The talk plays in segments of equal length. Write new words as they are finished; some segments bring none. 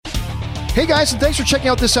Hey guys, and thanks for checking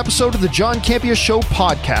out this episode of the John Campea Show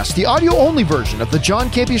podcast, the audio-only version of the John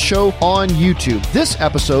Campea Show on YouTube. This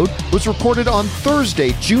episode was recorded on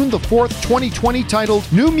Thursday, June the 4th, 2020, titled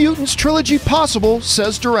New Mutants Trilogy Possible,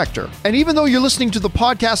 Says Director. And even though you're listening to the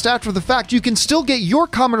podcast after the fact, you can still get your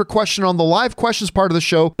comment or question on the live questions part of the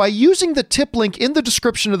show by using the tip link in the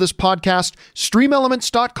description of this podcast,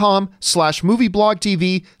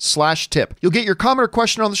 streamelements.com/movieblogtv/tip. You'll get your comment or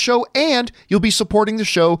question on the show, and you'll be supporting the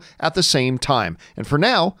show at the same time. And for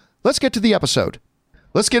now, let's get to the episode.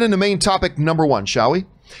 Let's get into main topic number one, shall we?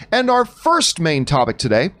 And our first main topic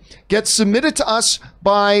today gets submitted to us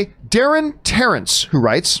by Darren Terrence, who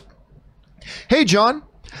writes, "Hey John,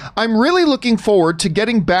 I'm really looking forward to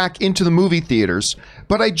getting back into the movie theaters,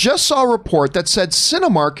 but I just saw a report that said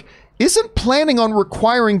Cinemark isn't planning on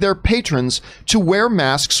requiring their patrons to wear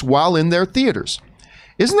masks while in their theaters.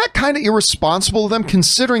 Isn't that kind of irresponsible of them,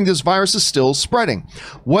 considering this virus is still spreading?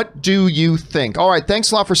 What do you think?" All right,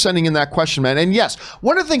 thanks a lot for sending in that question, man. And yes,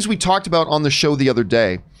 one of the things we talked about on the show the other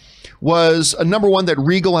day was number one, that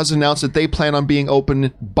Regal has announced that they plan on being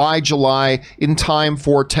open by July in time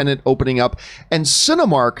for Tenet opening up. And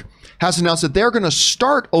Cinemark has announced that they're going to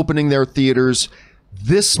start opening their theaters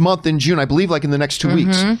this month in June, I believe, like in the next 2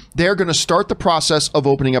 weeks. They're going to start the process of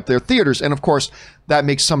opening up their theaters. And of course, that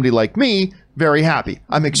makes somebody like me very happy.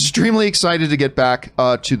 I'm extremely excited to get back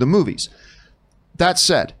to the movies. That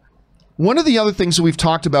said, one of the other things that we've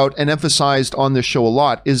talked about and emphasized on this show a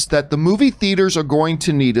lot is that the movie theaters are going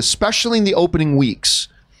to need, especially in the opening weeks,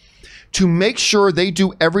 to make sure they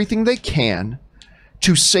do everything they can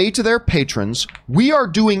to say to their patrons, we are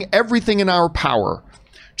doing everything in our power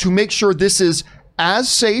to make sure this is as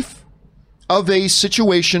safe of a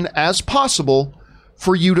situation as possible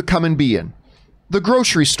for you to come and be in. The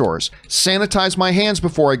grocery stores, sanitize my hands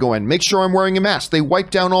before I go in, make sure I'm wearing a mask. They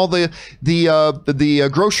wipe down all the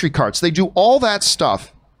grocery carts. They do all that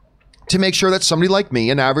stuff to make sure that somebody like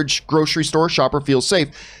me, an average grocery store shopper, feels safe.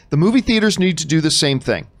 The movie theaters need to do the same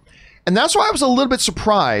thing. And that's why I was a little bit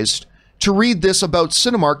surprised to read this about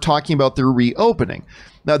Cinemark talking about their reopening.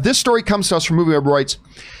 Now, this story comes to us from Movie Web Rights.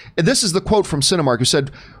 And this is the quote from Cinemark, who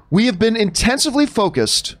said, "We have been intensely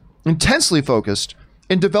focused in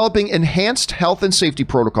developing enhanced health and safety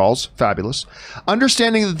protocols," fabulous,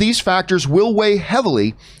 "understanding that these factors will weigh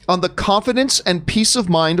heavily on the confidence and peace of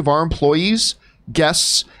mind of our employees,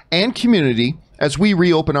 guests, and community as we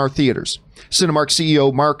reopen our theaters." Cinemark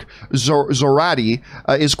CEO Mark Zoradi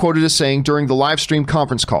is quoted as saying during the live stream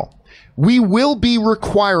conference call, "We will be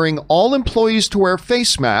requiring all employees to wear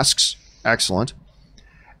face masks," excellent,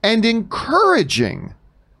 "and encouraging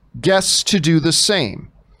guests to do the same."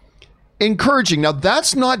 Encouraging. Now,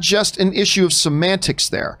 that's not just an issue of semantics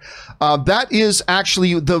there. That is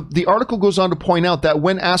actually, the article goes on to point out that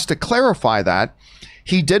when asked to clarify that,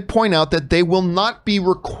 he did point out that they will not be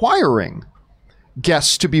requiring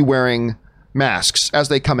guests to be wearing masks as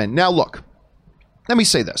they come in. Now, look, let me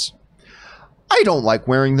say this. I don't like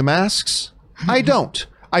wearing the masks. I don't.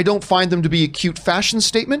 I don't find them to be a cute fashion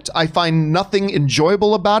statement. I find nothing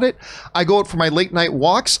enjoyable about it. I go out for my late night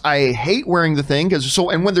walks. I hate wearing the thing.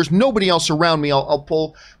 And when there's nobody else around me, I'll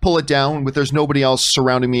pull it down. If there's nobody else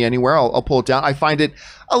surrounding me anywhere, I'll pull it down. I find it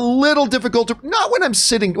a little difficult to, not when I'm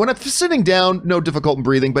sitting down, no difficult in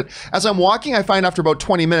breathing, but as I'm walking, I find after about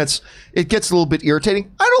 20 minutes, it gets a little bit irritating.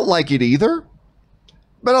 I don't like it either.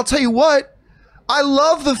 But I'll tell you what, I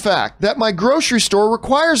love the fact that my grocery store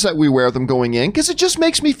requires that we wear them going in, because it just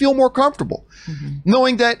makes me feel more comfortable.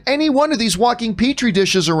 Knowing that any one of these walking petri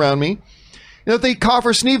dishes around me, if they cough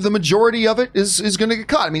or sneeze, the majority of it is going to get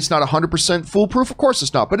caught. I mean, it's not 100% foolproof. Of course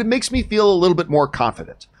it's not, but it makes me feel a little bit more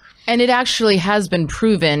confident. And it actually has been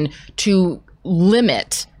proven to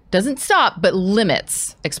limit, doesn't stop, but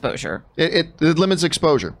limits exposure. It limits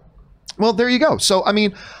exposure. Well, there you go. So, I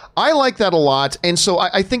mean, I like that a lot. And so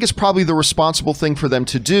I think it's probably the responsible thing for them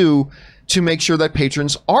to do to make sure that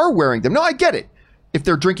patrons are wearing them. Now, I get it. If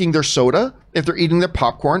they're drinking their soda, if they're eating their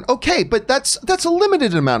popcorn, okay, but that's a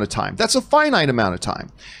limited amount of time. That's a finite amount of time.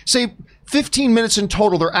 Say 15 minutes in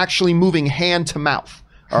total, they're actually moving hand to mouth.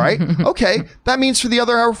 All right? Okay, that means for the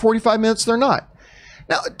other hour, 45 minutes, they're not.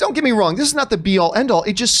 Now, don't get me wrong. This is not the be-all, end-all.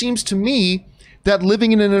 It just seems to me that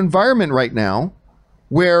living in an environment right now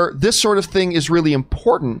where this sort of thing is really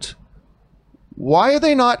important, why are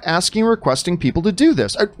they not asking, requesting people to do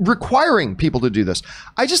this, requiring people to do this?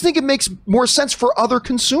 I just think it makes more sense for other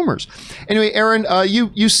consumers. Anyway, Aaron,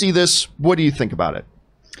 you see this. What do you think about it?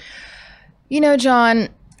 You know, John,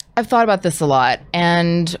 I've thought about this a lot.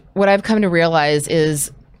 And what I've come to realize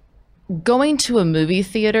is going to a movie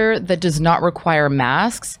theater that does not require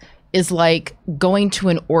masks is like going to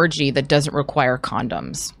an orgy that doesn't require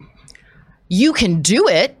condoms. you can do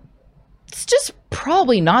it. It's just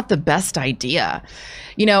probably not the best idea.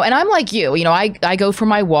 And I'm like you, I go for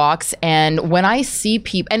my walks, and when I see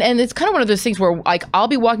people, and it's kind of one of those things where like I'll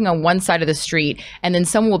be walking on one side of the street and then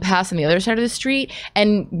someone will pass on the other side of the street,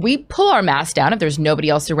 and we pull our mask down if there's nobody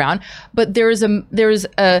else around. But there's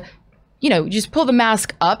a you just pull the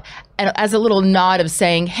mask up and as a little nod of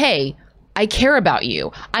saying, hey, I care about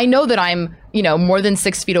you. I know that I'm, more than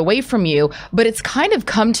 6 feet away from you, but it's kind of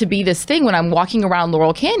come to be this thing when I'm walking around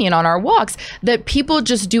Laurel Canyon on our walks that people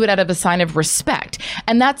just do it out of a sign of respect.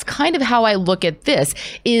 And that's kind of how I look at this,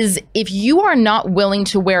 is if you are not willing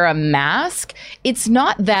to wear a mask, it's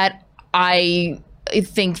not that I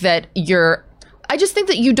think that I just think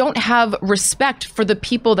that you don't have respect for the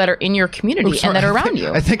people that are in your community and that are around you.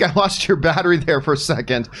 I think I lost your battery there for a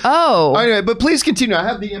second. Oh. Anyway, but please continue. I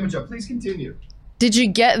have the image up. Please continue. Did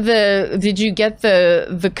you get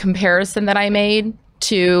the comparison that I made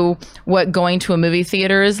to what going to a movie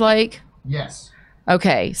theater is like? Yes.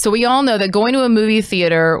 Okay. So we all know that going to a movie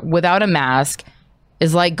theater without a mask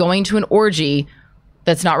is like going to an orgy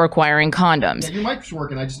that's not requiring condoms. Yeah, your mic's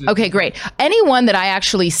working. Okay, great. Anyone that I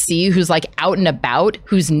actually see who's like out and about,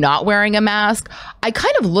 who's not wearing a mask, I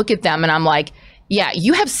kind of look at them and I'm like, yeah,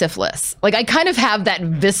 you have syphilis. Like I kind of have that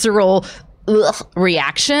visceral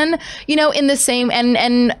reaction, in the same,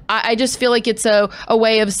 and I just feel like it's a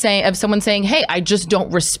way of someone saying, hey, I just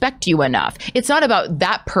don't respect you enough. It's not about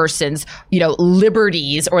that person's,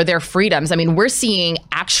 liberties or their freedoms. I mean, we're seeing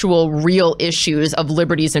actual real issues of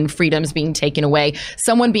liberties and freedoms being taken away.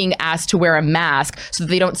 Someone being asked to wear a mask so that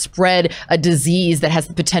they don't spread a disease that has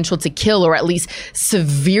the potential to kill or at least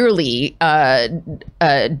severely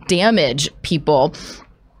damage people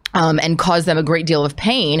and cause them a great deal of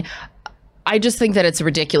pain. I just think that it's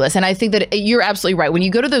ridiculous. And I think that you're absolutely right. When you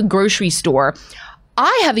go to the grocery store,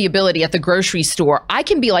 I have the ability at the grocery store, I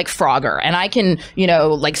can be like Frogger and I can,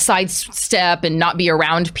 like sidestep and not be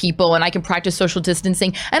around people, and I can practice social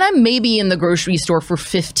distancing, and I'm maybe in the grocery store for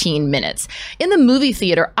 15 minutes. In the movie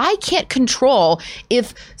theater, I can't control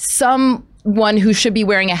if someone who should be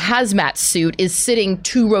wearing a hazmat suit is sitting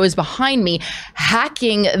 2 rows behind me,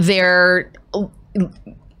 hacking their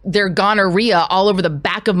gonorrhea all over the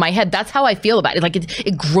back of my head. That's how I feel about it. Like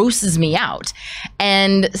it grosses me out.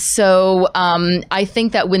 And so I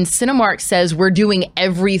think that when Cinemark says we're doing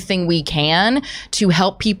everything we can to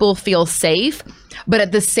help people feel safe, but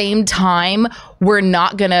at the same time, we're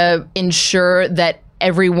not going to ensure that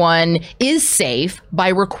everyone is safe by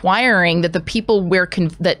requiring that the people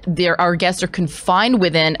our guests are confined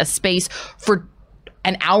within a space for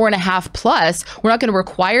an hour and a half plus, we're not going to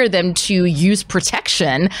require them to use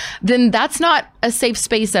protection, then that's not a safe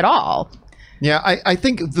space at all. Yeah, I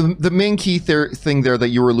think the main key thing there that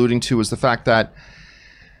you were alluding to is the fact that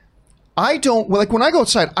I don't, like when I go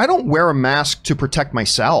outside, I don't wear a mask to protect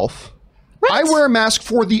myself. Right. I wear a mask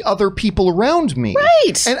for the other people around me.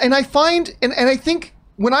 Right. And I find, and I think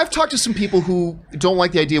when I've talked to some people who don't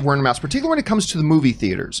like the idea of wearing a mask, particularly when it comes to the movie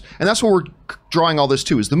theaters, and that's what we're drawing all this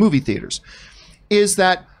to, is the movie theaters, is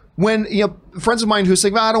that when, friends of mine who say,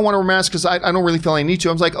 well, I don't want to wear a mask because I don't really feel I need to.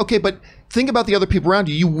 I'm like, okay, but think about the other people around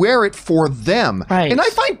you. You wear it for them. Right. And I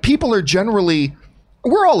find people are generally,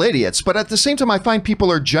 we're all idiots, but at the same time, I find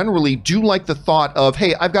people are generally do like the thought of,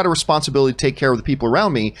 hey, I've got a responsibility to take care of the people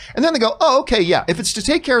around me. And then they go, oh, okay, yeah, if it's to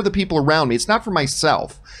take care of the people around me, it's not for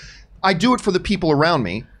myself. I do it for the people around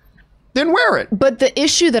me. Then wear it. But the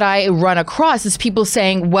issue that I run across is people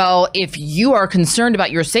saying, well, if you are concerned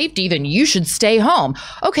about your safety, then you should stay home.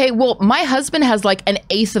 Okay, well, my husband has like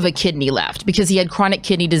 1/8 of a kidney left because he had chronic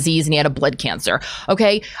kidney disease and he had a blood cancer.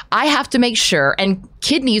 Okay, I have to make sure, and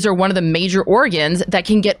kidneys are one of the major organs that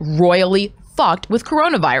can get royally fucked with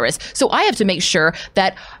coronavirus. So I have to make sure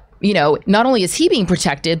that not only is he being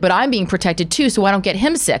protected, but I'm being protected too, so I don't get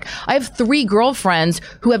him sick. I have 3 girlfriends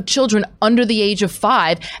who have children under the age of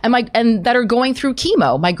 5 and that are going through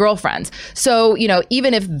chemo, my girlfriends. So,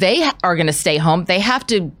 even if they are going to stay home, they have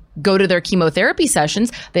to go to their chemotherapy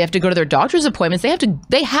sessions. They have to go to their doctor's appointments.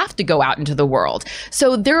 They have to go out into the world.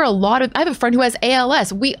 So there are a lot of, I have a friend who has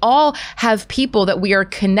ALS. We all have people that we are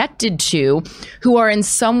connected to who are in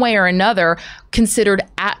some way or another considered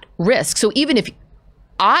at risk. So even if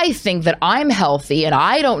I think that I'm healthy and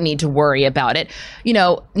I don't need to worry about it,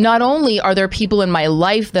 not only are there people in my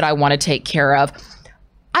life that I want to take care of,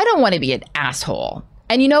 I don't want to be an asshole.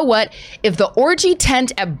 And you know what? If the orgy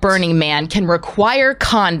tent at Burning Man can require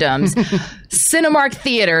condoms, Cinemark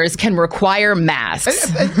theaters can require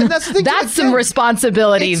masks. And that's the thing. That's some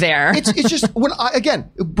responsibility there. It's just, when I go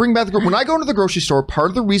into the grocery store, part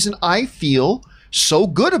of the reason I feel so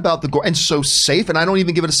good about the gore and so safe, and I don't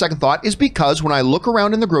even give it a second thought, is because when I look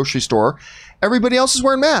around in the grocery store, everybody else is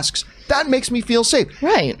wearing masks. That makes me feel safe.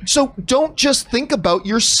 Right. So don't just think about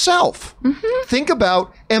yourself. Think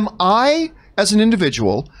about, am I, as an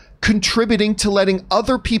individual, contributing to letting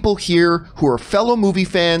other people here who are fellow movie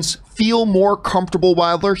fans feel more comfortable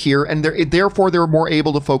while they're here, and therefore they're more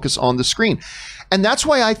able to focus on the screen. And that's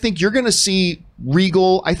why I think you're going to see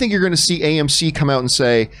Regal, I think you're going to see AMC come out and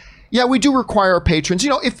say, yeah, we do require our patrons. You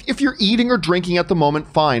know, if you're eating or drinking at the moment,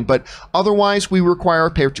 fine. But otherwise, we require our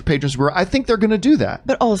patrons. I think they're going to do that.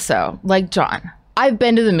 But also, like John, I've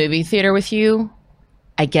been to the movie theater with you.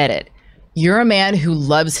 I get it. You're a man who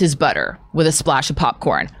loves his butter with a splash of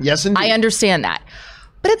popcorn. Yes, indeed. I understand that.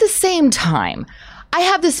 But at the same time, I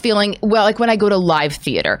have this feeling, well, like when I go to live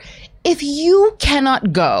theater, if you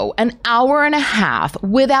cannot go an hour and a half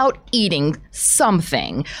without eating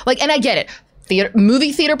something, like, and I get it.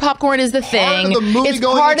 Movie theater popcorn is the thing. It's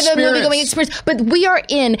part of the movie-going experience. But we are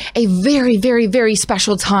in a very, very, very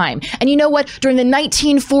special time. And you know what? During the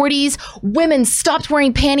 1940s, women stopped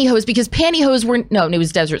wearing pantyhose because pantyhose were... No, it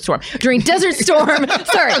was Desert Storm. During Desert Storm...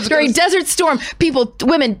 during Desert Storm,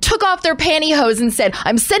 women took off their pantyhose and said,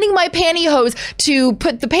 I'm sending my pantyhose to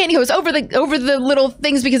put the pantyhose over the little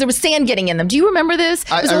things because there was sand getting in them. Do you remember this?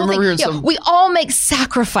 I remember hearing some... We all make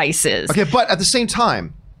sacrifices. Okay, but at the same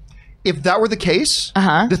time, if that were the case,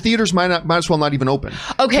 the theaters might as well not even open.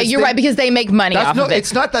 Okay, you're right, because they make money off of it.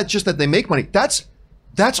 It's not that just that they make money. That's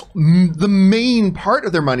the main part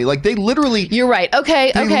of their money. Like they literally... You're right.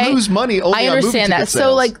 Okay. They lose money only on movie ticket sales. I understand that.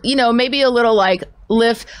 So like, you know, maybe a little like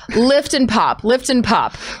lift and pop.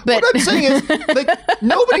 But what I'm saying is like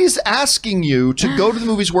nobody's asking you to go to the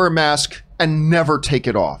movies, wear a mask, and never take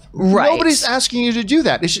it off. Right. Nobody's asking you to do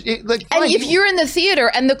that. And if you're in the theater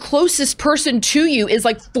and the closest person to you is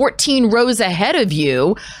like 14 rows ahead of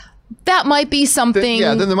you, that might be something.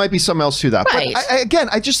 Then there might be something else to that. Right.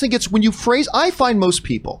 But I just think it's when you phrase, I find most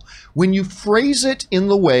people, when you phrase it in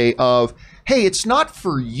the way of, hey, it's not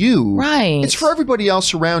for you. Right. It's for everybody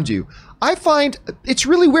else around you. I find it's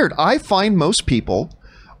really weird. I find most people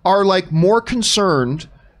are like more concerned.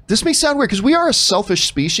 This may sound weird because we are a selfish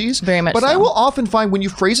species. Very much But so. I will often find when you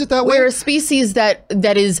phrase it that way. We're a species that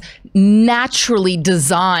is naturally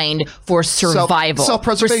designed for survival.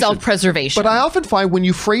 Self-preservation. For self-preservation. But I often find when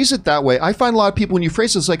you phrase it that way, I find a lot of people when you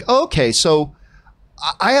phrase it, it's like, okay, so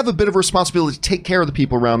I have a bit of a responsibility to take care of the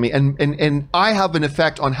people around me and I have an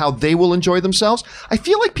effect on how they will enjoy themselves. I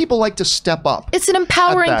feel like people like to step up. It's an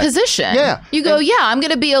empowering position. Yeah. You go, I'm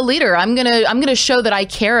going to be a leader. I'm going to show that I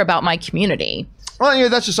care about my community. Well, yeah,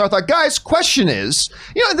 that's just our thought. Guys, question is,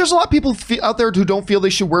 there's a lot of people out there who don't feel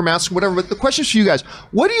they should wear masks, whatever, but the question is for you guys.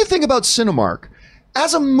 What do you think about Cinemark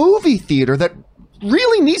as a movie theater that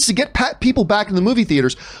really needs to get people back in the movie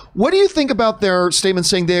theaters? What do you think about their statement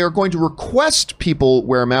saying they are going to request people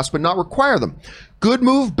wear a mask but not require them? Good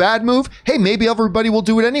move, bad move? Hey, maybe everybody will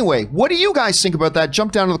do it anyway. What do you guys think about that?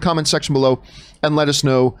 Jump down to the comment section below and let us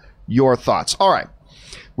know your thoughts. All right.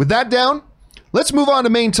 With that down, let's move on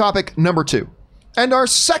to main topic number 2. And our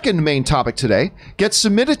second main topic today gets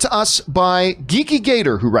submitted to us by Geeky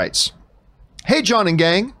Gator, who writes, Hey, John and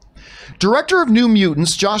gang. Director of New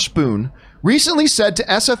Mutants, Josh Boone, recently said to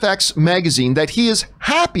SFX magazine that he is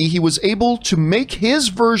happy he was able to make his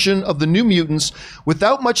version of the New Mutants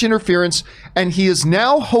without much interference, and he is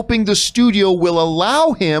now hoping the studio will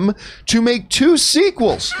allow him to make 2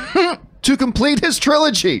 sequels to complete his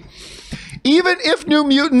trilogy. Even if New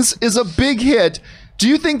Mutants is a big hit, do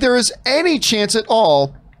you think there is any chance at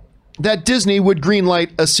all that Disney would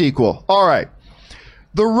greenlight a sequel? All right.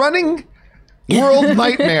 The running world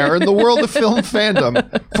nightmare in the world of film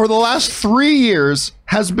fandom for the last 3 years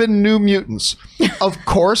has been New Mutants. Of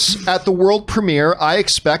course, at the world premiere, I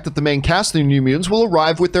expect that the main cast of the New Mutants will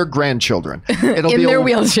arrive with their grandchildren. It'll in their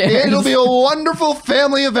wheelchairs. It'll be a wonderful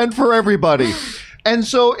family event for everybody. And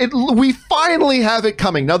so we finally have it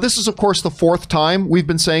coming. Now, this is, of course, the 4th time we've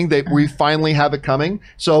been saying that we finally have it coming.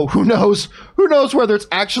 So who knows whether it's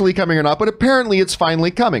actually coming or not, but apparently it's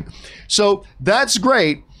finally coming. So that's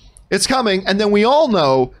great. It's coming. And then we all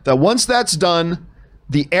know that once that's done,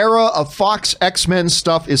 the era of Fox X-Men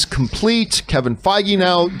stuff is complete. Kevin Feige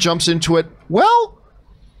now jumps into it. Well,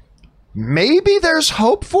 maybe there's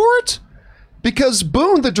hope for it, because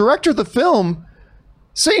Boone, the director of the film,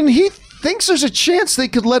 saying he thinks there's a chance they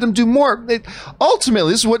could let him do more.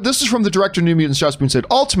 Ultimately, this is from the director of New Mutants, Josh Boone said,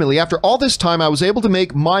 ultimately, after all this time, I was able to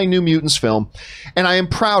make my New Mutants film, and I am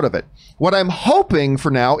proud of it. What I'm hoping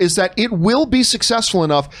for now is that it will be successful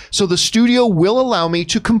enough so the studio will allow me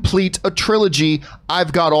to complete a trilogy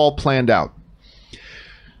I've got all planned out.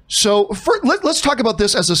 So let's talk about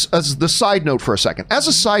this as the side note for a second. As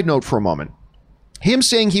a side note for a moment, him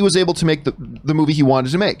saying he was able to make the movie he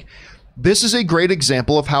wanted to make. This is a great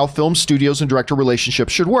example of how film studios and director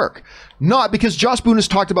relationships should work. Not because Joss Boone has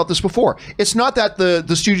talked about this before. It's not that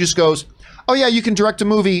the studio just goes, oh yeah, you can direct a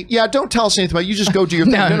movie. Yeah, don't tell us anything about it. You just go do your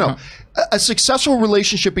thing. No. A successful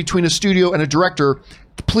relationship between a studio and a director,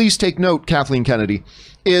 please take note, Kathleen Kennedy,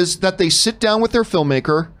 is that they sit down with their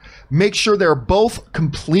filmmaker, make sure they're both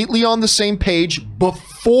completely on the same page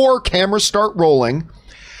before cameras start rolling.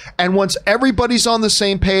 And once everybody's on the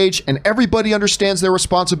same page and everybody understands their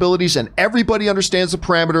responsibilities and everybody understands the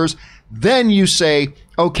parameters, then you say,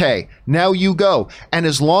 okay, now you go. And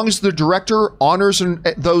as long as the director honors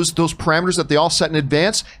those parameters that they all set in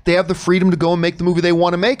advance, they have the freedom to go and make the movie they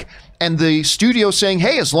want to make. And the studio saying,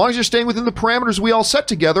 hey, as long as you're staying within the parameters we all set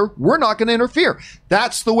together, we're not going to interfere.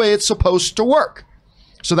 That's the way it's supposed to work.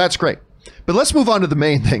 So that's great. But let's move on to the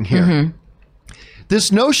main thing here. Mm-hmm. This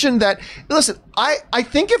notion that, listen, I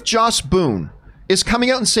think if Joss Boone is coming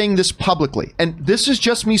out and saying this publicly, and this is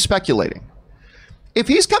just me speculating, if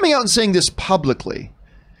he's coming out and saying this publicly,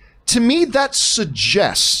 to me that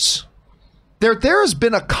suggests there has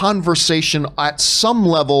been a conversation at some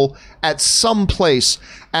level, at some place,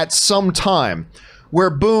 at some time, where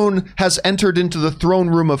Boone has entered into the throne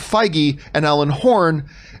room of Feige and Alan Horn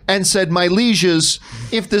and said, my lieges,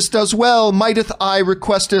 if this does well, mighteth I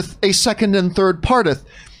requesteth a second and third parteth.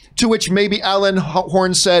 To which maybe Alan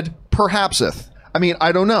Horn said, perhapseth. I mean,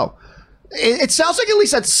 I don't know. It sounds like at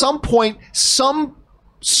least at some point, some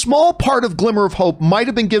small part of glimmer of hope might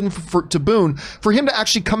have been given to Boone for him to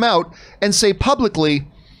actually come out and say publicly,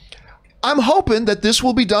 I'm hoping that this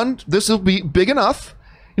will be done. This will be big enough.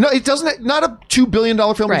 You know, it doesn't, not a $2 billion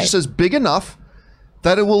film. Right. It just says big enough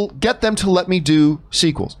that it will get them to let me do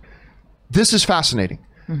sequels. This is fascinating.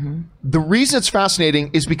 Mm-hmm. The reason it's fascinating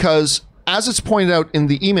is because, as it's pointed out in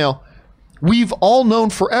the email, we've all known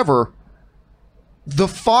forever the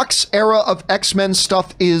Fox era of X-Men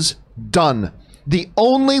stuff is done. The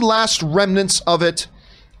only last remnants of it,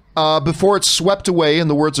 before it's swept away, in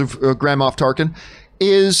the words of Grand Moff Tarkin,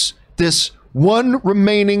 is this one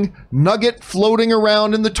remaining nugget floating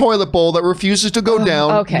around in the toilet bowl that refuses to go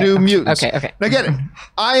down. New Mutants. Okay. Now get it.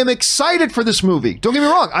 I am excited for this movie. Don't get me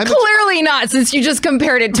wrong. Clearly not, since you just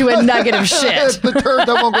compared it to a nugget of shit. The turd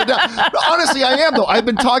that won't go down. But honestly, I am, though. I've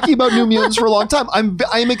been talking about New Mutants for a long time.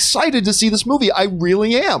 I am excited to see this movie. I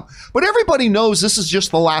really am. But everybody knows this is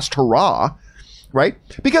just the last hurrah, right?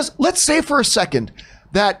 Because let's say for a second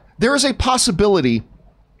that there is a possibility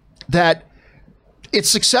that it's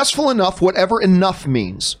successful enough, whatever enough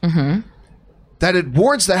means, that it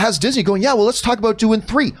warrants, that has Disney going, yeah, well, let's talk about doing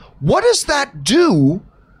 3. What does that do?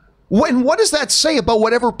 And what does that say about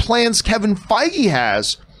whatever plans Kevin Feige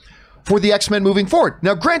has for the X-Men moving forward?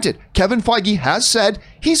 Now, granted, Kevin Feige has said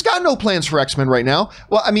he's got no plans for X-Men right now.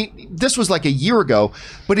 Well, I mean, this was like a year ago,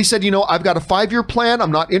 but he said, you know, I've got a 5-year plan.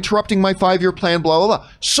 I'm not interrupting my 5-year plan, blah, blah, blah.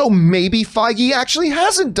 So maybe Feige actually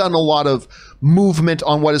hasn't done a lot of movement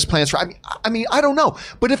on what his plans for. I mean, I don't know.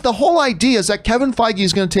 But if the whole idea is that Kevin Feige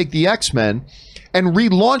is going to take the X-Men and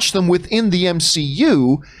relaunch them within the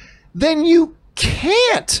MCU, then you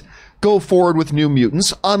can't go forward with New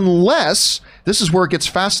Mutants unless, this is where it gets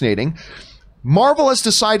fascinating, Marvel has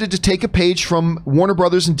decided to take a page from Warner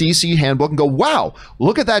Brothers and DC handbook and go, wow,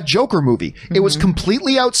 look at that Joker movie. It was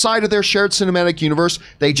completely outside of their shared cinematic universe.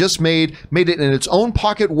 They just made it in its own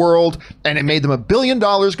pocket world, and it made them $1 billion,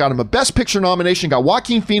 got them a Best Picture nomination, got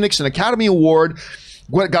Joaquin Phoenix an Academy Award,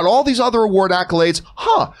 got all these other award accolades.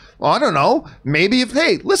 Well, I don't know. Maybe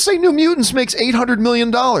let's say New Mutants makes $800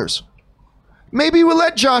 million. Maybe we'll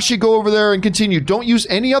let Joshie go over there and continue. Don't use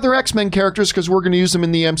any other X-Men characters because we're going to use them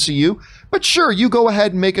in the MCU. But sure, you go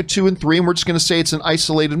ahead and make a 2 and 3, and we're just going to say it's an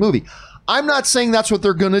isolated movie. I'm not saying that's what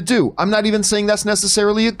they're going to do. I'm not even saying that's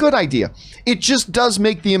necessarily a good idea. It just does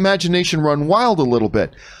make the imagination run wild a little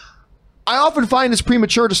bit. I often find it's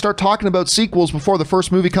premature to start talking about sequels before the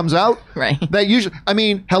first movie comes out. Right. That usually, I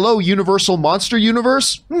mean, hello, Universal Monster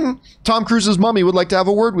Universe? Tom Cruise's mummy would like to have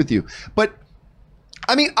a word with you. But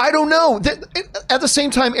I mean, I don't know. At the same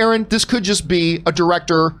time, Aaron, this could just be a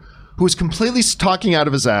director who is completely talking out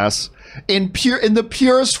of his ass in the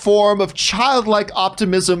purest form of childlike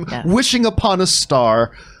optimism, wishing upon a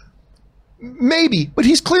star. Maybe, but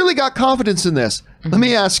he's clearly got confidence in this. Let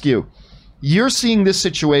me ask you, you're seeing this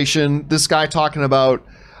situation, this guy talking about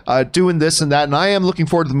doing this and that, and I am looking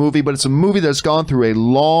forward to the movie, but it's a movie that's gone through a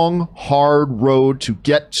long, hard road to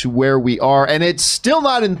get to where we are, and it's still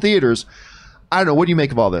not in theaters. I don't know. What do you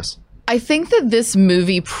make of all this? I think that this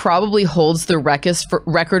movie probably holds the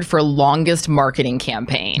record for longest marketing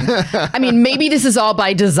campaign. I mean, maybe this is all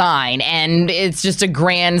by design and it's just a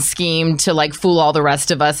grand scheme to like fool all the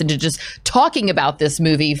rest of us into just talking about this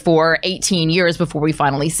movie for 18 years before we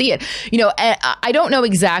finally see it. You know, I don't know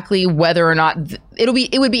exactly whether or not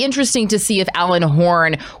it would be interesting to see if Alan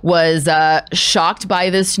Horn was shocked by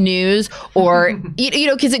this news, or you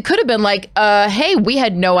know, because it could have been like, hey, we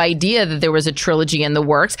had no idea that there was a trilogy in the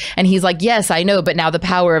works, and he's like, yes, I know, but now the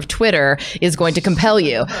power of Twitter is going to compel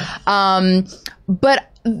you. But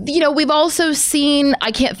you know, we've also seen,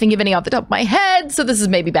 I can't think of any off the top of my head, so this is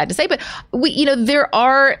maybe bad to say, but there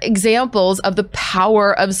are examples of the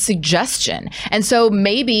power of suggestion. And so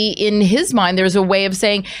maybe in his mind, there's a way of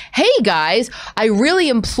saying, hey guys, I really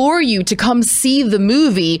implore you to come see the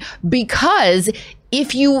movie, because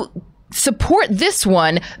if you support this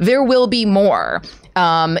one, there will be more.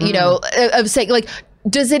 You know, of saying, like,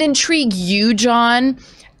 does it intrigue you, John,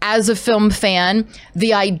 as a film fan,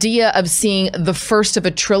 the idea of seeing the first of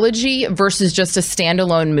a trilogy versus just a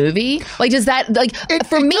standalone movie? Like, does that, like,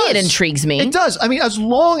 it intrigues me. It does. I mean, as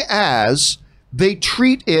long as they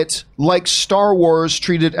treat it like Star Wars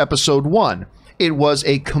treated Episode 1. It was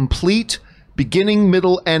a complete beginning,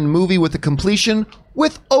 middle, end movie with a completion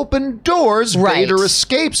with open doors. Right. Vader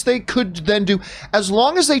escapes. They could then do, as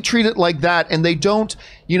long as they treat it like that and they don't,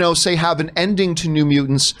 you know, say have an ending to New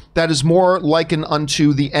Mutants that is more likened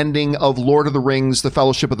unto the ending of Lord of the Rings, The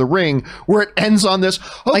Fellowship of the Ring, where it ends on this,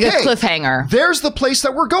 okay, like a cliffhanger. There's the place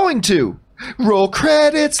that we're going to. Roll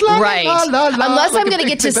credits, la, right. la, la, la. Unless Like, I'm going to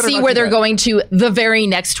get to see where they're going to the very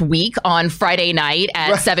next week on Friday night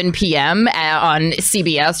at 7 p.m. on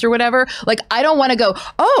CBS or whatever. Like, I don't want to go,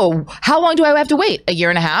 oh, how long do I have to wait? A year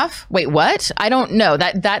and a half? Wait, what? I don't know.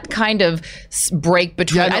 That kind of break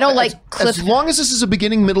between, I don't like as long as this is a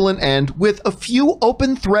beginning, middle, and end with a few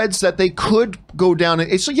open threads that they could go down.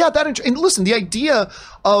 So yeah, and listen, the idea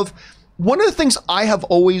of, one of the things I have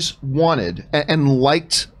always wanted and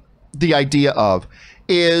liked the idea of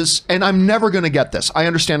is, and I'm never going to get this. I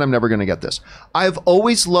understand I'm never going to get this. I've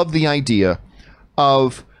always loved the idea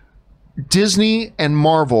of Disney and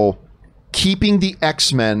Marvel keeping the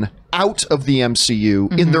X-Men out of the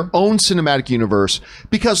MCU in their own cinematic universe.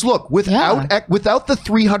 Because look, without the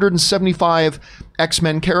 375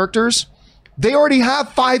 X-Men characters, they already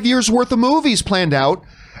have 5 years worth of movies planned out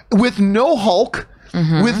with no Hulk.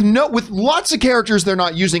 With lots of characters they're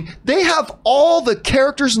not using. They have all the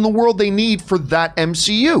characters in the world they need for that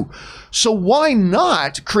MCU. So why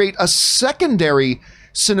not create a secondary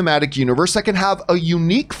cinematic universe that can have a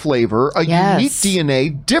unique flavor, a unique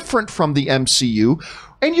DNA, different from the MCU,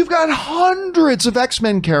 and you've got hundreds of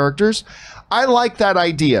X-Men characters. I like that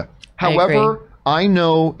idea. However, I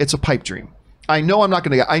know it's a pipe dream. I know I'm not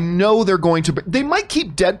going to get, I know they're going to, they might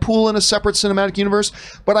keep Deadpool in a separate cinematic universe,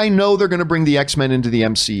 but I know they're going to bring the X-Men into the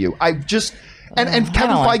MCU. I just, and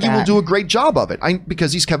Kevin Feige will do a great job of it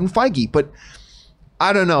because he's Kevin Feige, but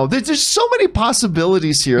I don't know. There's so many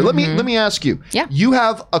possibilities here. Let me ask you. Yeah. You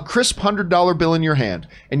have a crisp $100 bill in your hand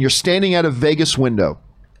and you're standing at a Vegas window.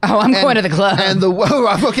 Oh, I'm going to the club. And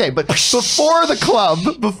okay, but before the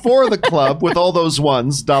club with all those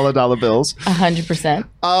ones, dollar bills.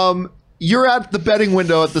 100%. You're at the betting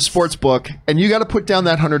window at the sports book, and you got to put down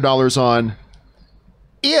that $100 on.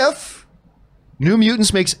 If New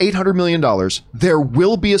Mutants makes $800 million, there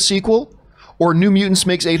will be a sequel, or New Mutants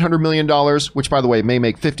makes $800 million, which, by the way, may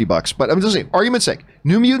make $50. But I'm just saying, argument's sake,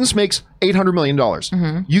 New Mutants makes $800 million.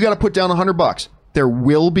 You got to put down $100. There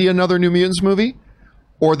will be another New Mutants movie,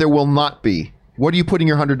 or there will not be. What are you putting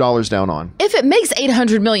your $100 down on? If it makes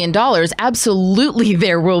 $800 million, absolutely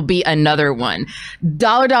there will be another one.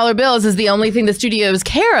 Dollar bills is the only thing the studios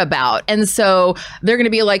care about. And so they're going to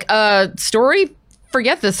be like, story?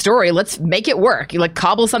 Forget the story. Let's make it work. You like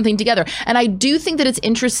cobble something together. And I do think that it's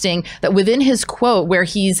interesting that within his quote where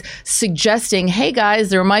he's suggesting, hey guys,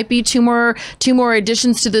 there might be two more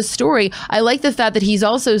additions to this story. I like the fact that he's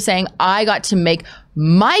also saying, I got to make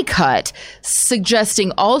my cut,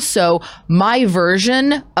 suggesting also my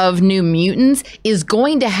version of New Mutants is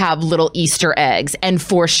going to have little Easter eggs and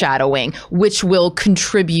foreshadowing, which will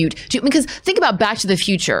contribute to, because think about Back to the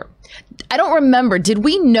Future. I don't remember. Did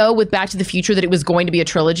we know with Back to the Future that it was going to be a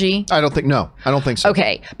trilogy? I don't think so.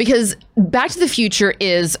 Okay, because Back to the Future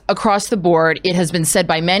is across the board. It has been said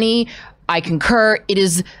by many. I concur. It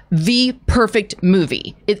is the perfect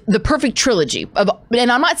movie, the perfect trilogy. And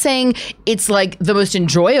I'm not saying it's like the most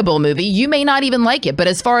enjoyable movie. You may not even like it. But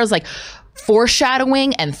as far as like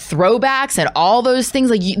foreshadowing and throwbacks and all those things,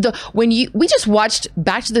 like we just watched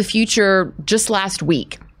Back to the Future just last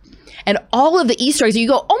week. and all of the Easter eggs, you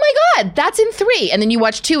go, oh my God, that's in 3. And then you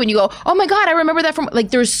watch 2 and you go, oh my God, I remember that from,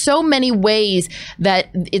 like, there's so many ways that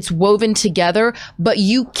it's woven together, but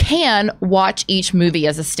you can watch each movie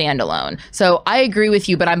as a standalone. So I agree with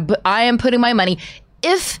you, but I am putting my money,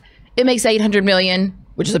 if it makes 800 million,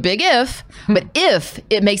 which is a big if, but if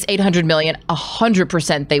it makes 800 million,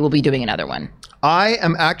 100% they will be doing another one. I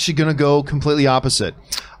am actually going to go completely opposite.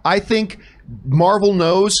 I think Marvel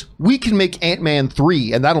knows we can make Ant-Man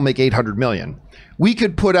 3 and that'll make 800 million. We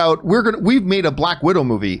could put out, we've made a Black Widow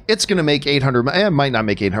movie. It's going to make 800, it might not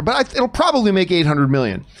make 800, but it'll probably make 800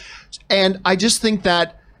 million. And I just think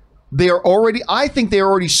that I think they're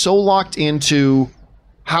already so locked into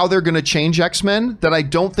how they're going to change X-Men that I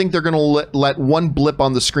don't think they're going to let one blip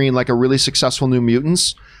on the screen like a really successful New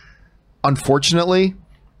Mutants. Unfortunately,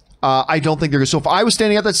 I don't think they're going to. So if I was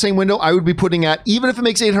standing at that same window, I would be putting at, even if it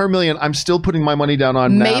makes 800 million, I'm still putting my money down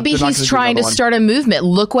on maybe he's trying to start a movement.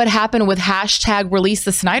 Look what happened with hashtag release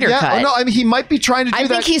the Snyder Cut. No, I mean, he might be trying to do that. I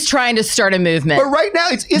think he's trying to start a movement. But right now,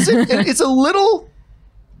 it's a little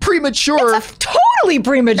premature. It's totally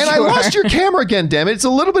premature. And I lost your camera again, damn it. It's a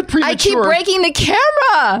little bit premature. I keep breaking the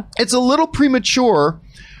camera. It's a little premature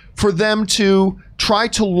for them to try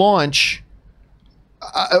to launch,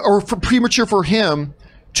 premature for him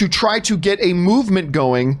to try to get a movement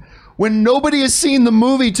going when nobody has seen the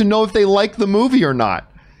movie to know if they like the movie or not.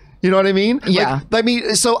 You know what I mean? Yeah.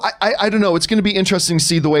 So I don't know. It's going to be interesting to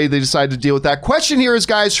see the way they decide to deal with that. Question here is,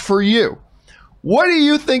 guys, for you. What do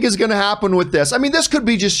you think is going to happen with this? I mean, this could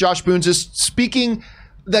be just Josh Boone just speaking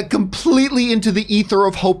that completely into the ether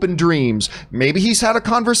of hope and dreams. Maybe he's had a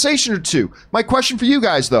conversation or two. My question for you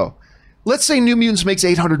guys, though, let's say New Mutants makes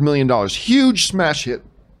 $800 million. Huge smash hit.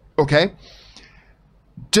 Okay.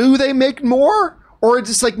 Do they make more? Or it's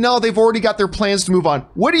just like, no, they've already got their plans to move on.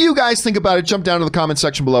 What do you guys think about it? Jump down to the comment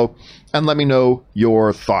section below and let me know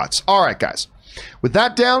your thoughts. All right, guys. With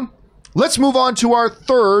that down, let's move on to our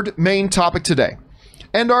third main topic today.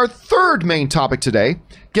 And our third main topic today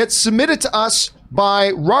gets submitted to us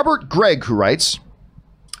by Robert Gregg, who writes,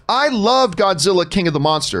 I loved Godzilla, King of the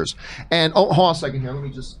Monsters. And, hold on a second here. Let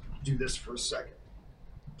me just do this for a second.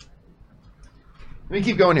 Let me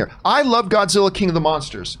keep going here. I love Godzilla, King of the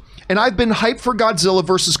Monsters. And I've been hyped for Godzilla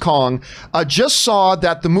vs. Kong. Just saw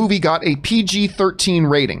that the movie got a PG-13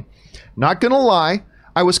 rating. Not gonna lie,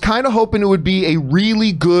 I was kind of hoping it would be a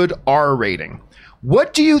really good R rating.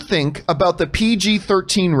 What do you think about the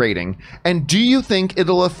PG-13 rating? And do you think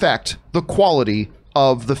it'll affect the quality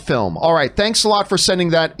of the film? All right, thanks a lot for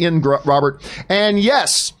sending that in, Robert. And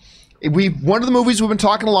yes, one of the movies we've been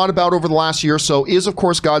talking a lot about over the last year or so is, of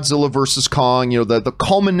course, Godzilla vs. Kong. You know, the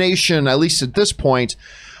culmination, at least at this point,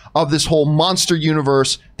 of this whole monster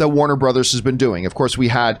universe that Warner Brothers has been doing. Of course, we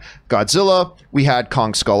had Godzilla, we had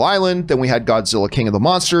Kong Skull Island, then we had Godzilla King of the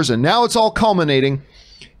Monsters, and now it's all culminating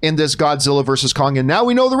in this Godzilla vs. Kong, and now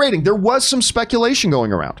we know the rating. There was some speculation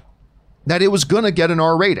going around that it was going to get an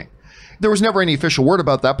R rating. There was never any official word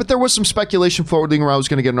about that, but there was some speculation floating around it was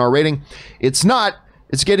going to get an R rating. It's not.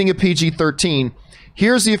 It's getting a PG-13.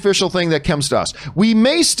 Here's the official thing that comes to us. We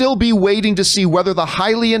may still be waiting to see whether the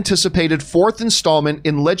highly anticipated fourth installment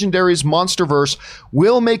in Legendary's Monsterverse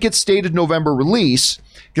will make its stated November release.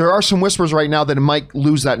 There are some whispers right now that it might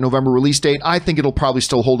lose that November release date. I think it'll probably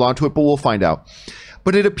still hold on to it, but we'll find out.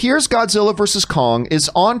 But it appears Godzilla vs. Kong is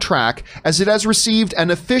on track as it has received an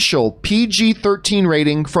official PG-13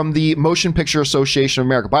 rating from the Motion Picture Association of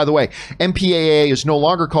America. By the way, MPAA is no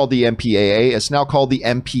longer called the MPAA. It's now called the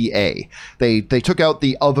MPA. They took out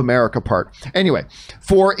the of America part. Anyway,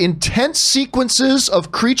 for intense sequences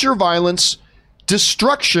of creature violence,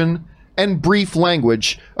 destruction, and brief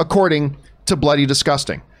language, according to Bloody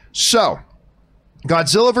Disgusting. So,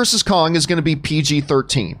 Godzilla vs. Kong is going to be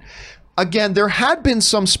PG-13. Again, there had been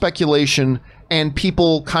some speculation and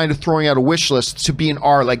people kind of throwing out a wish list to be an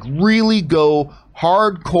R, like really go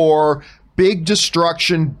hardcore, big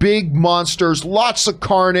destruction, big monsters, lots of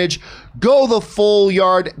carnage, go the full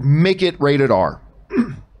yard, make it rated R.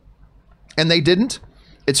 And they didn't.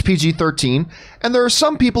 It's PG-13. And there are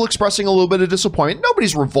some people expressing a little bit of disappointment.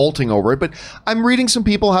 Nobody's revolting over it, but I'm reading some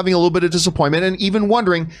people having a little bit of disappointment and even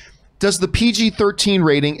wondering, does the PG-13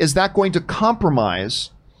 rating, is that going to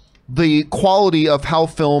compromise the quality of how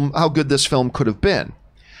good this film could have been?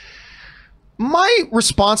 My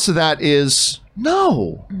response to that is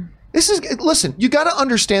no. Listen, you got to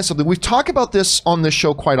understand something. We talk about this on this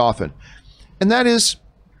show quite often, and that is,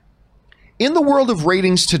 in the world of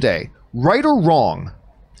ratings today, right or wrong,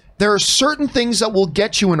 there are certain things that will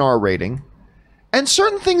get you an R rating and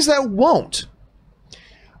certain things that won't.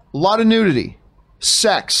 A lot of nudity,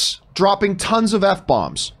 sex, dropping tons of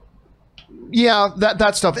F-bombs. Yeah,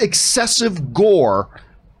 that stuff. Excessive gore,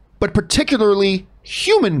 but particularly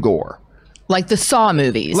human gore. Like the Saw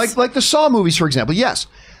movies. Like the Saw movies, for example. Yes,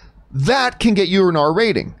 that can get you an R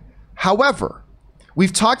rating. However,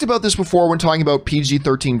 we've talked about this before when talking about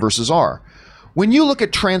PG-13 versus R. When you look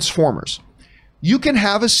at Transformers, you can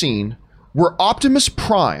have a scene where Optimus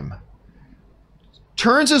Prime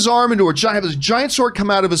turns his arm into have his giant sword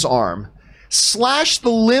come out of his arm, slash the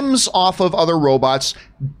limbs off of other robots,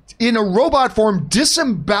 in a robot form,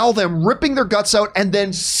 disembowel them, ripping their guts out, and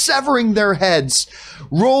then severing their heads,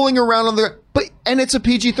 rolling around on their... And it's a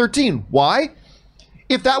PG-13. Why?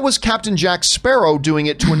 If that was Captain Jack Sparrow doing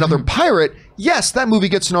it to another pirate, yes, that movie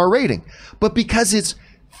gets an R rating. But because it's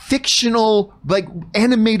fictional, like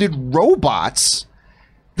animated robots,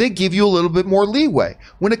 they give you a little bit more leeway.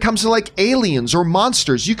 When it comes to like aliens or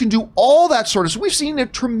monsters, you can do all that sort of stuff. We've seen a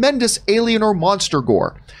tremendous alien or monster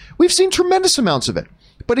gore. We've seen tremendous amounts of it.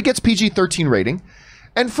 But it gets PG-13 rating,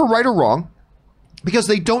 and for right or wrong, because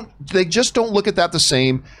they just don't look at that the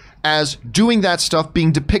same as doing that stuff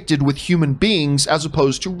being depicted with human beings as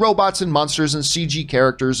opposed to robots and monsters and CG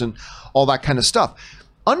characters and all that kind of stuff.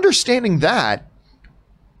 Understanding that,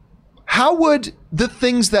 how would the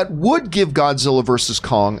things that would give Godzilla versus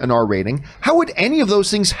Kong an R rating, how would any of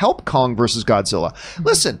those things help Kong versus Godzilla?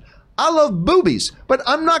 Listen, I love boobies, but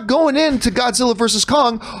I'm not going into Godzilla versus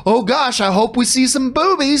Kong. Oh gosh, I hope we see some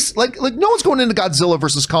boobies. Like no one's going into Godzilla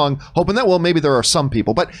versus Kong hoping that. Well, maybe there are some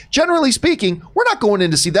people, but generally speaking, we're not going in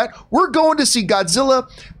to see that. We're going to see Godzilla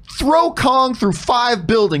throw Kong through 5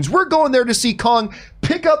 buildings. We're going there to see Kong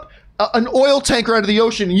pick up an oil tanker out of the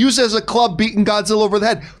ocean and use it as a club beating Godzilla over the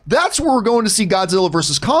head. That's where we're going to see Godzilla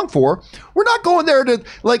versus Kong for. We're not going there to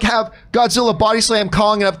like have Godzilla body slam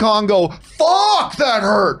Kong and have Kong go, fuck, that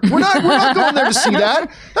hurt. We're not going there to see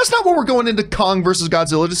that. That's not what we're going into Kong versus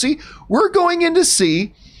Godzilla to see. We're going in to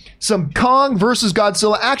see some Kong versus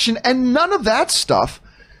Godzilla action, and none of that stuff,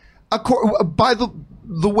 by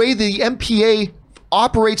the way the MPA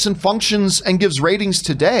operates and functions and gives ratings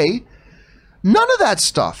today, none of that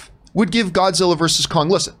stuff would give Godzilla versus Kong.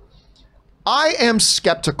 Listen, I am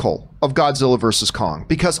skeptical of Godzilla versus Kong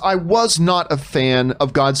because I was not a fan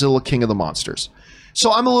of Godzilla King of the Monsters.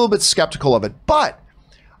 So I'm a little bit skeptical of it. But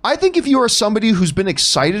I think if you are somebody who's been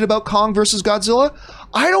excited about Kong versus Godzilla,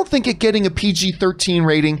 I don't think it getting a PG-13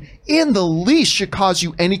 rating in the least should cause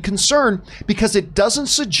you any concern because it doesn't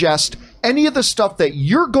suggest any of the stuff that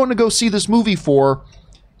you're going to go see this movie for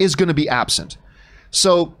is going to be absent.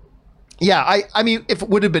 So yeah, I mean, if it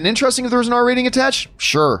would have been interesting if there was an R rating attached,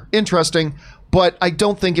 sure, interesting, but I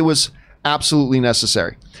don't think it was absolutely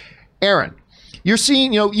necessary. Aaron, you're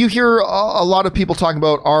seeing, you hear a lot of people talking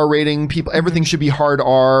about R rating, everything should be hard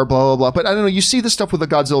R, blah, blah, blah, but I don't know, you see this stuff with the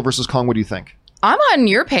Godzilla versus Kong, what do you think? I'm on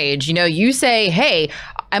your page. You say, hey,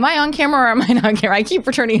 am I on camera or am I not on camera? I keep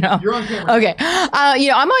returning off. You're on camera. Okay.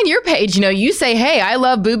 I'm on your page. You say, hey, I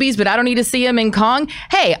love boobies, but I don't need to see them in Kong.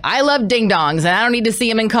 Hey, I love ding dongs and I don't need to see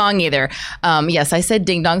them in Kong either. Yes, I said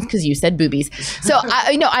ding dongs because you said boobies. So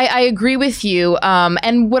I agree with you.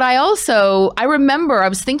 And what I remember, I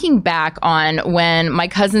was thinking back on when my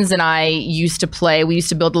cousins and I used to play. We used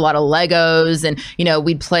to build a lot of Legos and,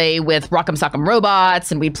 we'd play with Rock'em Sock'em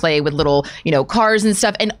robots and we'd play with little, cars and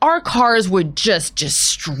stuff. And our cars would just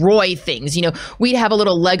destroy things. We'd have a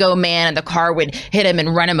little Lego man and the car would hit him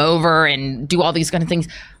and run him over and do all these kind of things.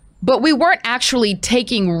 But we weren't actually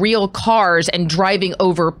taking real cars and driving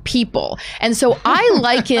over people. And so I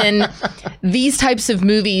liken these types of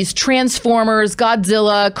movies, Transformers,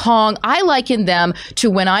 Godzilla, Kong, I liken them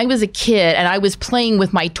to when I was a kid and I was playing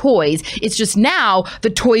with my toys. It's just now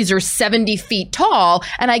the toys are 70 feet tall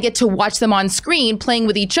and I get to watch them on screen playing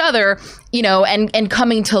with each other, and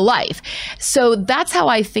coming to life. So that's how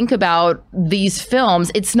I think about these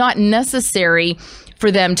films. It's not necessary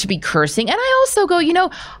for them to be cursing. And I also go,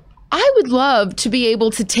 I would love to be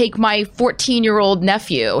able to take my 14-year-old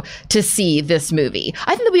nephew to see this movie.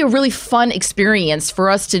 I think it'd be a really fun experience for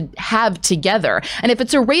us to have together. And if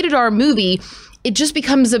it's a rated R movie, it just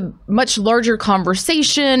becomes a much larger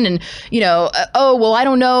conversation and, oh, well, I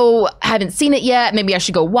don't know, I haven't seen it yet. Maybe I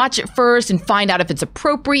should go watch it first and find out if it's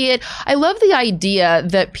appropriate. I love the idea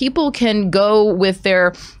that people can go with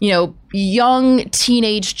their, young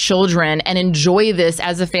teenage children and enjoy this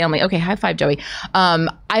as a family. Okay, high five, Joey. I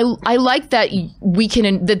like that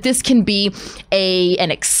that this can be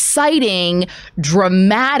an exciting,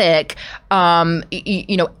 dramatic,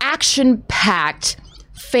 action-packed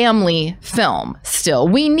family film still.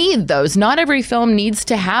 We need those. Not every film needs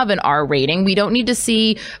to have an R rating. We don't need to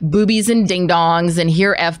see boobies and ding-dongs and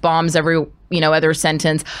hear F-bombs every other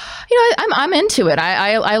sentence. I'm into it.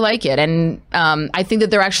 I like it. And I think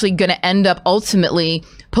that they're actually going to end up ultimately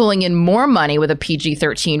pulling in more money with a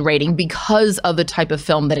PG-13 rating because of the type of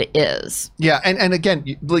film that it is. Yeah. And again,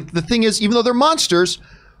 like the thing is, even though they're monsters,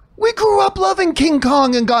 we grew up loving King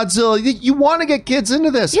Kong and Godzilla. You want to get kids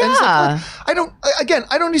into this. Yeah. And it's like,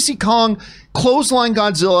 I don't need to see Kong clothesline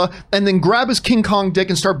Godzilla and then grab his King Kong dick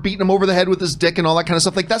and start beating him over the head with his dick and all that kind of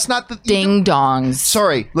stuff. Like, that's not the... Ding-dongs.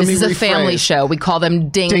 Sorry, let me rephrase. This is a family show. We call them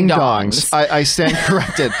ding-dongs. I stand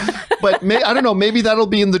corrected. But I don't know, maybe that'll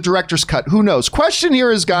be in the director's cut. Who knows? Question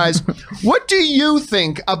here is, guys, what do you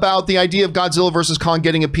think about the idea of Godzilla versus Kong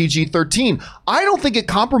getting a PG-13? I don't think it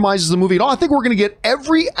compromises the movie at all. I think we're going to get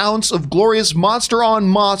every ounce of glorious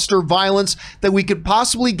monster-on-monster violence that we could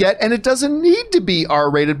possibly get, and it doesn't need to be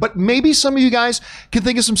R-rated, but maybe some of you guys can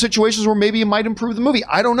think of some situations where maybe it might improve the movie.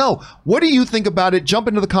 I don't know. What do you think about it? Jump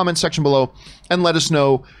into the comment section below and let us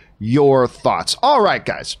know your thoughts. All right,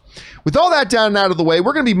 guys. With all that down and out of the way,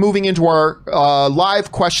 we're going to be moving into our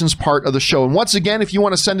live questions part of the show. And once again, if you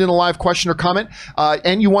want to send in a live question or comment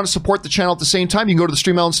and you want to support the channel at the same time, you can go to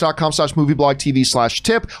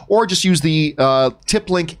thestreamelements.com/movieblogtv/tip or just use the tip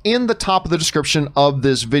link in the top of the description of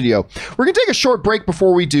this video. We're going to take a short break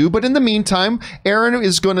before we do, but in the meantime, Erin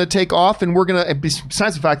is going to take off and we're going to,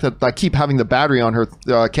 besides the fact that I keep having the battery on her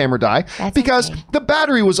camera die, because the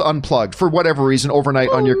battery was unplugged for whatever reason overnight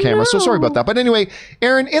on your camera. So sorry about that. But anyway,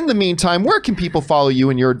 Erin, in the meantime, where can people follow you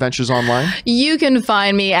and your adventures online? You can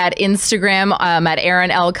find me at Instagram at Erin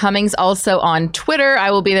L. Cummings. Also on Twitter, I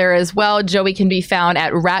will be there as well. Joey can be found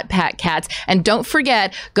at Rat Pack Cats. And don't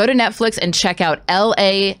forget, go to Netflix and check out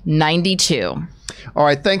LA 92. All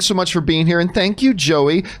right, thanks so much for being here, and thank you,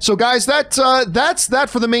 Joey. So, guys, that's that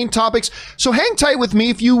for the main topics. So hang tight with me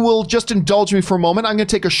if you will just indulge me for a moment. I'm going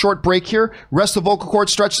to take a short break here, rest the vocal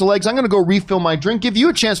cords, stretch the legs. I'm going to go refill my drink, give you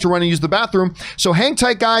a chance to run and use the bathroom. So hang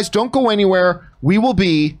tight, guys. Don't go anywhere. We will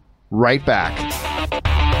be right back.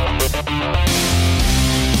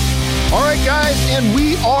 All right, guys, and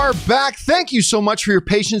we are back. Thank you so much for your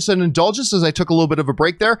patience and indulgence as I took a little bit of a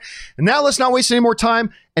break there. And now let's not waste any more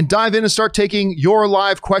time and dive in and start taking your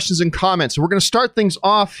live questions and comments. So we're going to start things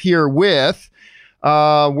off here with,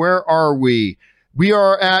 where are we? We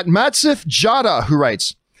are at Matsif Jada, who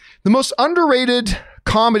writes, the most underrated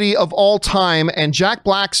comedy of all time and Jack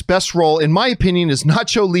Black's best role, in my opinion, is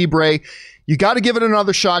Nacho Libre. You got to give it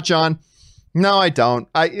another shot, John. No, I don't.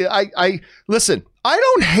 I listen, I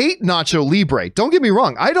don't hate Nacho Libre. Don't get me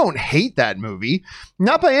wrong. I don't hate that movie.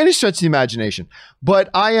 Not by any stretch of the imagination. But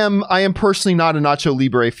I am personally not a Nacho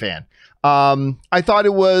Libre fan. I thought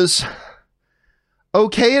it was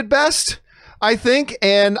okay at best, I think.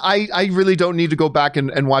 And I really don't need to go back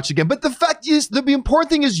and watch again. But the fact is, the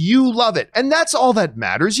important thing is you love it. And that's all that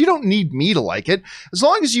matters. You don't need me to like it. As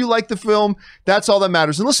long as you like the film, that's all that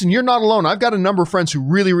matters. And listen, you're not alone. I've got a number of friends who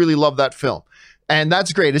really, really love that film. And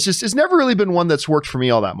that's great. It's never really been one that's worked for me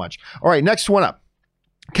all that much. All right, next one up.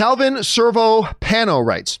 Calvin Servo Pano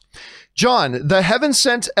writes, John, the Heaven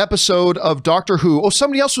Sent episode of Doctor Who. Oh,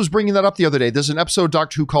 somebody else was bringing that up the other day. There's an episode of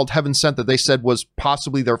Doctor Who called Heaven Sent that they said was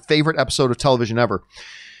possibly their favorite episode of television ever.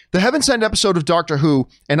 The Heaven Sent episode of Doctor Who,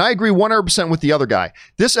 and I agree 100% with the other guy.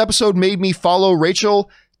 This episode made me follow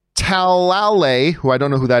Rachel Talalay, who I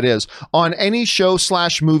don't know who that is, on any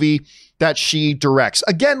show/movie that she directs.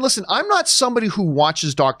 Again, listen, I'm not somebody who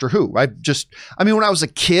watches Doctor Who. When I was a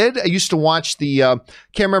kid, I used to watch can't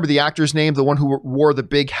remember the actor's name, the one who wore the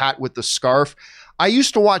big hat with the scarf. I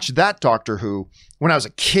used to watch that Doctor Who when I was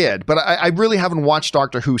a kid, but I really haven't watched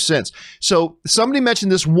Doctor Who since. So somebody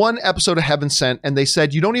mentioned this one episode of Heaven Sent, and they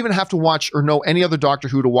said you don't even have to watch or know any other Doctor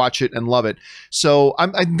Who to watch it and love it. So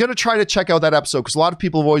I'm going to try to check out that episode because a lot of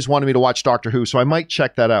people have always wanted me to watch Doctor Who, so I might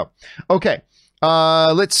check that out. Okay.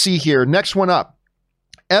 Let's see here. Next one up.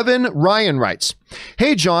 Evan Ryan writes,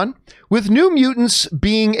 hey, John, with New Mutants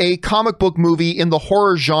being a comic book movie in the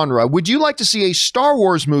horror genre, would you like to see a Star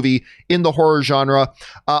Wars movie in the horror genre?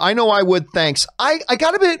 I know I would. Thanks. I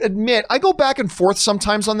got to admit, I go back and forth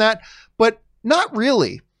sometimes on that, but not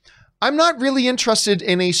really. I'm not really interested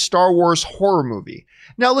in a Star Wars horror movie.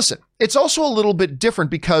 Now, listen, it's also a little bit different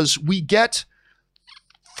because we get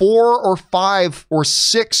 4 or 5 or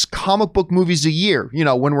 6 comic book movies a year,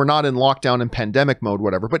 when we're not in lockdown and pandemic mode,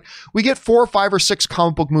 whatever, but we get 4 or 5 or 6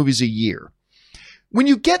 comic book movies a year. When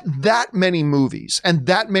you get that many movies and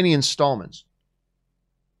that many installments,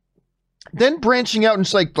 then branching out and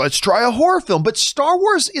it's like, let's try a horror film, but Star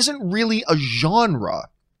Wars isn't really a genre.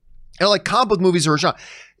 Like comic book movies are a genre.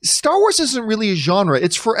 Star Wars isn't really a genre.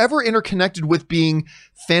 It's forever interconnected with being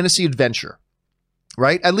fantasy adventure,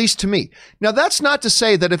 right? At least to me. Now, that's not to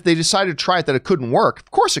say that if they decided to try it, that it couldn't work.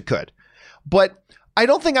 Of course it could. But I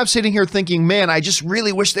don't think I'm sitting here thinking, man, I just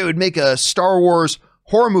really wish they would make a Star Wars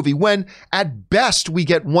horror movie, when at best we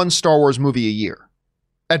get one Star Wars movie a year.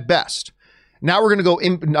 At best. Now we're going to go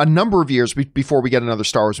in a number of years before we get another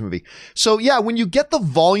Star Wars movie. So yeah, when you get the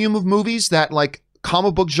volume of movies that like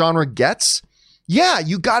comic book genre gets, yeah,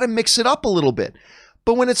 you got to mix it up a little bit.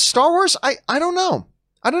 But when it's Star Wars, I don't know.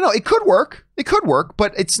 I don't know. It could work. It could work,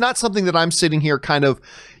 but it's not something that I'm sitting here kind of,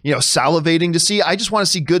 salivating to see. I just want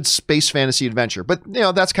to see good space fantasy adventure. But,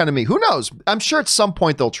 that's kind of me. Who knows? I'm sure at some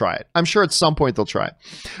point they'll try it. All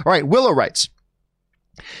right. Willow writes,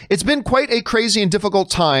 it's been quite a crazy and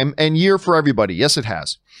difficult time and year for everybody. Yes, it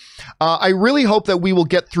has. I really hope that we will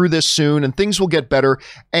get through this soon and things will get better.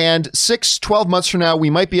 And 12 months from now,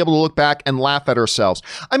 we might be able to look back and laugh at ourselves.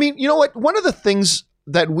 I mean, you know what? One of the things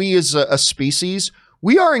that we as a species,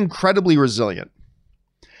 we are incredibly resilient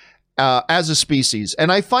as a species.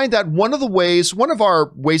 And I find that one of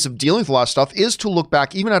our ways of dealing with a lot of stuff is to look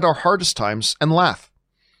back even at our hardest times and laugh.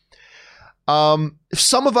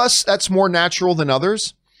 Some of us, that's more natural than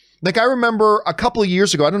others. Like I remember a couple of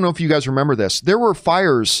years ago, I don't know if you guys remember this, there were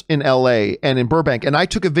fires in LA and in Burbank, and I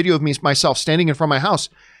took a video of myself standing in front of my house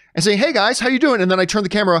and saying, hey guys, how you doing? And then I turned the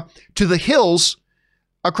camera to the hills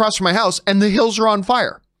across from my house, and the hills are on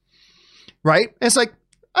fire. Right? And it's like,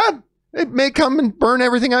 it may come and burn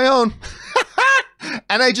everything I own.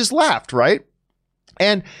 And I just laughed, right?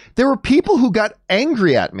 And there were people who got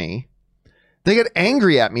angry at me. They got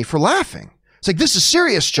angry at me for laughing. It's like, this is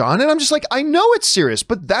serious, John. And I'm just like, I know it's serious,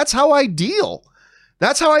 but that's how I deal.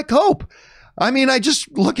 That's how I cope. I mean, I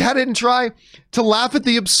just look at it and try to laugh at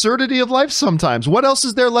the absurdity of life sometimes. What else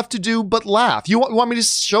is there left to do but laugh? You want me to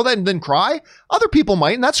show that and then cry? Other people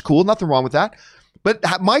might, and that's cool. Nothing wrong with that. But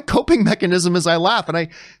my coping mechanism is I laugh. And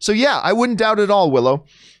I wouldn't doubt at all, Willow,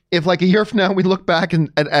 if like a year from now we look back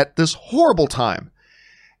at this horrible time.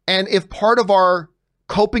 And if part of our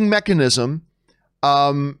coping mechanism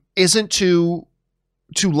isn't to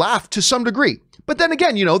laugh to some degree. But then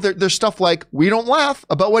again, there's stuff like we don't laugh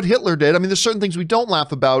about what Hitler did. I mean, there's certain things we don't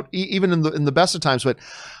laugh about, even in the best of times. But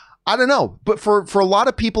I don't know. But for a lot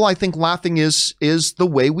of people, I think laughing is the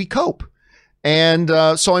way we cope. And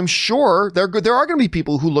so I'm sure there are going to be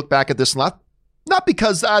people who look back at this and laugh, not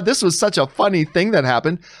because this was such a funny thing that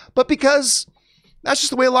happened, but because that's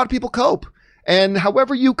just the way a lot of people cope. And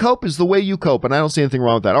however you cope is the way you cope. And I don't see anything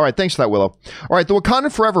wrong with that. All right. Thanks for that, Willow. All right. The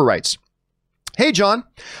Wakandan Forever writes, hey, John,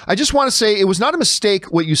 I just want to say it was not a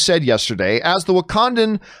mistake what you said yesterday. As the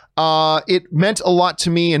Wakandan, it meant a lot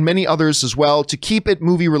to me and many others as well to keep it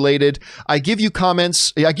movie related. I give your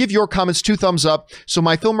comments 2 thumbs up. So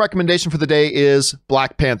my film recommendation for the day is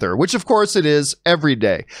Black Panther, which of course it is every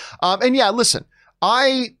day. And yeah, listen,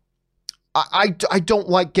 I don't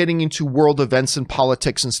like getting into world events and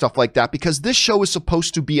politics and stuff like that because this show is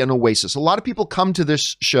supposed to be an oasis. A lot of people come to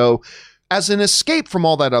this show as an escape from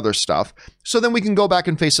all that other stuff, so then we can go back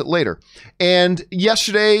and face it later. And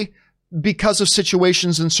yesterday, because of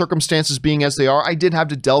situations and circumstances being as they are, I did have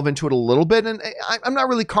to delve into it a little bit, and I'm not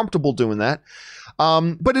really comfortable doing that.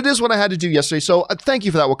 But it is what I had to do yesterday, so thank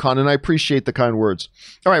you for that, Wakandan. I appreciate the kind words.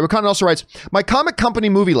 All right, Wakandan also writes, my comic company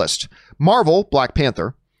movie list: Marvel, Black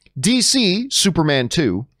Panther; DC, Superman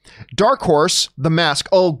 2; Dark Horse, The Mask.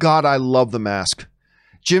 Oh God, I love The Mask.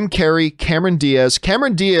 Jim Carrey, Cameron Diaz.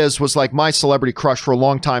 Cameron Diaz was like my celebrity crush for a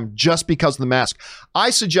long time just because of The Mask.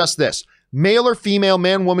 I suggest this: male or female,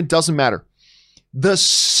 man, woman, doesn't matter. The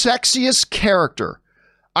sexiest character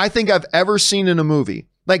I think I've ever seen in a movie,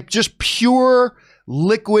 like just pure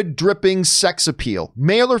liquid dripping sex appeal,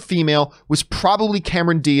 male or female, was probably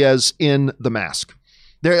Cameron Diaz in The Mask.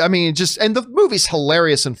 And the movie's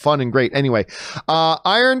hilarious and fun and great. Anyway,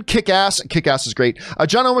 Iron, Kick-Ass is great.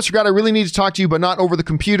 John, I almost forgot, I really need to talk to you, but not over the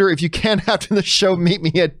computer. If you can, after the show, meet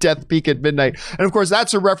me at Death Peak at midnight. And of course,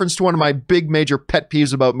 that's a reference to one of my big major pet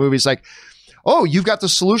peeves about movies. Like, oh, you've got the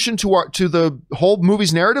solution to the whole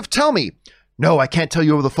movie's narrative? Tell me. No, I can't tell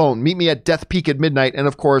you over the phone. Meet me at Death Peak at midnight. And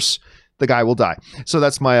of course, the guy will die. So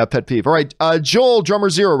that's my pet peeve. All right. Joel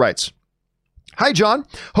Drummer Zero writes, hi, John.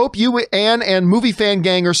 Hope you, Ann, and movie fan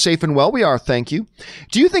gang are safe and well. We are, thank you.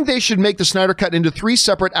 Do you think they should make the Snyder Cut into 3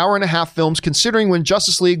 separate hour-and-a-half films, considering when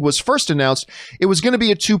Justice League was first announced, it was going to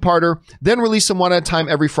be a 2-parter, then release them one at a time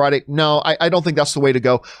every Friday? No, I don't think that's the way to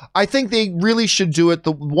go. I think they really should do it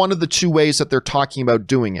one of the 2 ways that they're talking about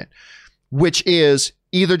doing it, which is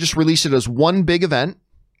either just release it as one big event.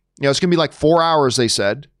 It's going to be like 4 hours, they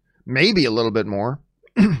said, maybe a little bit more,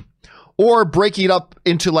 or breaking it up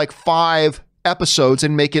into like 5 episodes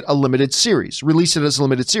and make it a limited series, release it as a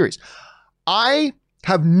limited series. I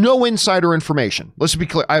have no insider information. Let's be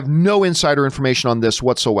clear. I have no insider information on this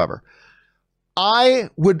whatsoever. I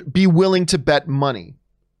would be willing to bet money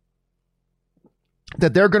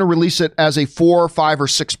that they're going to release it as a 4, 5, or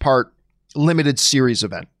 6 part limited series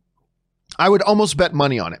event. I would almost bet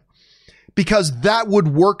money on it because that would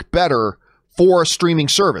work better for a streaming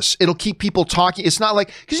service. It'll keep people talking. It's not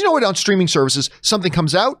like, because you know what, on streaming services, something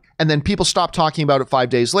comes out and then people stop talking about it 5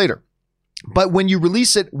 days later. But when you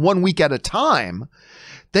release it 1 week at a time,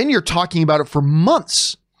 then you're talking about it for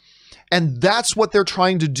months. And that's what they're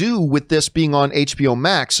trying to do with this being on HBO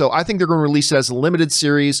Max. So I think they're going to release it as a limited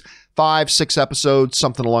series, 5, 6 episodes,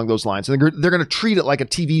 something along those lines. And they're going to treat it like a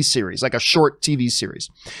TV series, like a short TV series.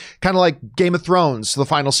 Kind of like Game of Thrones, the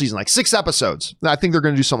final season, like 6 episodes. I think they're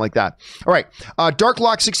going to do something like that. All right.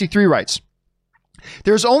 Darklock63 writes,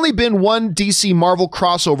 there's only been one DC Marvel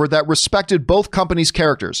crossover that respected both companies'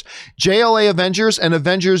 characters. JLA Avengers and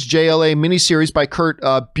Avengers JLA miniseries by Kurt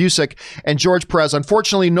Busiek and George Perez.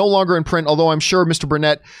 Unfortunately, no longer in print, although I'm sure Mr.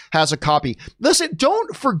 Burnett has a copy. Listen,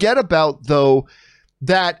 don't forget about, though,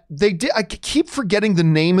 that they did. I keep forgetting the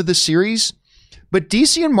name of the series, but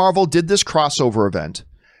DC and Marvel did this crossover event,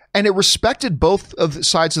 and it respected both of the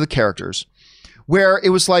sides of the characters, where it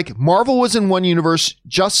was like Marvel was in one universe,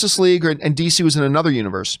 Justice League and DC was in another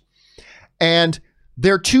universe. And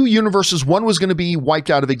their two universes, one was going to be wiped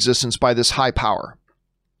out of existence by this high power.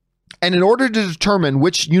 And in order to determine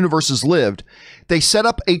which universes lived, they set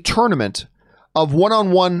up a tournament of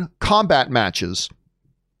one-on-one combat matches.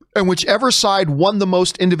 And whichever side won the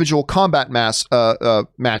most individual combat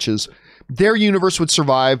matches, their universe would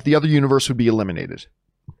survive, the other universe would be eliminated.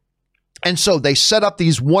 And so they set up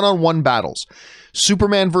these one-on-one battles.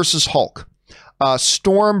 Superman versus Hulk,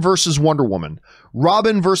 Storm versus Wonder Woman,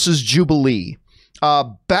 Robin versus Jubilee,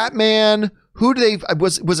 Batman. Who do they,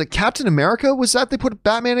 was it Captain America? Was that they put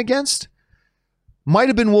Batman against? Might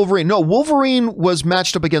have been Wolverine. No, Wolverine was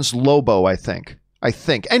matched up against Lobo, I think.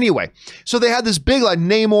 Anyway, so they had this big, like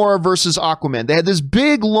Namor versus Aquaman. They had this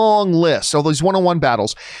big, long list of these one-on-one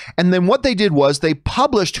battles. And then what they did was they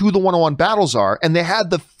published who the one-on-one battles are, and they had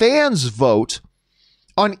the fans vote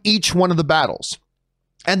on each one of the battles.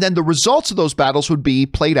 And then the results of those battles would be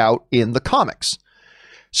played out in the comics.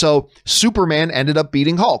 So Superman ended up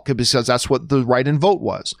beating Hulk because that's what the write-in vote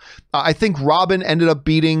was. I think Robin ended up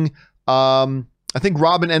beating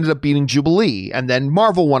Jubilee, and then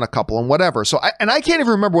Marvel won a couple and whatever. So I can't even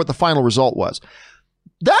remember what the final result was.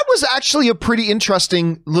 That was actually a pretty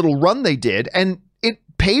interesting little run they did, and it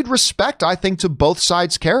paid respect, I think, to both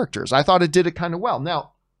sides' characters. I thought it did it kind of well.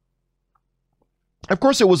 Now, of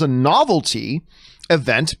course, it was a novelty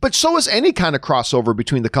event, but so is any kind of crossover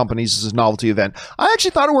between the companies as a novelty event. I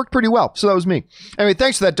actually thought it worked pretty well. So that was me. Anyway,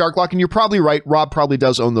 thanks for that, Darklock. And you're probably right. Rob probably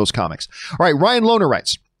does own those comics. All right, Ryan Lohner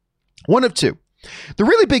writes, 1 of 2. The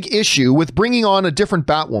really big issue with bringing on a different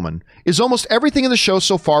Batwoman is almost everything in the show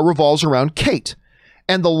so far revolves around Kate.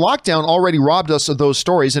 And the lockdown already robbed us of those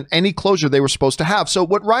stories and any closure they were supposed to have. So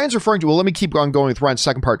what Ryan's referring to, well, let me keep on going with Ryan's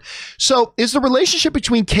second part. So is the relationship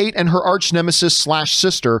between Kate and her arch nemesis /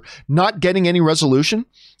 sister not getting any resolution?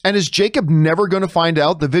 And is Jacob never going to find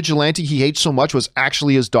out the vigilante he hates so much was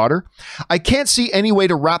actually his daughter? I can't see any way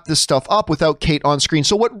to wrap this stuff up without Kate on screen.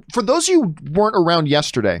 So what, for those of you who weren't around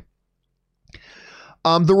yesterday,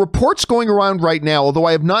 the reports going around right now, although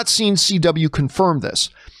I have not seen CW confirm this,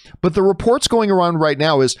 but the reports going around right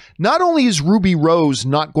now is not only is Ruby Rose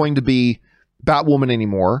not going to be Batwoman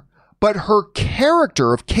anymore, but her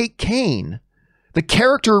character of Kate Kane, the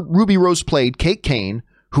character Ruby Rose played, Kate Kane,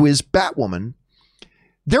 who is Batwoman,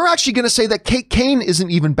 they're actually going to say that Kate Kane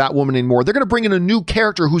isn't even Batwoman anymore. They're going to bring in a new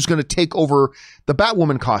character who's going to take over the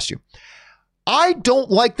Batwoman costume. I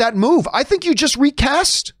don't like that move. I think you just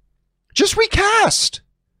recast. Just recast.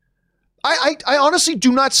 I honestly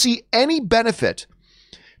do not see any benefit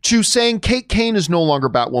to saying Kate Kane is no longer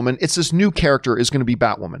Batwoman. It's this new character is going to be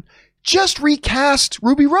Batwoman. Just recast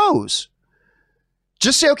Ruby Rose.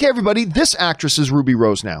 Just say, okay, everybody, this actress is Ruby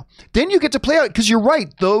Rose now. Then you get to play out, because you're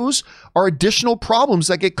right. Those are additional problems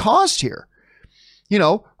that get caused here. You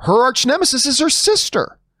know, her arch nemesis is her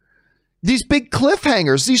sister. These big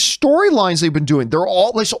cliffhangers, these storylines they've been doing, they're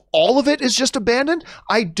all like, so all of it is just abandoned.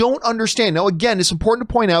 I don't understand. Now, again, it's important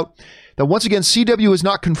to point out that once again, CW has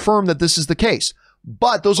not confirmed that this is the case,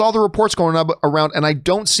 but those are all the reports going around, and I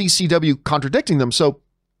don't see CW contradicting them. So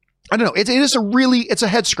I don't know. It's a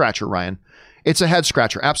head scratcher, Ryan. It's a head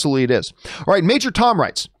scratcher. Absolutely it is. All right. Major Tom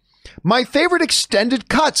writes, my favorite extended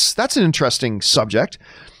cuts. That's an interesting subject.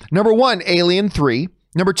 Number 1, Alien 3.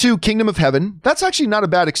 Number 2, Kingdom of Heaven. That's actually not a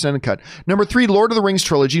bad extended cut. Number 3, Lord of the Rings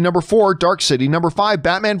trilogy. Number 4, Dark City. Number 5,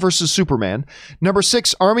 Batman vs. Superman. Number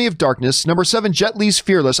 6, Army of Darkness. Number 7, Jet Li's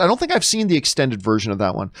Fearless. I don't think I've seen the extended version of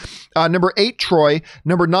that one. Number 8, Troy.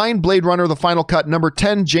 Number 9, Blade Runner, the final cut. Number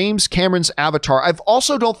 10, James Cameron's Avatar. I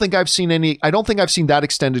don't think I've seen that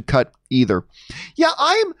extended cut either. Yeah,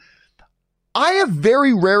 I have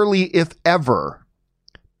very rarely, if ever,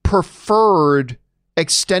 preferred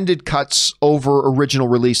extended cuts over original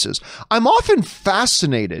releases. I'm often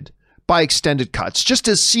fascinated by extended cuts just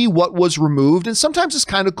to see what was removed. And sometimes it's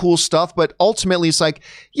kind of cool stuff, but ultimately it's like,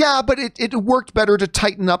 yeah, but it worked better to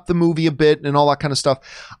tighten up the movie a bit and all that kind of stuff.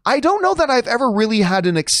 I don't know that I've ever really had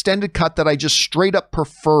an extended cut that I just straight up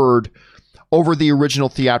preferred over the original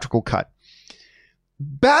theatrical cut.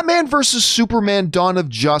 Batman vs. Superman Dawn of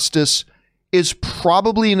Justice is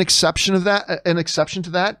probably an exception to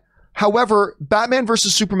that. However, Batman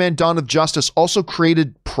vs. Superman Dawn of Justice also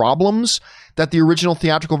created problems that the original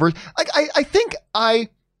theatrical version... I think I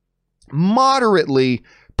moderately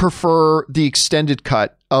prefer the extended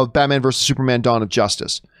cut of Batman vs. Superman Dawn of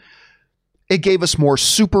Justice. It gave us more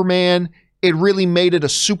Superman. It really made it a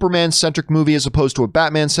Superman-centric movie as opposed to a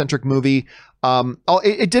Batman-centric movie.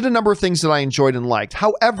 It did a number of things that I enjoyed and liked.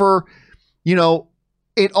 However,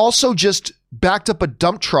 it also just backed up a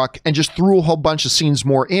dump truck and just threw a whole bunch of scenes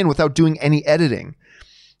more in without doing any editing.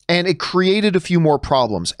 And it created a few more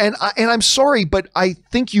problems. And I'm sorry, but I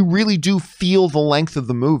think you really do feel the length of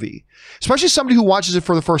the movie. Especially somebody who watches it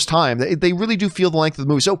for the first time. They really do feel the length of the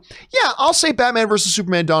movie. So yeah, I'll say Batman vs.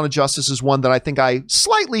 Superman Dawn of Justice is one that I think I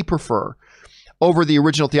slightly prefer over the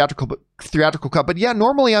original theatrical cut. But yeah,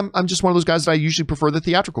 normally I'm just one of those guys that I usually prefer the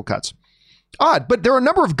theatrical cuts. Odd, but there are a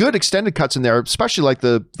number of good extended cuts in there, especially like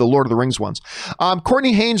the Lord of the Rings ones.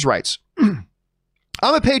 Courtney Haynes writes, I'm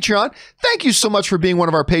a Patreon. Thank you so much for being one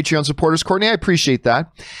of our Patreon supporters, Courtney. I appreciate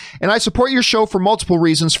that. And I support your show for multiple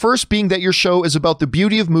reasons. First being that your show is about the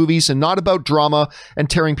beauty of movies and not about drama and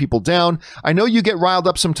tearing people down. I know you get riled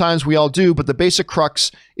up sometimes, we all do, but the basic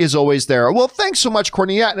crux is always there. Well, thanks so much,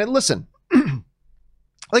 Courtney. Yeah, and listen,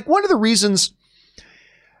 like one of the reasons...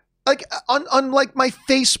 Like on like my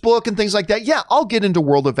Facebook and things like that, yeah, I'll get into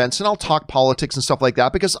world events and I'll talk politics and stuff like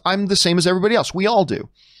that because I'm the same as everybody else. We all do.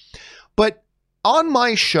 But on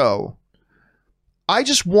my show, I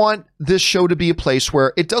just want this show to be a place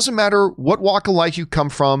where it doesn't matter what walk of life you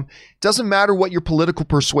come from, doesn't matter what your political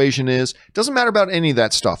persuasion is, doesn't matter about any of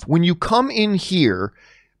that stuff. When you come in here,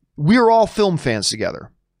 we're all film fans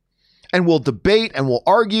together. And we'll debate and we'll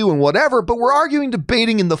argue and whatever, but we're arguing,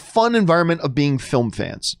 debating in the fun environment of being film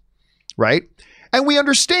fans. Right? And we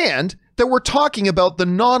understand that we're talking about the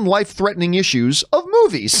non-life-threatening issues of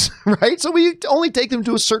movies, right? So we only take them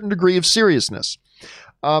to a certain degree of seriousness.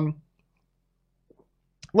 I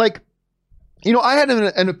had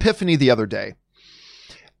an epiphany the other day,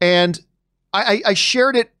 and I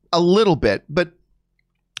shared it a little bit, but,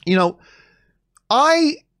 there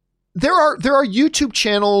are YouTube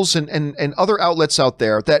channels and other outlets out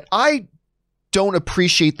there that I don't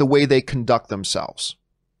appreciate the way they conduct themselves.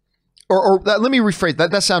 Let me rephrase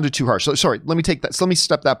that. That sounded too harsh. So, sorry, let me take that. So let me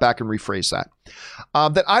step that back and rephrase that.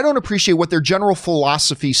 That I don't appreciate what their general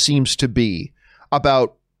philosophy seems to be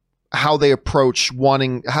about how they approach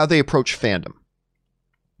fandom.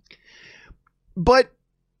 But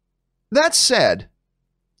that said,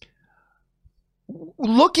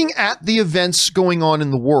 looking at the events going on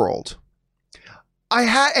in the world,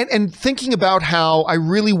 and thinking about how I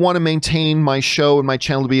really want to maintain my show and my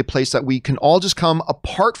channel to be a place that we can all just come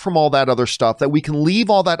apart from all that other stuff, that we can leave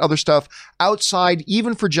all that other stuff outside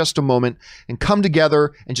even for just a moment and come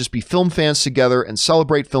together and just be film fans together and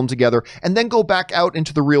celebrate film together and then go back out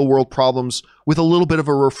into the real world problems with a little bit of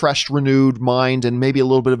a refreshed, renewed mind and maybe a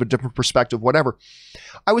little bit of a different perspective, whatever.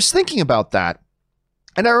 I was thinking about that,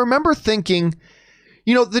 and I remember thinking,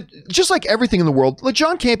 just like everything in the world, the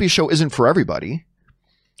John Campea show isn't for everybody.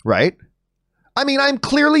 Right? I mean, I'm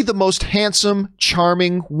clearly the most handsome,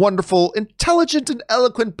 charming, wonderful, intelligent, and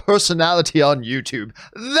eloquent personality on YouTube.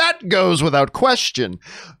 That goes without question.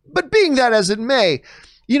 But being that as it may,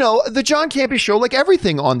 the John Campea show, like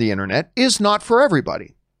everything on the internet, is not for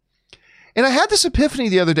everybody. And I had this epiphany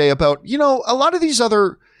the other day about, a lot of these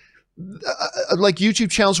other like YouTube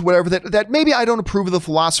channels or whatever that maybe I don't approve of the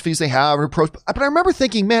philosophies they have or approach, but I remember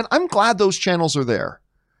thinking, man, I'm glad those channels are there.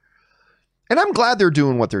 And I'm glad they're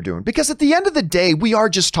doing what they're doing because at the end of the day, we are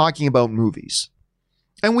just talking about movies.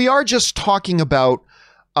 And we are just talking about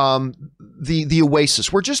the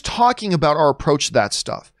Oasis. We're just talking about our approach to that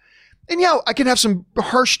stuff. And yeah, I can have some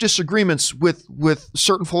harsh disagreements with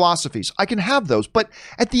certain philosophies. I can have those. But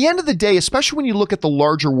at the end of the day, especially when you look at the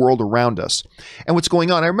larger world around us and what's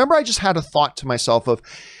going on, I remember I just had a thought to myself of,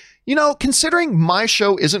 considering my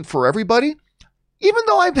show isn't for everybody, even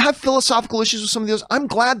though I have philosophical issues with some of those, I'm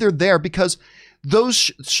glad they're there because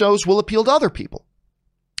those shows will appeal to other people.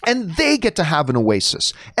 And they get to have an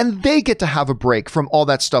oasis. And they get to have a break from all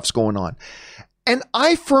that stuff's going on. And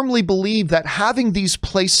I firmly believe that having these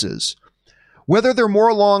places, whether they're more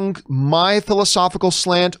along my philosophical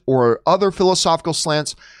slant or other philosophical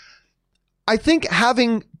slants, I think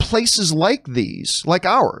having places like these, like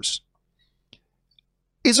ours,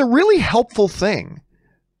 is a really helpful thing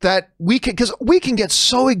that we can, because we can get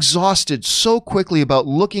so exhausted so quickly about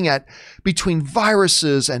looking at between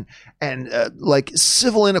viruses and like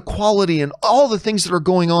civil inequality and all the things that are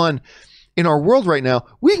going on in our world right now.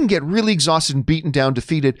 We can get really exhausted and beaten down,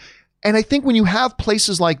 defeated. And I think when you have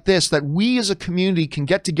places like this that we as a community can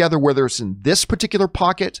get together, whether it's in this particular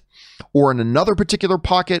pocket or in another particular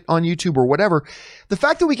pocket on YouTube or whatever, the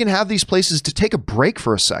fact that we can have these places to take a break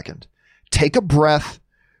for a second, take a breath,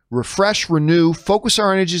 refresh, renew, focus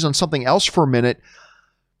our energies on something else for a minute,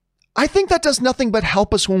 I think that does nothing but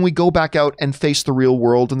help us when we go back out and face the real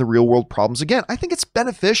world and the real world problems again. I think it's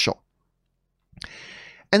beneficial.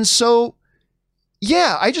 And so,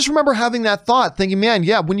 yeah, I just remember having that thought, thinking, man,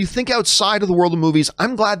 yeah, when you think outside of the world of movies,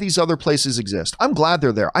 I'm glad these other places exist. I'm glad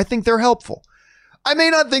they're there. I think they're helpful. I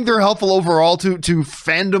may not think they're helpful overall to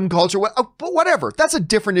fandom culture, but whatever. That's a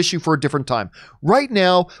different issue for a different time. Right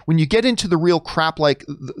now, when you get into the real crap like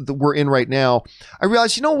we're in right now, I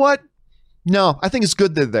realize, you know what? No, I think it's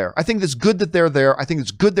good they're there. I think it's good that they're there. I think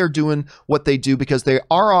it's good they're doing what they do because they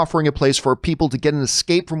are offering a place for people to get an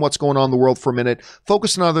escape from what's going on in the world for a minute,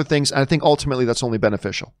 focus on other things, and I think ultimately that's only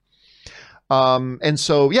beneficial. And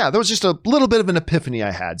so, yeah, there was just a little bit of an epiphany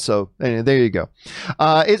I had. So anyway, there you go.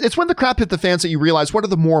 It's when the crap hit the fans that you realize what are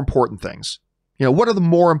the more important things. What are the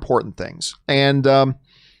more important things? And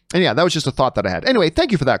yeah, that was just a thought that I had. Anyway,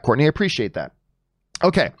 thank you for that, Courtney. I appreciate that.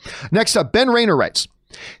 Okay, next up, Ben Rayner writes,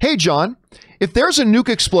 "Hey, John, if there's a nuke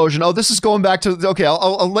explosion," oh, this is going back to, okay,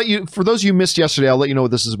 I'll let you, for those of you who missed yesterday, I'll let you know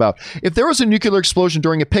what this is about. If there was a nuclear explosion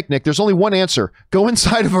during a picnic, there's only one answer. Go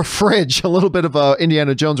inside of a fridge. A little bit of a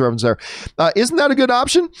Indiana Jones reference there. Isn't that a good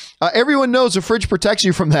option? Everyone knows a fridge protects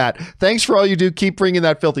you from that. Thanks for all you do. Keep bringing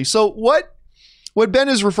that filthy. So what Ben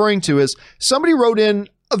is referring to is somebody wrote in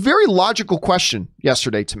a very logical question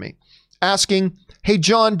yesterday to me asking, hey,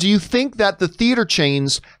 John, do you think that the theater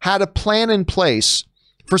chains had a plan in place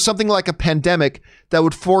for something like a pandemic that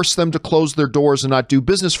would force them to close their doors and not do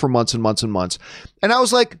business for months and months and months? And I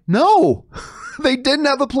was like, no, they didn't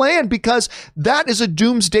have a plan because that is a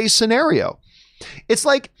doomsday scenario. It's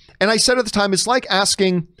like, and I said at the time, it's like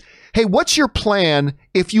asking, hey, what's your plan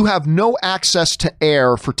if you have no access to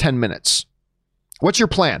air for 10 minutes? What's your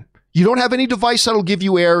plan? You don't have any device that'll give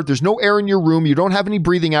you air. There's no air in your room. You don't have any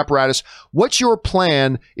breathing apparatus. What's your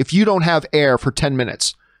plan if you don't have air for 10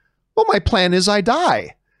 minutes? Well, my plan is I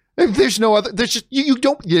die. There's no other,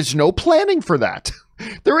 there's no planning for that.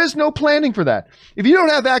 There is no planning for that. If you don't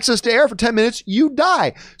have access to air for 10 minutes, you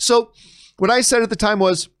die. So what I said at the time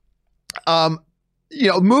was,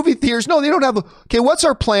 movie theaters, no, they don't have, okay, what's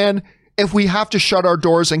our plan if we have to shut our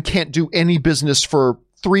doors and can't do any business for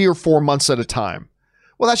 3 or 4 months at a time?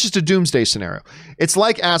 Well, that's just a doomsday scenario. It's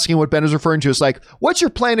like asking what Ben is referring to. It's like, what's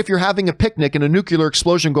your plan if you're having a picnic and a nuclear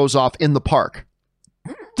explosion goes off in the park?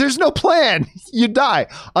 There's no plan. You die.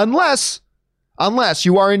 Unless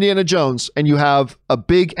you are Indiana Jones and you have a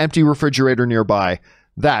big empty refrigerator nearby.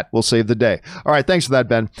 That will save the day. All right. Thanks for that,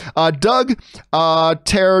 Ben. Doug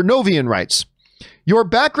Ternovian writes, your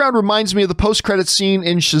background reminds me of the post-credit scene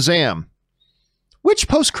in Shazam. Which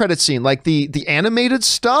post-credit scene? Like the animated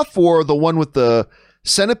stuff or the one with the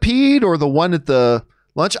centipede or the one at the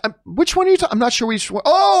lunch? Which one are you talking? I'm not sure which one.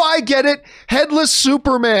 Oh, I get it. Headless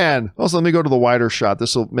Superman. Also, let me go to the wider shot.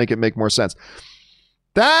 This will make it make more sense.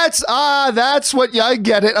 That's what, yeah, I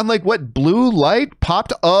get it. I'm like, what, blue light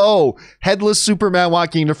popped? Oh, Headless Superman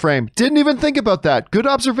walking into frame. Didn't even think about that. Good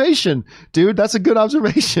observation, dude. That's a good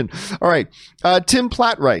observation. All right. Tim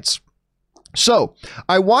Platt writes, so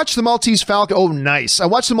I watched the Maltese Falcon. Oh, nice. I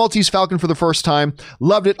watched the Maltese Falcon for the first time.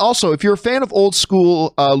 Loved it. Also, if you're a fan of old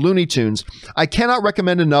school Looney Tunes, I cannot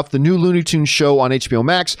recommend enough the new Looney Tunes show on HBO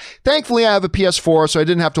Max. Thankfully, I have a PS4, so I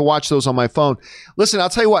didn't have to watch those on my phone. Listen, I'll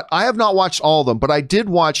tell you what, I have not watched all of them, but I did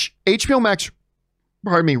watch HBO Max,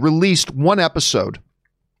 released one episode.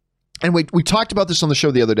 And we talked about this on the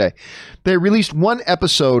show the other day. They released one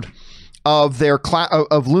episode of their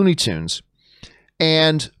of Looney Tunes,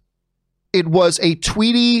 and it was a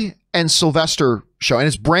Tweety and Sylvester show, and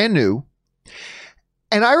it's brand new.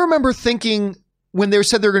 And I remember thinking when they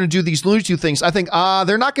said they're going to do these Looney Tunes things, I think,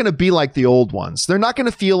 they're not going to be like the old ones. They're not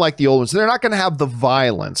going to feel like the old ones. They're not going to have the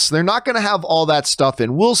violence. They're not going to have all that stuff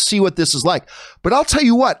in. We'll see what this is like. But I'll tell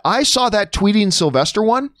you what, I saw that Tweety and Sylvester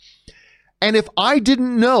one, and if I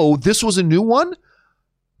didn't know this was a new one,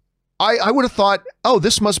 I would have thought, oh,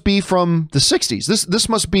 this must be from the 60s. This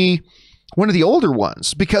must be one of the older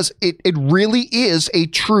ones, because it really is a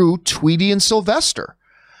true Tweety and Sylvester.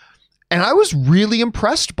 And I was really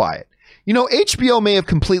impressed by it. You know, HBO may have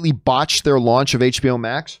completely botched their launch of HBO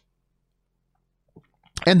Max.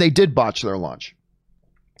 And they did botch their launch.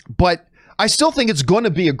 But I still think it's going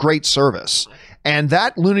to be a great service. And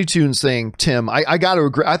that Looney Tunes thing, Tim, I got to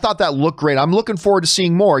agree. I thought that looked great. I'm looking forward to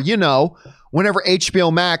seeing more. You know, whenever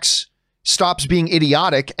HBO Max stops being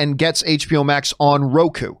idiotic and gets HBO Max on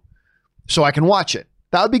Roku so I can watch it.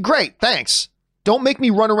 That would be great. Thanks. Don't make me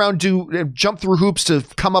run around, jump through hoops to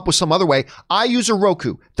come up with some other way. I use a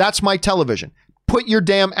Roku. That's my television. Put your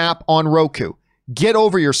damn app on Roku. Get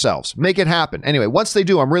over yourselves. Make it happen. Anyway, once they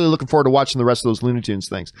do, I'm really looking forward to watching the rest of those Looney Tunes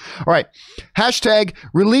things. All right. Hashtag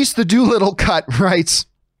release the Doolittle cut writes,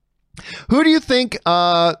 who do you think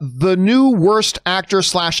the new worst actor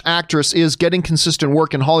 / actress is getting consistent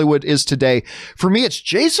work in Hollywood is today? For me, it's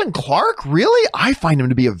Jason Clarke. Really? I find him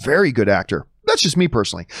to be a very good actor. That's just me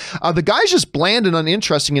personally. The guy's just bland and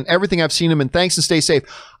uninteresting in everything I've seen him in. Thanks and stay safe.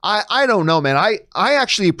 I don't know, man. I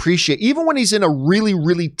actually appreciate, even when he's in a really,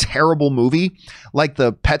 really terrible movie, like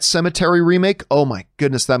the Pet Sematary remake. Oh my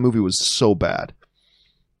goodness, that movie was so bad.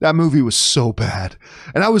 That movie was so bad.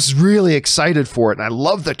 And I was really excited for it. And I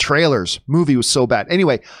love the trailers. Movie was so bad.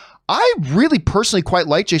 Anyway, I really personally quite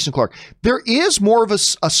like Jason Clarke. There is more of a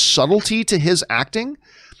subtlety to his acting.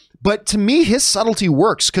 But to me, his subtlety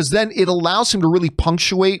works because then it allows him to really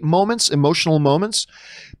punctuate moments, emotional moments,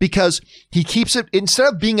 because he keeps it, instead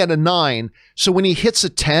of being at a 9, so when he hits a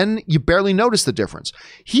 10, you barely notice the difference.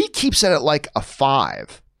 He keeps it at like a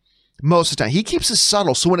 5. Most of the time. He keeps it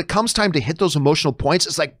subtle. So when it comes time to hit those emotional points,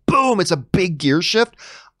 it's like, boom, it's a big gear shift.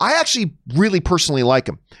 I actually really personally like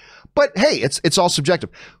him. But hey, it's all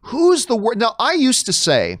subjective. Who's the worst? Now, I used to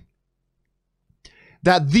say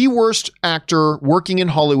that the worst actor working in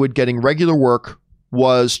Hollywood getting regular work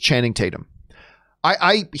was Channing Tatum.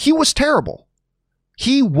 He was terrible.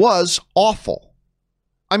 He was awful.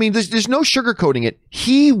 I mean, there's no sugarcoating it.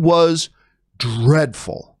 He was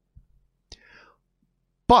dreadful.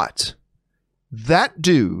 But that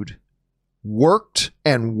dude worked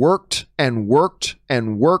and worked and worked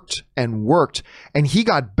and worked and worked, and he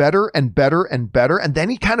got better and better and better. And then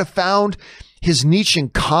he kind of found his niche in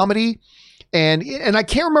comedy. And I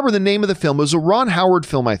can't remember the name of the film. It was a Ron Howard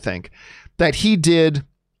film, I think, that he did.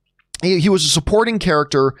 He was a supporting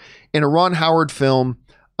character in a Ron Howard film.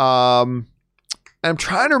 I'm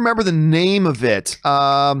trying to remember the name of it.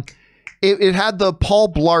 It had the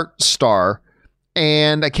Paul Blart star,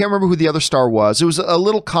 and I can't remember who the other star was. It was a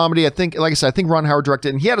little comedy. I think, like I said, I think Ron Howard directed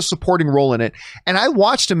it, and he had a supporting role in it. And I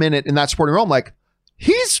watched him in that supporting role. I'm like,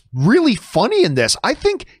 he's really funny in this. I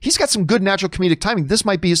think he's got some good natural comedic timing. This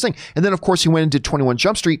might be his thing. And then, of course, he went and did 21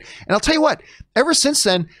 Jump Street. And I'll tell you what, ever since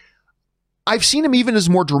then, I've seen him even as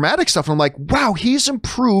more dramatic stuff. And I'm like, wow, he's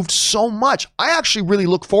improved so much. I actually really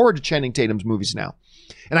look forward to Channing Tatum's movies now.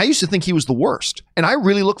 And I used to think he was the worst. And I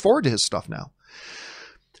really look forward to his stuff now.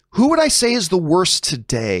 Who would I say is the worst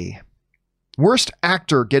today? Worst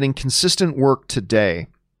actor getting consistent work today?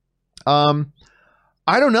 I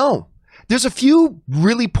don't know. There's a few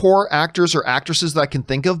really poor actors or actresses that I can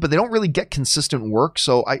think of, but they don't really get consistent work.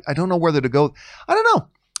 So I don't know whether to go. I don't know.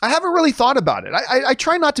 I haven't really thought about it. I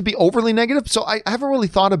try not to be overly negative, so I haven't really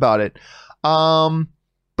thought about it.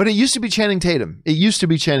 But it used to be Channing Tatum.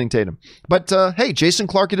 But hey, Jason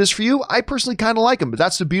Clarke it is for you. I personally kind of like him, but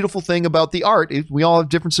that's the beautiful thing about the art. We all have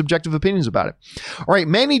different subjective opinions about it. All right,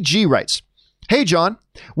 Manny G writes, hey, John,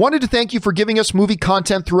 wanted to thank you for giving us movie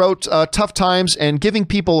content throughout tough times and giving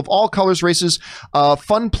people of all colors, races, a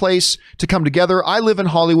fun place to come together. I live in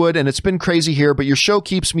Hollywood and it's been crazy here, but your show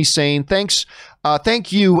keeps me sane. Thanks.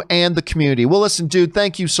 Thank you and the community. Well, listen, dude,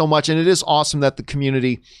 thank you so much. And it is awesome that the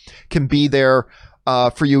community can be there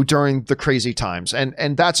for you during the crazy times.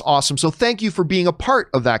 And that's awesome. So thank you for being a part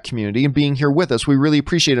of that community and being here with us. We really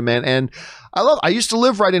appreciate it, man. And I used to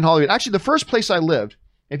live right in Hollywood. Actually, the first place I lived,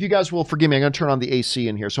 if you guys will forgive me, I'm going to turn on the AC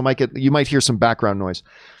in here, so you might hear some background noise.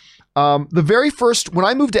 When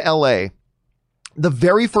I moved to LA, the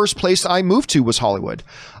very first place I moved to was Hollywood.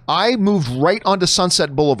 I moved right onto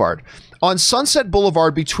Sunset Boulevard. On Sunset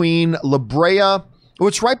Boulevard between La Brea,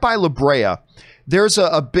 it's right by La Brea, there's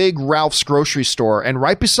a big Ralph's grocery store, and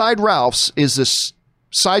right beside Ralph's is this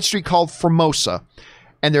side street called Formosa,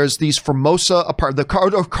 and there's these Formosa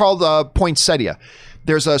called Poinsettia.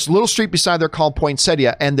 There's a little street beside there called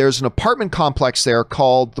Poinsettia, and there's an apartment complex there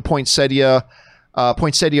called the Poinsettia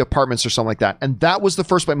Apartments or something like that. And that was the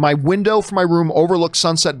first one. My window for my room overlooked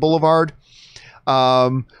Sunset Boulevard.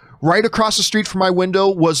 Right across the street from my window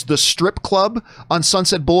was the strip club on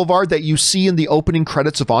Sunset Boulevard that you see in the opening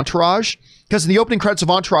credits of Entourage. Because in the opening credits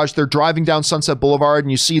of Entourage, they're driving down Sunset Boulevard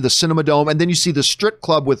and you see the Cinema Dome, and then you see the strip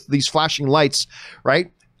club with these flashing lights,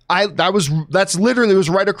 right? That's literally was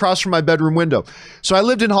right across from my bedroom window. So I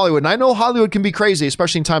lived in Hollywood, and I know Hollywood can be crazy,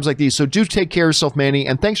 especially in times like these. So do take care of yourself, Manny,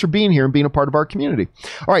 and thanks for being here and being a part of our community.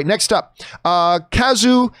 All right, next up,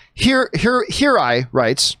 Kazu Hirai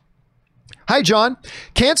writes, "Hi, John.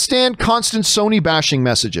 Can't stand constant Sony bashing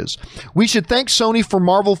messages. We should thank Sony for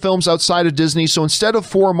Marvel films outside of Disney, so instead of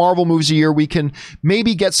 4 Marvel movies a year, we can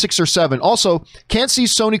maybe get 6 or 7. Also, can't see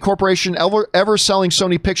Sony Corporation ever selling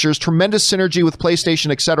Sony pictures. Tremendous synergy with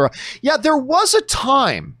PlayStation, etc." Yeah, there was a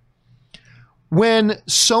time when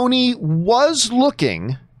Sony was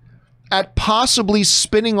looking at possibly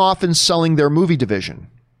spinning off and selling their movie division.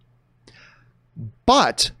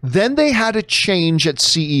 But then they had a change at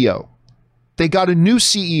CEO. They got a new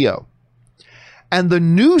CEO, and the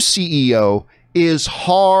new CEO is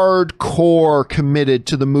hardcore committed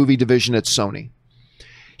to the movie division at Sony.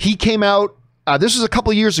 He came out, this was a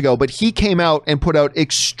couple of years ago, but he came out and put out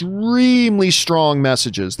extremely strong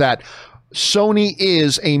messages that Sony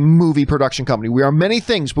is a movie production company. We are many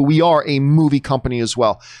things, but we are a movie company as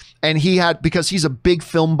well. And he had, because he's a big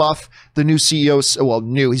film buff, the new CEO,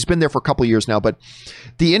 he's been there for a couple of years now, but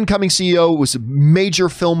the incoming CEO was a major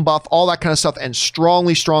film buff, all that kind of stuff, and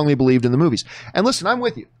strongly, strongly believed in the movies. And listen, I'm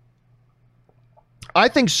with you. I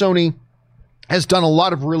think Sony has done a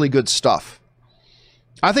lot of really good stuff.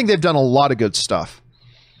 I think they've done a lot of good stuff.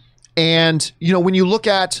 And, you know, when you look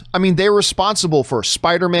at, I mean, they're responsible for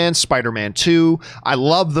Spider-Man, Spider-Man 2. I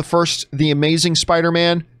love the Amazing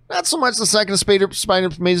Spider-Man. Not so much the second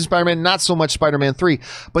Amazing Spider-Man, not so much Spider-Man 3.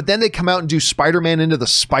 But then they come out and do Spider-Man Into the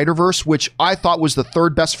Spider-Verse, which I thought was the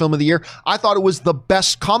 3rd best film of the year. I thought it was the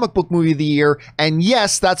best comic book movie of the year. And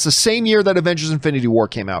yes, that's the same year that Avengers Infinity War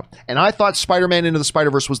came out. And I thought Spider-Man Into the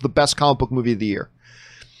Spider-Verse was the best comic book movie of the year.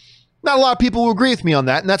 Not a lot of people will agree with me on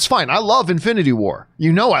that, and that's fine. I love Infinity War.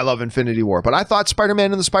 You know I love Infinity War, but I thought Spider-Man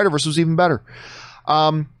Into the Spider-Verse was even better.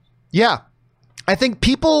 Yeah. I think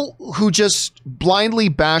people who just blindly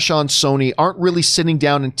bash on Sony aren't really sitting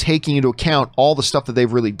down and taking into account all the stuff that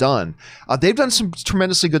they've really done. They've done some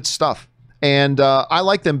tremendously good stuff, and I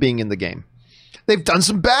like them being in the game. They've done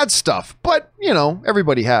some bad stuff, but, you know,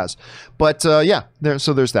 everybody has. But, yeah, there's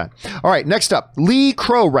that. All right, next up, Lee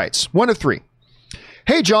Crow writes, 1 of 3.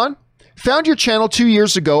 "Hey, John. Found your channel 2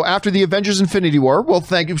 years ago after the Avengers Infinity War." Well,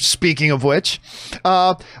 thank you. Speaking of which,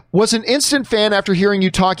 was an instant fan after hearing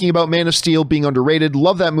you talking about Man of Steel being underrated.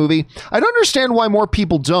 Love that movie. I don't understand why more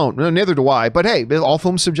people don't. Neither do I, but hey, all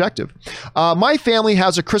films subjective. My family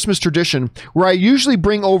has a Christmas tradition where I usually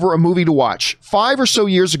bring over a movie to watch. 5 or so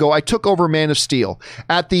years ago, I took over Man of Steel.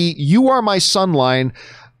 At the "You Are My Son" line,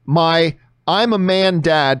 my "I'm a man"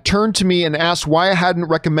 dad turned to me and asked why I hadn't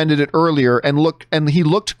recommended it earlier, and he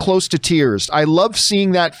looked close to tears. I love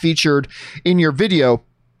seeing that featured in your video.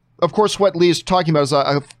 Of course, what Lee is talking about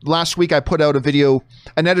is last week I put out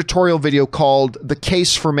an editorial video called "The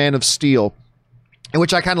Case for Man of Steel," in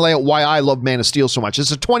which I kind of lay out why I love Man of Steel so much.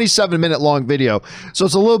 It's a 27-minute long video, so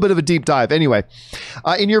it's a little bit of a deep dive. Anyway,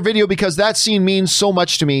 in your video, because that scene means so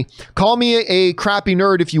much to me, call me a crappy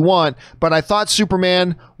nerd if you want, but I thought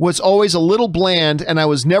Superman was always a little bland, and I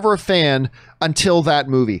was never a fan until that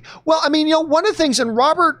movie. Well, I mean, you know, one of the things, and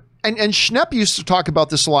Robert and Schnepp used to talk about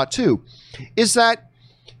this a lot too, is that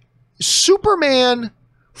Superman,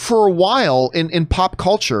 for a while in pop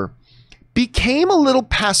culture, became a little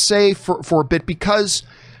passé for a bit because,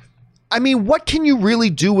 I mean, what can you really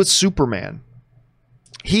do with Superman?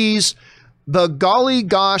 He's the golly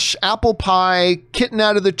gosh, apple pie, kitten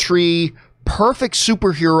out of the tree, perfect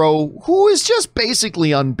superhero who is just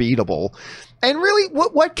basically unbeatable. And really,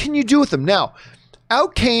 what can you do with him? Now,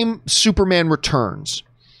 out came Superman Returns,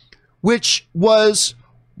 which was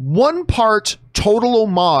one part total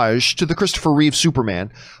homage to the Christopher Reeve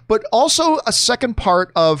Superman, but also a second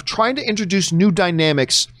part of trying to introduce new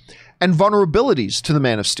dynamics and vulnerabilities to the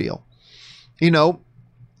Man of Steel. You know,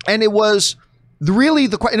 and it was really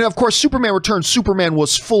and of course, Superman Returns, Superman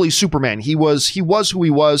was fully Superman. He was who he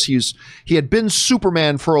was. He had been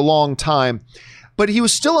Superman for a long time, but he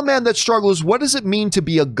was still a man that struggles. What does it mean to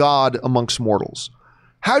be a god amongst mortals?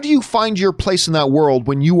 how do you find your place in that world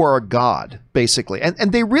when you are a god, basically?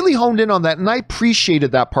 And they really honed in on that, and I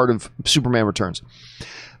appreciated that part of Superman Returns.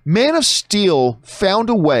 Man of Steel found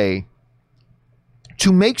a way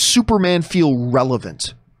to make Superman feel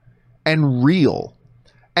relevant and real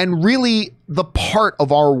and really the part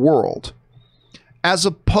of our world, as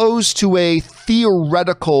opposed to a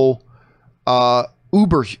theoretical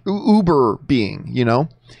uber being, you know?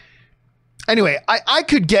 Anyway, I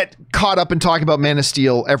could get caught up in talking about Man of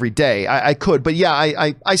Steel every day. I could, but yeah,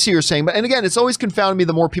 I see what you're saying. But, and again, it's always confounded me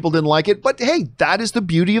the more people didn't like it. But hey, that is the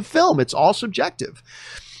beauty of film. It's all subjective.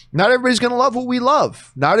 Not everybody's going to love what we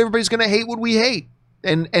love. Not everybody's going to hate what we hate.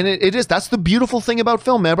 And it is. That's the beautiful thing about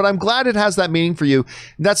film, man. But I'm glad it has that meaning for you.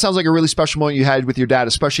 And that sounds like a really special moment you had with your dad,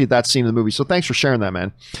 especially at that scene in the movie. So thanks for sharing that,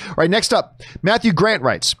 man. All right, next up, Matthew Grant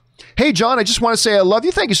writes, "Hey, John, I just want to say I love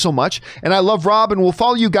you. Thank you so much. And I love Rob, and we'll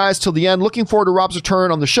follow you guys till the end. Looking forward to Rob's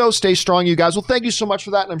return on the show. Stay strong, you guys." Well, thank you so much for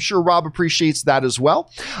that, and I'm sure Rob appreciates that as well.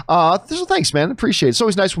 So thanks, man. Appreciate it. It's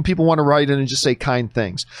always nice when people want to write in and just say kind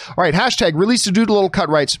things. All right, hashtag Release a Doodle Little Cut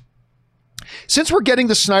writes, "Since we're getting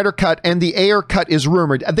the Snyder cut and the Ayer cut is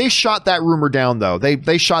rumored," they shot that rumor down, though.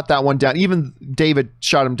 They shot that one down. Even David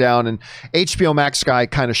shot him down, and HBO Max guy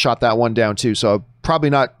kind of shot that one down too. So probably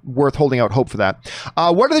not worth holding out hope for that.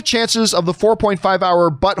 What are the chances of the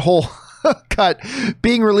 4.5-hour butthole cut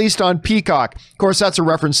being released on Peacock? Of course, that's a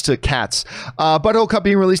reference to Cats. Butthole cut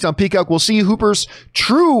being released on Peacock. We'll see Hooper's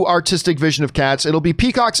true artistic vision of Cats. It'll be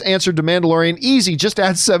Peacock's answer to Mandalorian. Easy, just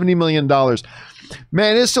add $70 million.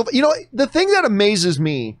 Man, it's still, you know, the thing that amazes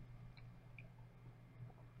me,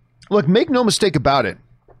 look, make no mistake about it.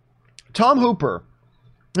 Tom Hooper,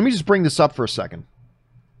 let me just bring this up for a second.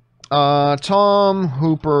 Tom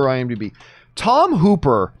Hooper, IMDb. Tom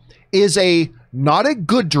Hooper is not a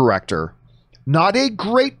good director, not a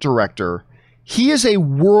great director. He is a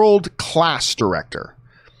world-class director.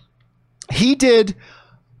 He did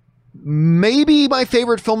maybe my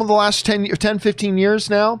favorite film of the last 10, 15 years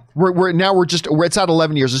now. It's at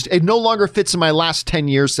 11 years. It no longer fits in my last 10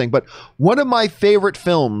 years thing, but one of my favorite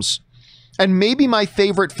films, and maybe my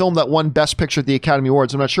favorite film that won Best Picture at the Academy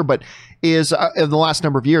Awards, I'm not sure, but is in the last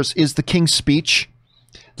number of years, is The King's Speech.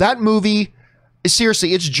 That movie,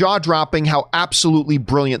 seriously, it's jaw-dropping how absolutely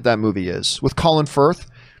brilliant that movie is with Colin Firth.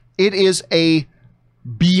 It is a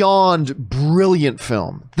beyond brilliant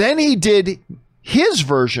film. Then he did his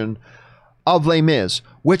version of Les Mis,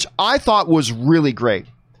 which I thought was really great.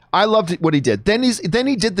 I loved what he did. Then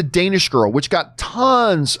he did The Danish Girl, which got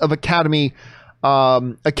tons of Academy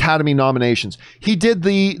nominations. He did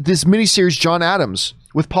this miniseries John Adams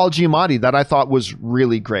with Paul Giamatti that I thought was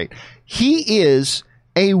really great. He is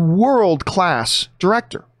a world-class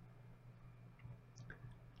director.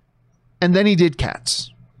 And then he did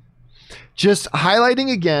Cats. Just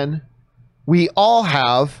highlighting again, we all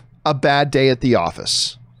have a bad day at the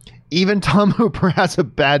office. Even Tom Hooper has a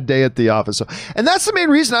bad day at the office. And that's the main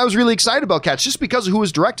reason I was really excited about Cats, just because of who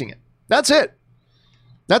was directing it. That's it.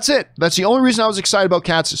 That's the only reason I was excited about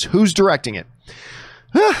Cats is who's directing it.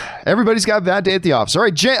 Everybody's got a bad day at the office. All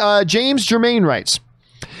right, James Germain writes,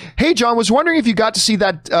 "Hey, John, was wondering if you got to see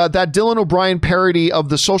that Dylan O'Brien parody of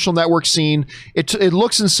the Social Network scene. It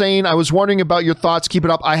looks insane. I was wondering about your thoughts. Keep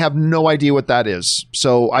it up. I have no idea what that is."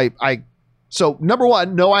 So So number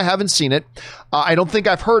one, no, I haven't seen it. I don't think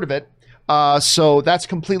I've heard of it. So that's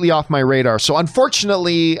completely off my radar. So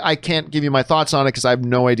unfortunately, I can't give you my thoughts on it because I have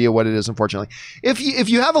no idea what it is, unfortunately. If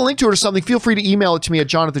you have a link to it or something, feel free to email it to me at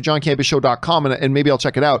john@thejohncampusshow.com and maybe I'll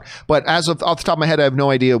check it out. But as of off the top of my head, I have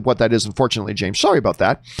no idea what that is, unfortunately, James. Sorry about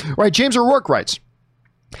that. All right, James O'Rourke writes,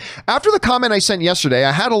 "After the comment I sent yesterday,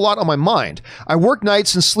 I had a lot on my mind. I work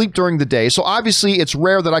nights and sleep during the day, so obviously it's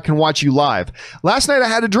rare that I can watch you live. Last night I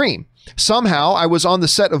had a dream. Somehow, I was on the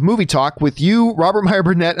set of Movie Talk with you, Robert Meyer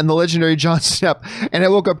Burnett, and the legendary John Stepp, and I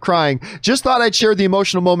woke up crying. Just thought I'd share the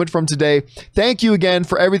emotional moment from today. Thank you again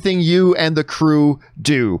for everything you and the crew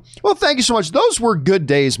do." Well, thank you so much. Those were good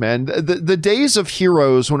days, man. The days of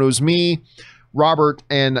Heroes, when it was me, Robert,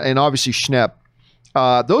 and obviously Schnepp,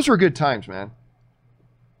 those were good times, man.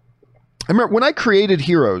 I remember when I created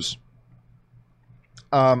Heroes,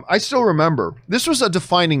 I still remember, this was a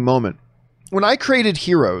defining moment. When I created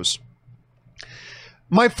Heroes,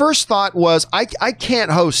 my first thought was, I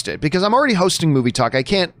can't host it because I'm already hosting Movie Talk. I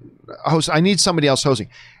can't host. I need somebody else hosting.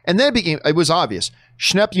 And then it was obvious.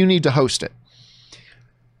 Schnepp, you need to host it.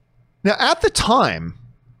 Now, at the time,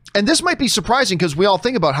 and this might be surprising because we all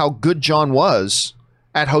think about how good John was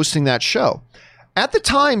at hosting that show. At the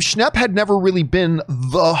time, Schnepp had never really been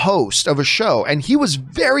the host of a show, and he was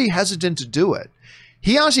very hesitant to do it.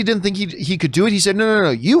 He honestly didn't think he could do it. He said, no,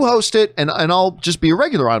 you host it and I'll just be a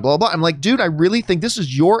regular on it, blah, blah, blah. I'm like, dude, I really think this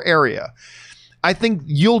is your area. I think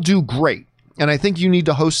you'll do great. And I think you need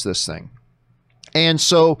to host this thing. And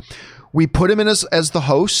so we put him in as the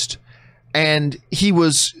host, and he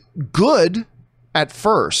was good at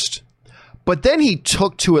first, but then he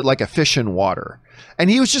took to it like a fish in water. And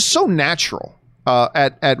he was just so natural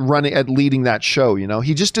at leading that show. You know,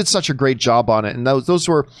 he just did such a great job on it. And those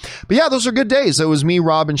were good days. It was me,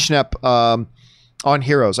 Rob, and Schnepp on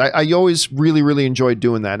Heroes. I always really, really enjoyed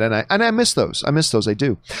doing that. And I miss those. I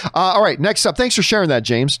do. All right. Next up. Thanks for sharing that,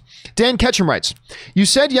 James. Dan Ketchum writes, you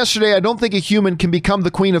said yesterday, I don't think a human can become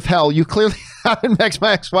the queen of hell. You clearly haven't met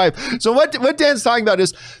my ex-wife. So what Dan's talking about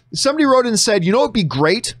is somebody wrote in and said, you know, it'd be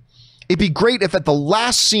great. It'd be great if at the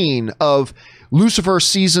last scene of Lucifer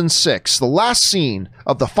season 6, the last scene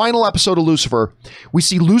of the final episode of Lucifer, we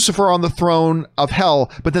see Lucifer on the throne of hell,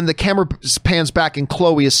 but then the camera pans back and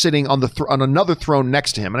Chloe is sitting on on another throne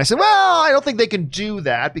next to him. And I said, well, I don't think they can do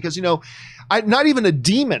that because, you know, not even a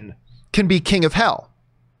demon can be king of hell.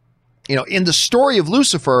 You know, in the story of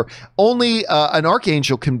Lucifer, only an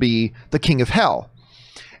archangel can be the king of hell.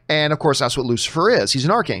 And of course, that's what Lucifer is. He's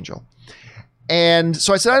an archangel. And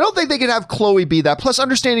so I said, I don't think they could have Chloe be that. Plus,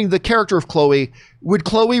 understanding the character of Chloe, would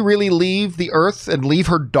Chloe really leave the Earth and leave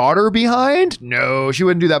her daughter behind? No, she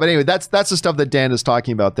wouldn't do that. But anyway, that's the stuff that Dan is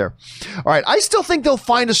talking about there. All right, I still think they'll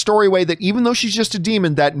find a story way that even though she's just a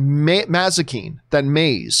demon, that Mazikeen, that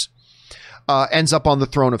Maze, ends up on the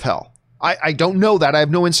throne of hell. I don't know that. I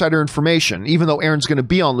have no insider information. Even though Aaron's going to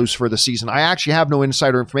be on Lucifer this season, I actually have no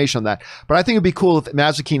insider information on that. But I think it'd be cool if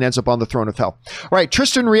Mazikeen ends up on the throne of hell. All right,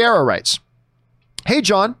 Tristan Riera writes, hey,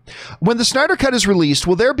 John, when the Snyder Cut is released,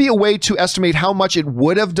 will there be a way to estimate how much it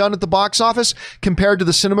would have done at the box office compared to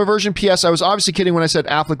the cinema version? P.S. I was obviously kidding when I said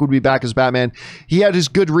Affleck would be back as Batman. He had his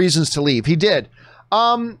good reasons to leave. He did.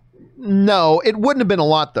 No, it wouldn't have been a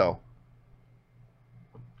lot, though.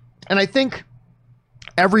 And I think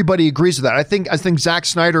everybody agrees with that. I think Zack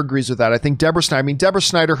Snyder agrees with that. I think Deborah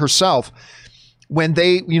Snyder herself, when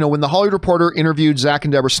the Hollywood Reporter interviewed Zack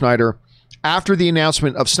and Deborah Snyder, after the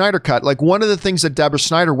announcement of Snyder Cut, like one of the things that Deborah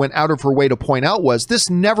Snyder went out of her way to point out was this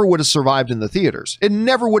never would have survived in the theaters. It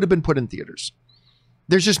never would have been put in theaters.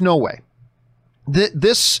 There's just no way.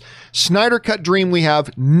 This Snyder Cut dream we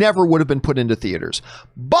have never would have been put into theaters.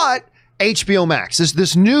 But HBO Max,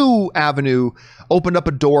 this new avenue opened up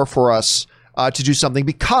a door for us to do something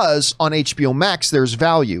because on HBO Max, there's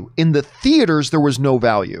value. In the theaters, there was no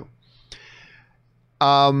value.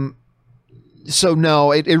 So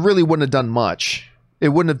no, it really wouldn't have done much. It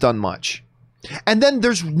wouldn't have done much. And then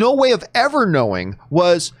there's no way of ever knowing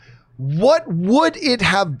was what would it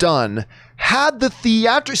have done had the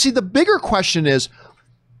theatrical... See, the bigger question is,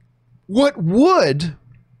 what would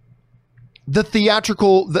the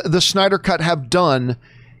theatrical, the Snyder Cut have done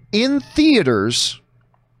in theaters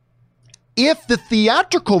if the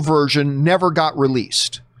theatrical version never got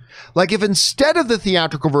released? Like if instead of the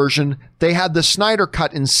theatrical version, they had the Snyder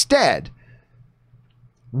Cut instead,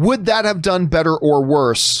 would that have done better or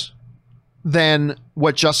worse than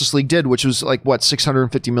what Justice League did, which was like, what,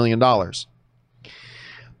 $650 million?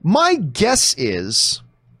 My guess is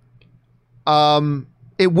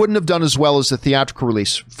it wouldn't have done as well as the theatrical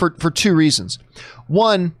release for two reasons.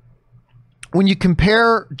 One, when you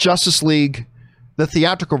compare Justice League, the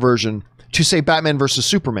theatrical version, to, say, Batman versus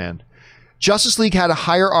Superman, Justice League had a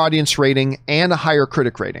higher audience rating and a higher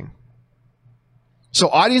critic rating. So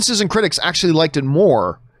audiences and critics actually liked it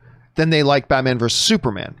more than they liked Batman vs.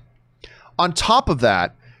 Superman. On top of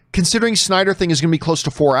that, considering Snyder Thing is going to be close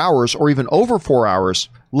to 4 hours or even over 4 hours,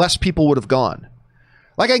 less people would have gone.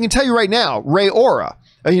 Like I can tell you right now, Ray Ora,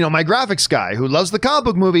 my graphics guy who loves the comic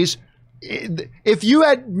book movies, if you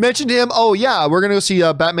had mentioned to him, oh yeah, we're going to go see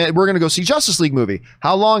Batman, we're going to go see Justice League movie.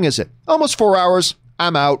 How long is it? Almost 4 hours.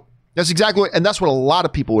 I'm out. That's exactly what, and that's what a lot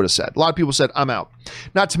of people would have said. A lot of people said, I'm out.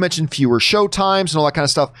 Not to mention fewer show times and all that kind of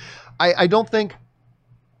stuff. I don't think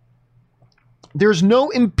there's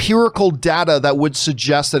no empirical data that would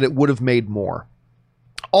suggest that it would have made more.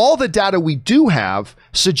 All the data we do have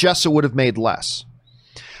suggests it would have made less.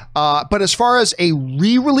 But as far as a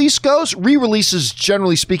re-release goes, re-releases,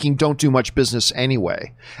 generally speaking, don't do much business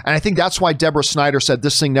anyway. And I think that's why Deborah Snyder said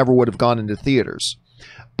this thing never would have gone into theaters.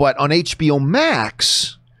 But on HBO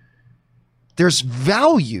Max, there's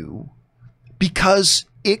value because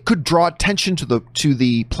it could draw attention to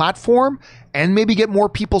the platform and maybe get more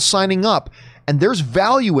people signing up. And there's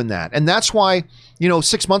value in that. And that's why,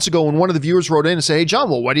 6 months ago when one of the viewers wrote in and said, hey, John,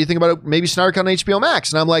 well, what do you think about maybe Snyder Cut on HBO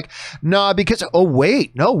Max? And I'm like, nah, because,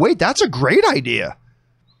 that's a great idea.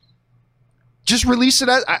 Just release it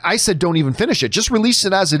as, I said don't even finish it. Just release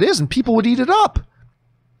it as it is and people would eat it up.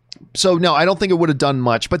 So no, I don't think it would have done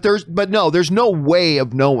much, but there's no way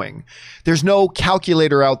of knowing. There's no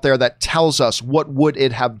calculator out there that tells us what would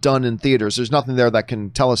it have done in theaters. There's nothing there that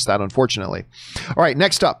can tell us that, unfortunately. All right,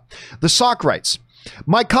 next up, the Sock writes,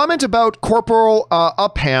 my comment about Corporal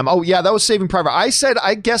Upham. Oh yeah, that was Saving Private.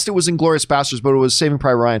 I guessed it was Inglourious Basterds, but it was Saving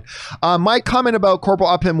Private Ryan. My comment about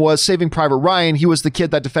Corporal Upham was Saving Private Ryan. He was the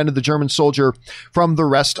kid that defended the German soldier from the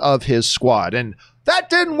rest of his squad, and that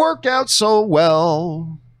didn't work out so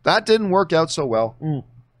well.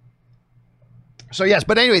 So yes,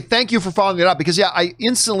 but anyway, thank you for following it up because yeah, I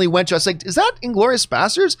instantly went to, I was like, is that Inglourious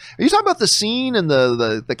Basterds? Are you talking about the scene in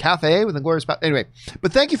the cafe with Inglourious Basterds? Anyway,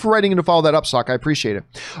 but thank you for writing in to follow that up, Sock. I appreciate it.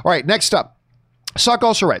 All right, next up. Sock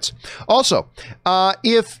also writes, also,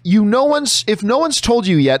 if no one's told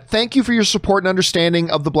you yet, thank you for your support and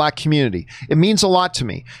understanding of the Black community. It means a lot to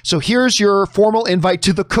me. So here's your formal invite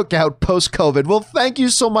to the cookout post-COVID. Well, thank you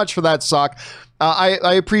so much for that, Sock.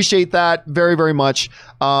 I appreciate that very, very much.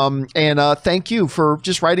 And thank you for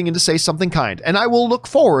just writing in to say something kind. And I will look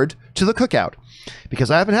forward to the cookout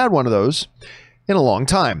because I haven't had one of those in a long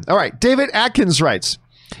time. All right. David Atkins writes,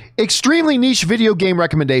 extremely niche video game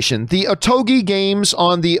recommendation. The Otogi games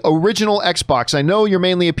on the original Xbox. I know you're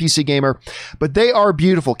mainly a PC gamer, but they are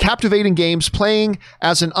beautiful, captivating games playing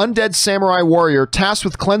as an undead samurai warrior tasked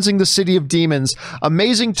with cleansing the city of demons.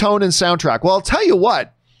 Amazing tone and soundtrack. Well, I'll tell you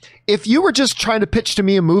what. If you were just trying to pitch to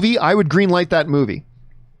me a movie, I would greenlight that movie.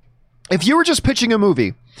 If you were just pitching a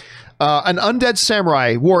movie, an undead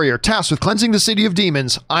samurai warrior tasked with cleansing the city of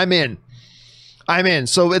demons, I'm in.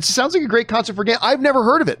 So it sounds like a great concept for a game. I've never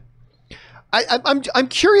heard of it. I'm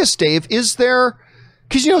curious, Dave, is there,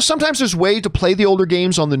 because you know sometimes there's way to play the older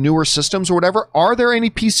games on the newer systems or whatever. Are there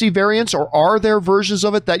any PC variants or are there versions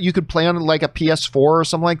of it that you could play on like a PS4 or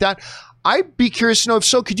something like that? I'd be curious to know. If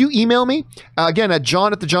so, could you email me again at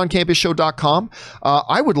john@thejohncampusshow.com?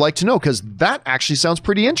 I would like to know because that actually sounds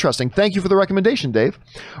pretty interesting. Thank you for the recommendation, Dave.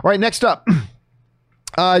 All right, next up.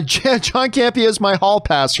 John Campia is my hall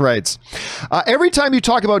pass writes. Every time you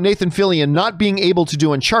talk about Nathan Fillion not being able to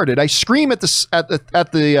do Uncharted, I scream at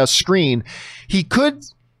the screen. He could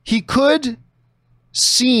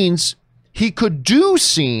do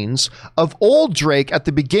scenes of old Drake at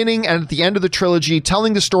the beginning and at the end of the trilogy,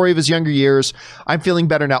 telling the story of his younger years. I'm feeling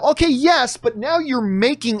better now. Okay, yes, but now you're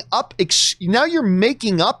making up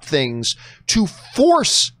things to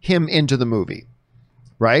force him into the movie,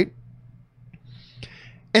 right?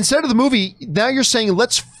 Instead of the movie, now you're saying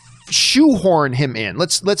let's shoehorn him in.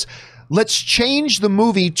 Let's change the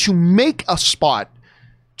movie to make a spot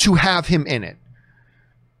to have him in it.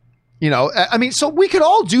 You know, I mean, so we could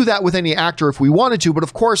all do that with any actor if we wanted to, but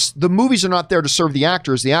of course, the movies are not there to serve the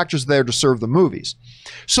actors are there to serve the movies.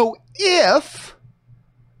 So if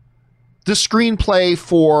the screenplay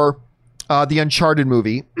for the Uncharted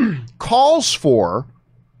movie calls for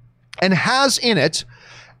and has in it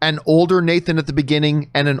an older Nathan at the beginning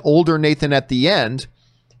and an older Nathan at the end,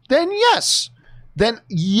 then yes,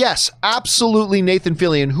 absolutely Nathan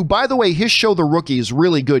Fillion, who, by the way, his show, The Rookie, is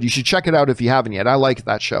really good. You should check it out if you haven't yet. I like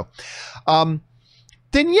that show.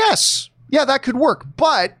 Then yes, yeah, that could work.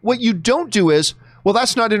 But what you don't do is, well,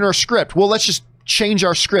 that's not in our script. Well, let's just change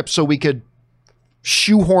our script so we could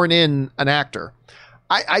shoehorn in an actor.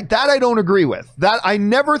 I don't agree with. That I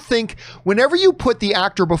never think, whenever you put the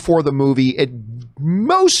actor before the movie, it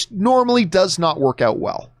most normally does not work out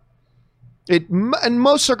well. It, in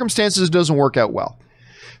most circumstances, it doesn't work out well.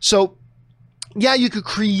 So, yeah, you could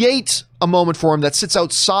create a moment for him that sits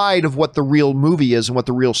outside of what the real movie is and what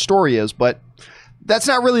the real story is, but that's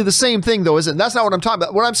not really the same thing, though, is it? And that's not what I'm talking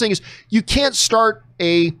about. What I'm saying is you can't start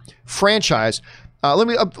a franchise.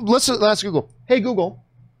 Let's ask Google. Hey, Google,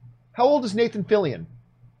 how old is Nathan Fillion?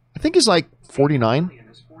 I think he's like 49.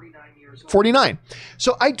 49.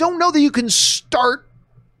 So I don't know that you can start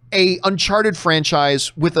a Uncharted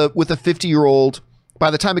franchise with a 50-year-old.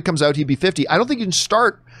 By the time it comes out, he'd be 50. I don't think you can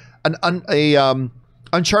start an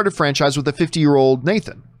Uncharted franchise with a 50-year-old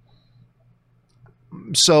Nathan.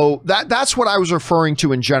 So that's what I was referring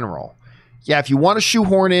to in general. Yeah, if you want to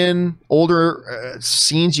shoehorn in older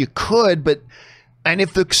scenes, you could, and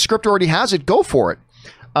if the script already has it, go for it.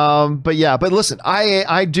 But listen,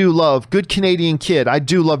 I do love Good Canadian Kid. I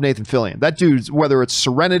do love Nathan Fillion. That dude, whether it's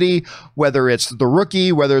Serenity, whether it's The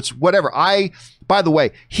Rookie, whether it's whatever. By the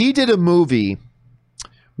way, he did a movie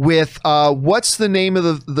with, what's the name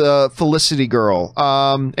of the Felicity girl?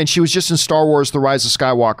 And she was just in Star Wars, The Rise of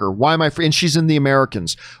Skywalker. And she's in The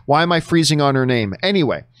Americans. Why am I freezing on her name?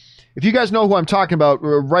 Anyway, if you guys know who I'm talking about,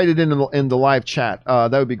 write it in the live chat.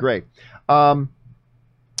 That would be great.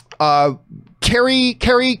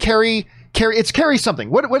 Carrie. It's Carrie something.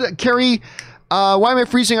 What, Carrie? Why am I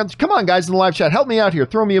freezing on? Come on, guys in the live chat. Help me out here.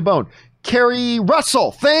 Throw me a bone. Carrie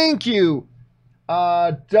Russell. Thank you.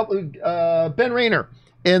 Ben Rayner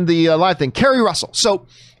in the live thing. Carrie Russell. So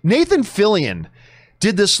Nathan Fillion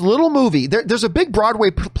did this little movie. There's a big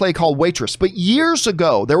Broadway play called Waitress, but years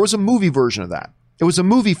ago, there was a movie version of that. It was a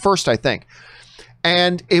movie first, I think.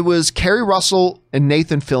 And it was Carrie Russell and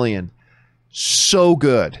Nathan Fillion. So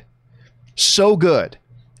good. So good.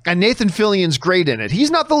 And Nathan Fillion's great in it. He's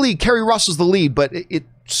not the lead. Carrie Russell's the lead, but it's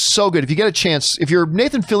so good. If you get a chance, if you're a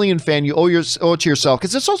Nathan Fillion fan, you owe it to yourself,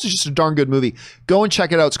 because it's also just a darn good movie. Go and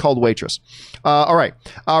check it out. It's called Waitress. All right.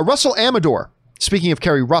 Russell Amador. Speaking of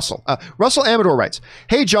Carrie Russell, Russell Amador writes,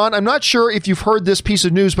 "Hey, John, I'm not sure if you've heard this piece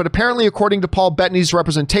of news, but apparently, according to Paul Bettany's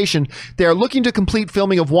representation, they are looking to complete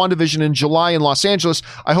filming of WandaVision in July in Los Angeles.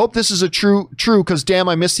 I hope this is a true, because damn,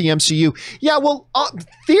 I miss the MCU." Yeah, well,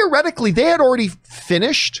 theoretically, they had already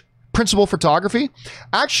finished principal photography.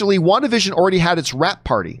 Actually, WandaVision already had its wrap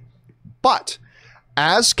party. But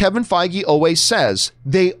as Kevin Feige always says,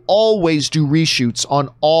 they always do reshoots on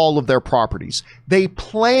all of their properties. They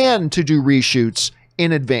plan to do reshoots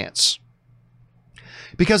in advance.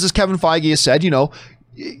 Because as Kevin Feige has said,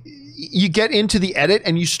 you get into the edit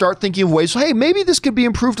and you start thinking of ways, hey, maybe this could be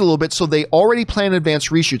improved a little bit. So they already plan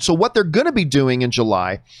advanced reshoots. So what they're going to be doing in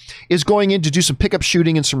July is going in to do some pickup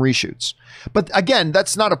shooting and some reshoots. But again,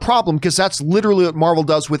 that's not a problem, because that's literally what Marvel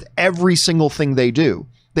does with every single thing they do.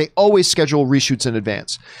 They always schedule reshoots in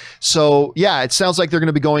advance. So yeah, it sounds like they're going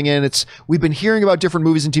to be going in. We've been hearing about different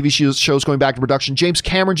movies and TV shows going back to production. James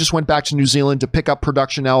Cameron just went back to New Zealand to pick up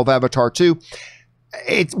production now of Avatar 2.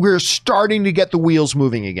 We're starting to get the wheels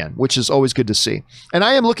moving again, which is always good to see. And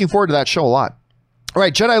I am looking forward to that show a lot. All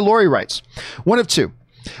right, Jedi Lori writes, one of two.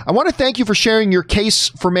 I want to thank you for sharing your case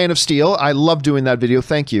for Man of Steel. I love doing that video.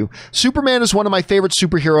 Thank you. Superman is one of my favorite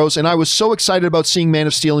superheroes, and I was so excited about seeing Man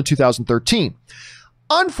of Steel in 2013.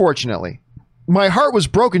 Unfortunately, my heart was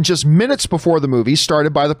broken just minutes before the movie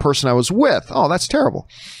started by the person I was with. Oh, that's terrible.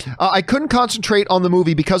 I couldn't concentrate on the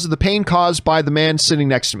movie because of the pain caused by the man sitting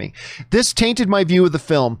next to me. This tainted my view of the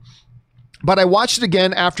film, but I watched it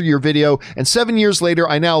again after your video, and 7 years later,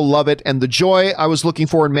 I now love it, and the joy I was looking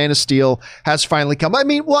for in Man of Steel has finally come. I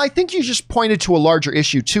mean, well, I think you just pointed to a larger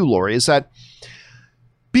issue too, Lori, is that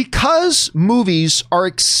because movies are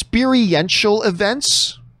experiential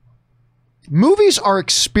events, movies are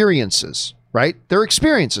experiences, right? They're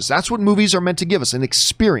experiences. That's what movies are meant to give us, an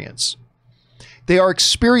experience. They are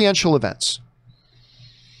experiential events.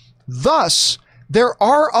 Thus, there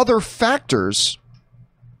are other factors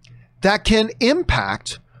that can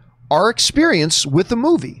impact our experience with the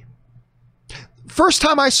movie. First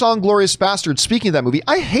time I saw Inglourious Basterds, speaking of that movie,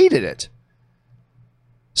 I hated it.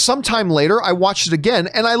 Sometime later, I watched it again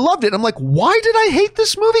and I loved it. I'm like, why did I hate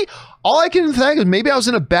this movie? All I can think is maybe I was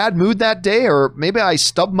in a bad mood that day, or maybe I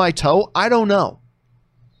stubbed my toe. I don't know.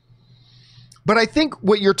 But I think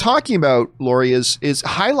what you're talking about, Lori, is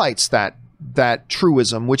highlights that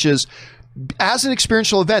truism, which is, as an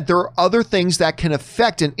experiential event, there are other things that can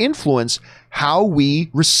affect and influence how we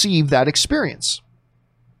receive that experience.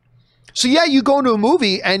 So yeah, you go into a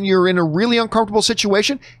movie and you're in a really uncomfortable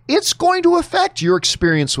situation, it's going to affect your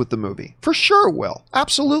experience with the movie. For sure it will.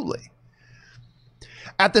 Absolutely.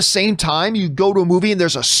 At the same time, you go to a movie and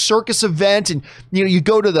there's a circus event, and you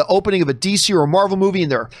go to the opening of a DC or a Marvel movie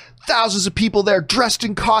and there are thousands of people there dressed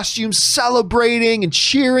in costumes, celebrating and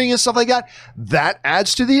cheering and stuff like that. That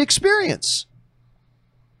adds to the experience.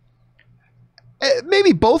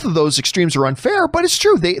 Maybe both of those extremes are unfair, but it's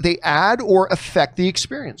true. They add or affect the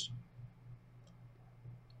experience.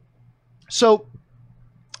 So,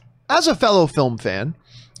 as a fellow film fan,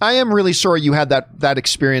 I am really sorry you had that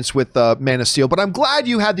experience with Man of Steel, but I'm glad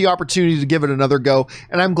you had the opportunity to give it another go,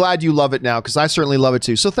 and I'm glad you love it now, because I certainly love it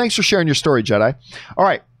too. So thanks for sharing your story, Jedi. All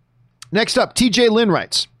right, next up, TJ Lynn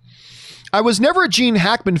writes, I was never a Gene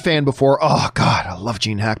Hackman fan before. Oh, God, I love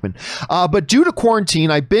Gene Hackman. But due to quarantine,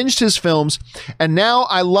 I binged his films, and now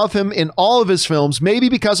I love him in all of his films, maybe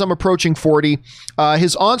because I'm approaching 40.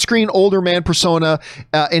 His on-screen older man persona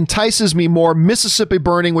entices me more. Mississippi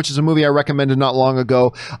Burning, which is a movie I recommended not long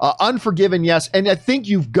ago. Unforgiven, yes. And I think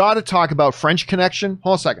you've got to talk about French Connection.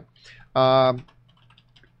 Hold on a second.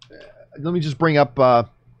 Let me just bring up...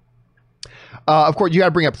 of course, you got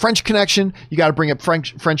to bring up French Connection. You got to bring up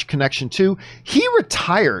French Connection 2. He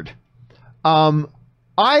retired,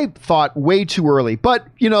 I thought, way too early. But,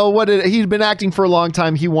 you know what? He'd been acting for a long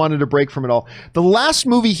time. He wanted a break from it all. The last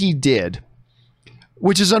movie he did,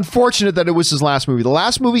 which is unfortunate that it was his last movie. The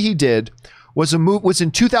last movie he did was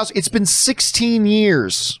in 2000. It's been 16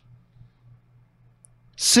 years.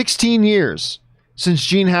 16 years. since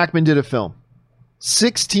Gene Hackman did a film.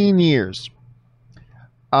 16 years.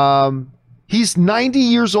 He's 90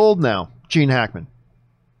 years old now, Gene Hackman.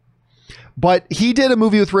 But he did a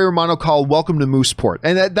movie with Ray Romano called Welcome to Mooseport.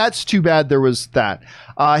 And that's too bad there was that.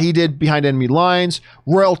 He did Behind Enemy Lines,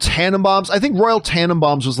 Royal Tannenbaums. I think Royal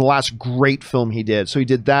Tannenbaums was the last great film he did. So he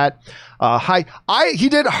did that. He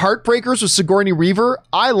did Heartbreakers with Sigourney Weaver.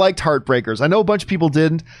 I liked Heartbreakers. I know a bunch of people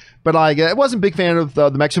didn't, but I wasn't a big fan of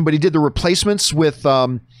the Mexican, but he did The Replacements with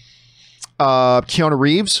Keanu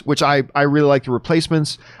Reeves, which I really like. The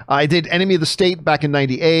Replacements. I did Enemy of the State back in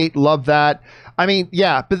 98. Love that. I mean,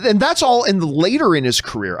 yeah, and that's all later in his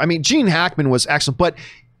career. I mean, Gene Hackman was excellent, but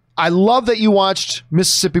I love that you watched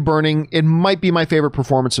Mississippi Burning. It might be my favorite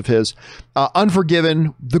performance of his.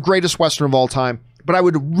 Unforgiven, the greatest Western of all time. But I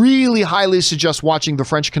would really highly suggest watching The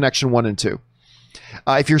French Connection 1 and 2.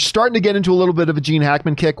 If you're starting to get into a little bit of a Gene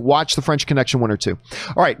Hackman kick, watch The French Connection 1 or 2.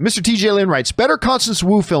 All right, Mr. TJ Lin writes, better Constance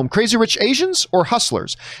Wu film, Crazy Rich Asians or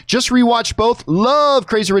Hustlers? Just rewatched both. Love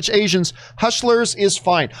Crazy Rich Asians. Hustlers is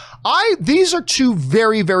fine. These are two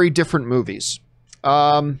very, very different movies.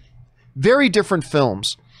 Very different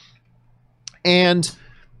films. And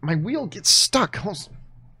my wheel gets stuck.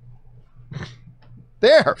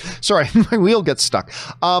 There. Sorry, my wheel gets stuck.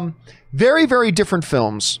 Very, very different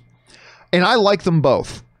films. And I like them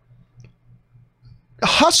both.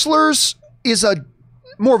 Hustlers is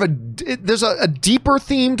there's a deeper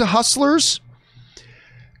theme to Hustlers.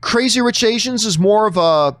 Crazy Rich Asians is more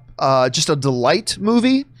of just a delight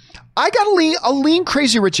movie. I got a lean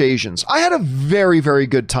Crazy Rich Asians. I had a very, very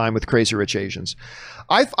good time with Crazy Rich Asians.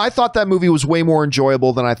 I thought that movie was way more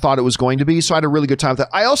enjoyable than I thought it was going to be, so I had a really good time with that.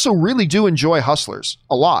 I also really do enjoy Hustlers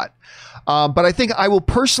a lot. But I think I will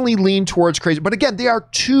personally lean towards Crazy. But again, they are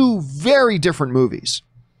two very different movies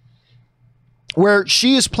where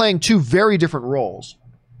she is playing two very different roles,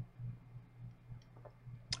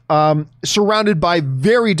 surrounded by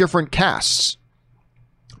very different casts.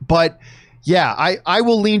 But yeah, I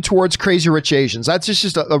will lean towards Crazy Rich Asians. That's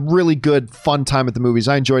just a really good, fun time at the movies.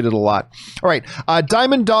 I enjoyed it a lot. All right.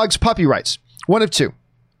 Diamond Dog's Puppy writes, 1 of 2.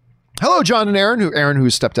 Hello, John and Aaron, who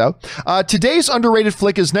stepped out. Today's underrated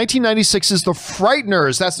flick is 1996's The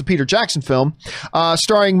Frighteners. That's the Peter Jackson film,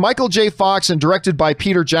 starring Michael J. Fox and directed by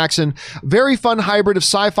Peter Jackson. Very fun hybrid of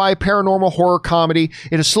sci-fi, paranormal, horror comedy.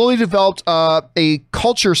 It has slowly developed a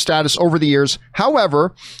culture status over the years.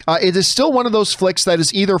 However, it is still one of those flicks that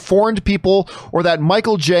is either foreign to people or that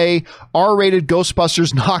Michael J. R-rated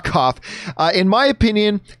Ghostbusters knockoff. In my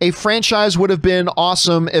opinion, a franchise would have been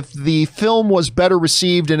awesome if the film was better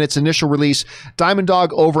received in its initial release. Diamond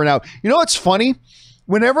Dog over and out. You know what's funny?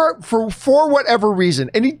 Whenever, for whatever reason,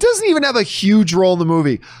 and he doesn't even have a huge role in the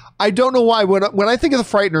movie. I don't know why. When I think of The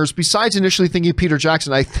Frighteners, besides initially thinking of Peter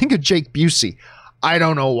Jackson, I think of Jake Busey. I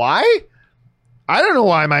don't know why. I don't know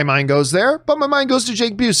why my mind goes there, but my mind goes to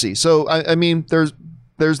Jake Busey. So, I mean, there's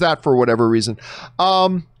that for whatever reason.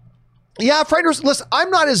 Yeah, Frighteners. Listen, I'm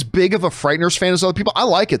not as big of a Frighteners fan as other people. I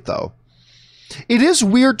like it, though. It is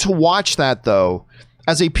weird to watch that, though,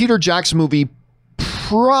 as a Peter Jackson movie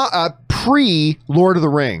pre-Lord of the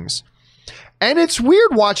Rings. And it's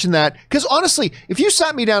weird watching that, because honestly, if you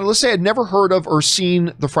sat me down, let's say I'd never heard of or seen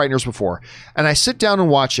The Frighteners before, and I sit down and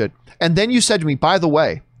watch it, and then you said to me, by the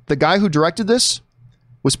way, the guy who directed this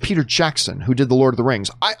was Peter Jackson, who did The Lord of the Rings.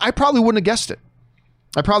 I probably wouldn't have guessed it.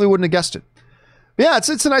 Yeah,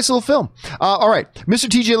 it's a nice little film. All right. Mr.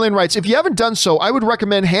 TJ Lynn writes, if you haven't done so, I would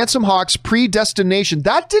recommend Handsome Hawk's Predestination.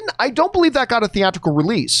 I don't believe that got a theatrical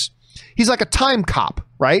release. He's like a time cop,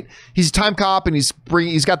 right? He's a time cop, and he's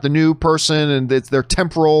got the new person, and it's their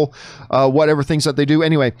temporal, whatever things that they do.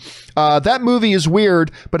 Anyway, that movie is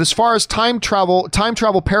weird, but as far as time travel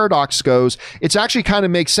paradox goes, it's actually kind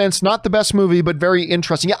of makes sense. Not the best movie, but very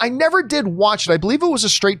interesting. Yeah, I never did watch it. I believe it was a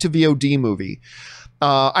straight to VOD movie.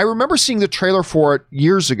 I remember seeing the trailer for it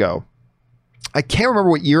years ago. I can't remember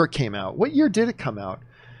what year it came out. What year did it come out?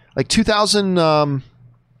 Like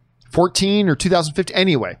 2014 or 2015?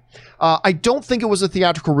 Anyway, I don't think it was a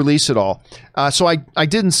theatrical release at all. So I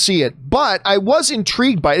didn't see it, but I was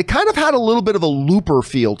intrigued by it. It kind of had a little bit of a Looper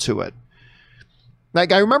feel to it.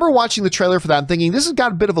 Like, I remember watching the trailer for that and thinking, this has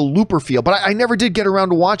got a bit of a Looper feel, but I never did get around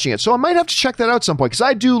to watching it. So I might have to check that out at some point, because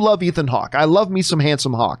I do love Ethan Hawke. I love me some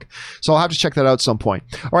Handsome Hawk. So I'll have to check that out at some point.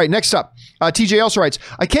 All right, next up. TJ also writes,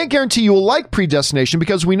 I can't guarantee you will like Predestination,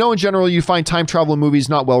 because we know in general you find time travel in movies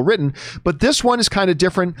not well written, but this one is kind of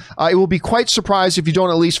different. It will be quite surprised if you don't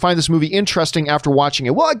at least find this movie interesting after watching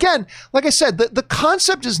it. Well, again, like I said, the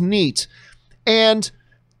concept is neat, and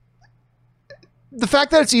the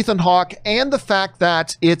fact that it's Ethan Hawke and the fact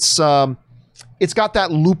that it's got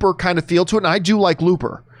that Looper kind of feel to it, and I do like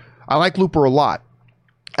Looper. I like Looper a lot.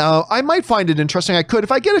 I might find it interesting. I could.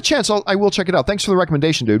 If I get a chance, I will check it out. Thanks for the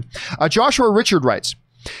recommendation, dude. Joshua Richard writes,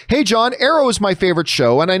 "Hey, John, Arrow is my favorite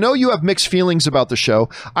show, and I know you have mixed feelings about the show.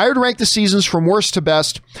 I would rank the seasons from worst to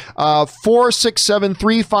best, 4, 6, 7,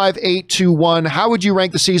 3, 5, 8, 2, 1. How would you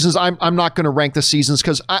rank the seasons? I'm not going to rank the seasons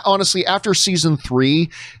because honestly, after season 3,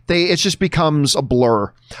 it just becomes a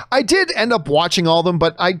blur. I did end up watching all of them,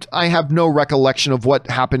 but I have no recollection of what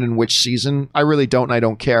happened in which season. I really don't, and I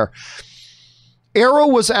don't care. Arrow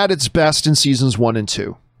was at its best in seasons 1 and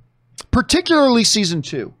 2, particularly season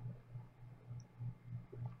 2.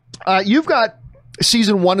 You've got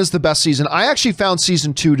season 1 is the best season. I actually found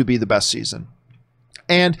season 2 to be the best season.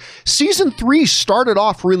 And season 3 started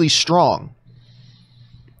off really strong.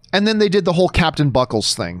 And then they did the whole Captain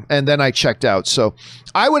Buckles thing. And then I checked out. So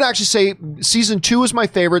I would actually say season 2 is my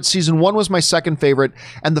favorite. Season 1 was my second favorite.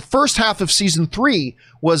 And the first half of season 3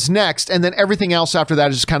 was next. And then everything else after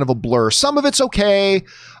that is just kind of a blur. Some of it's okay.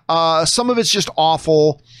 Some of it's just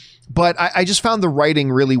awful. But I just found the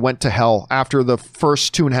writing really went to hell after the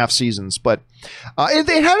first 2.5 seasons. But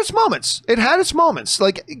it had its moments. It had its moments.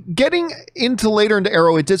 Like getting later into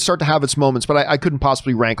Arrow, it did start to have its moments. But I couldn't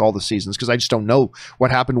possibly rank all the seasons because I just don't know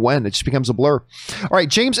what happened when. It just becomes a blur. All right,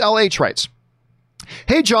 James L.H. writes,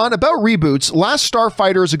 "Hey, John, about reboots, Last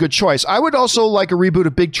Starfighter is a good choice. I would also like a reboot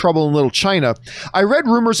of Big Trouble in Little China. I read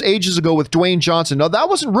rumors ages ago with Dwayne Johnson. No, that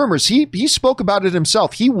wasn't rumors. He spoke about it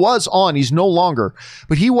himself. He was on. He's no longer.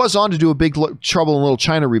 But he was on to do a Big Trouble in Little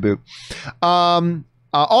China reboot.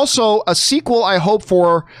 Also, a sequel I hope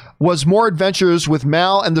for was More Adventures with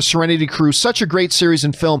Mal and the Serenity Crew. Such a great series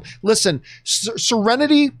and film. Listen,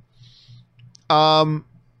 Serenity...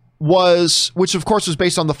 which of course was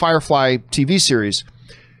based on the Firefly TV series.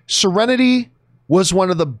 Serenity was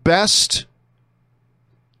one of the best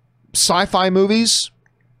sci-fi movies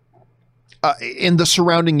in the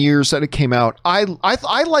surrounding years that it came out. I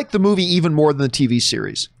like the movie even more than the TV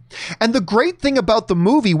series. And the great thing about the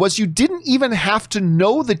movie was you didn't even have to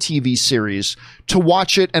know the TV series to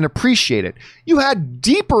watch it and appreciate it. You had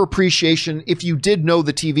deeper appreciation if you did know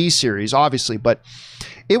the TV series, obviously, but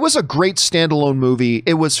it was a great standalone movie.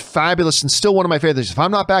 It was fabulous and still one of my favorites. If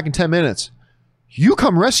I'm not back in 10 minutes, you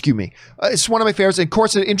come rescue me. It's one of my favorites. And of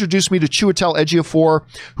course, it introduced me to Chiwetel Ejiofor,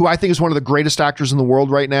 who I think is one of the greatest actors in the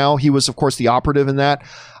world right now. He was, of course, the operative in that.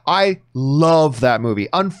 I love that movie.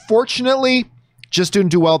 Unfortunately, just didn't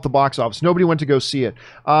do well at the box office. Nobody went to go see it.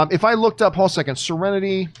 If I looked up, hold on a second,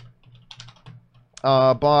 Serenity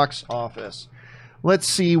box office. Let's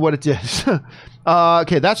see what it did.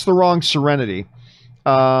 Okay, that's the wrong Serenity.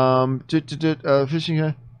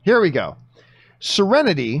 Here we go.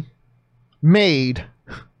 Serenity made,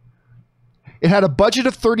 it had a budget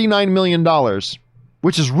of $39 million,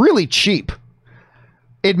 which is really cheap.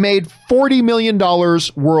 It made $40 million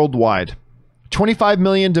worldwide, 25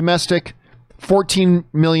 million domestic, 14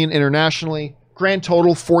 million internationally, grand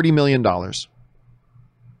total $40 million.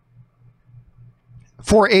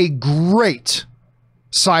 For a great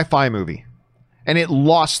sci-fi movie. And it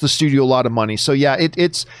lost the studio a lot of money. So yeah,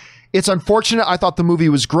 it's unfortunate. I thought the movie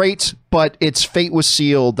was great, but its fate was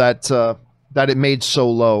sealed that it made so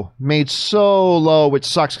low. Made so low, which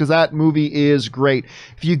sucks because that movie is great.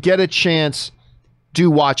 If you get a chance, do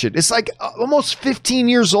watch it. It's like almost 15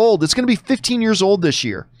 years old. It's going to be 15 years old this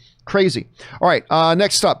year. Crazy. All right,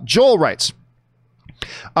 next up, Joel writes,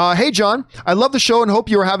 "Hey, John, I love the show and hope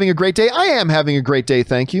you are having a great day. I am having a great day,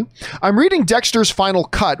 thank you. I'm reading Dexter's Final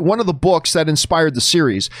Cut, one of the books that inspired the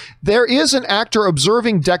series. There is an actor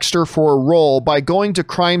observing Dexter for a role by going to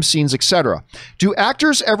crime scenes, etc. Do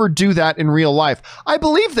actors ever do that in real life? I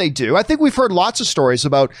believe they do. I think we've heard lots of stories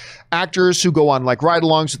about actors who go on like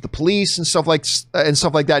ride-alongs with the police and stuff like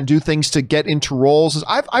that and do things to get into roles.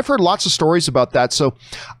 I've heard lots of stories about that. So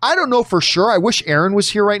I don't know for sure. I wish Erin was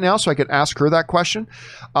here right now so I could ask her that question.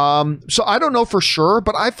 So I don't know for sure,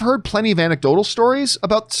 but I've heard plenty of anecdotal stories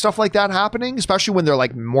about stuff like that happening, especially when they're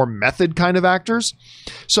like more method kind of actors.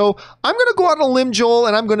 So I'm going to go out on a limb, Joel,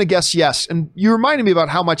 and I'm going to guess yes. And you reminded me about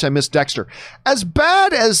how much I miss Dexter. As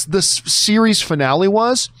bad as the series finale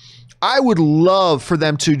was, I would love for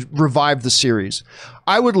them to revive the series.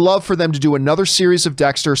 I would love for them to do another series of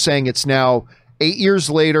Dexter saying it's now 8 years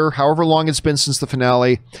later, however long it's been since the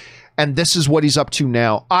finale, and this is what he's up to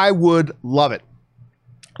now. I would love it.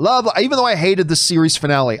 Even though I hated the series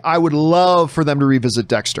finale, I would love for them to revisit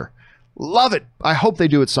Dexter. Love it. I hope they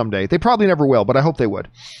do it someday. They probably never will, but I hope they would.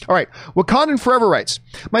 All right. Wakandan Forever writes,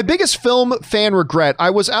 my biggest film fan regret.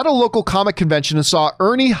 I was at a local comic convention and saw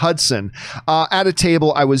Ernie Hudson at a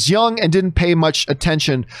table. I was young and didn't pay much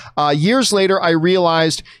attention. Years later, I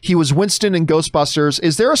realized he was Winston in Ghostbusters.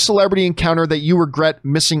 Is there a celebrity encounter that you regret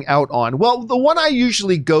missing out on? Well, the one I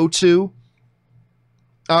usually go to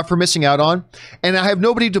for missing out on, and I have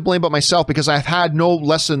nobody to blame but myself because I've had no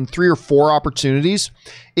less than 3 or 4 opportunities,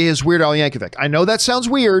 is Weird Al Yankovic. I know that sounds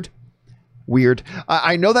weird.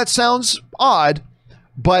 I know that sounds odd,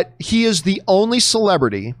 but he is the only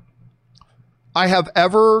celebrity I have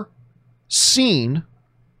ever seen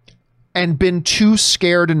and been too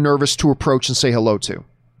scared and nervous to approach and say hello to.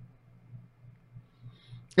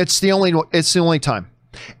 It's the only time.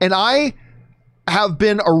 And I have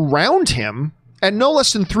been around him at no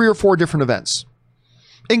less than 3 or 4 different events,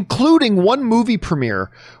 including one movie premiere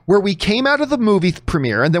where we came out of the movie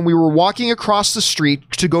premiere and then we were walking across the street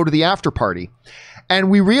to go to the after party. And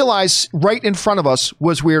we realized right in front of us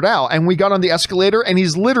was Weird Al. And we got on the escalator and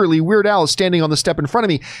Weird Al is standing on the step in front of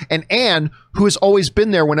me. And Anne, who has always been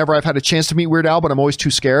there whenever I've had a chance to meet Weird Al, but I'm always too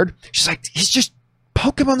scared. She's like, he's just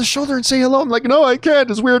poke him on the shoulder and say hello. I'm like, no, I can't.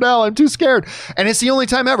 It's Weird Al. I'm too scared. And it's the only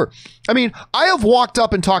time ever. I mean, I have walked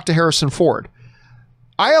up and talked to Harrison Ford.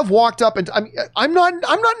 I have walked up and I'm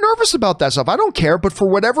not nervous about that stuff. I don't care. But for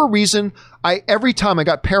whatever reason, every time I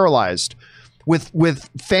got paralyzed with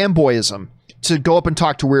fanboyism to go up and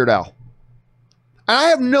talk to Weird Al. And I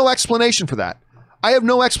have no explanation for that.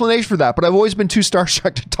 But I've always been too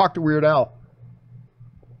starstruck to talk to Weird Al.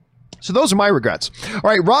 So those are my regrets. All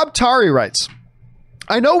right. Rob Tari writes,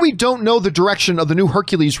 I know we don't know the direction of the new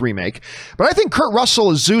Hercules remake, but I think Kurt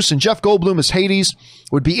Russell as Zeus and Jeff Goldblum as Hades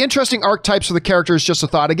would be interesting archetypes for the characters. Just a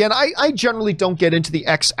thought. Again, I generally don't get into the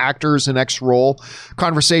X actors and X role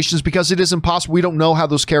conversations because it is impossible. We don't know how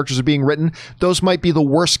those characters are being written. Those might be the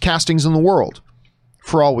worst castings in the world,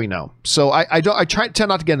 for all we know. So I tend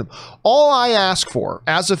not to get them. All I ask for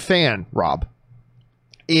as a fan, Rob,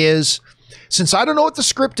 is since I don't know what the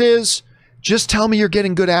script is, just tell me you're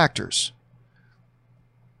getting good actors.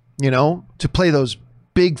 You know, to play those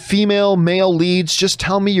big female, male leads, just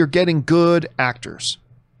tell me you're getting good actors.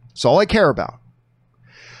 That's all I care about.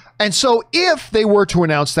 And so if they were to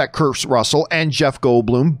announce that Kurt Russell and Jeff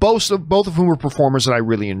Goldblum, both of whom are performers that I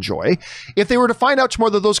really enjoy, if they were to find out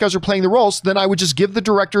tomorrow that those guys are playing the roles, then I would just give the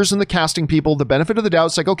directors and the casting people the benefit of the doubt.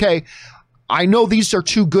 It's like, okay, I know these are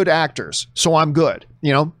 2 good actors, so I'm good.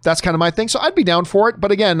 You know, that's kind of my thing. So I'd be down for it.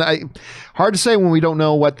 But again, hard to say when we don't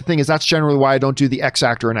know what the thing is. That's generally why I don't do the X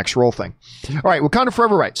actor and X role thing. All right, Wakanda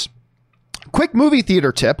Forever writes, quick movie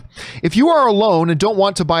theater tip. If you are alone and don't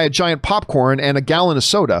want to buy a giant popcorn and a gallon of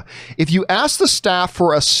soda, if you ask the staff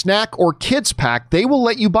for a snack or kids pack, they will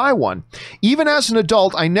let you buy one. Even as an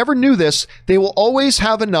adult, I never knew this. They will always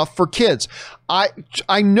have enough for kids. I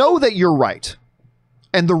know that you're right.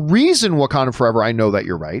 And the reason, Wakanda Forever, I know that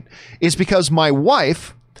you're right, is because my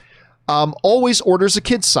wife always orders a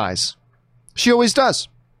kid's size. She always does.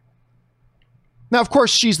 Now, of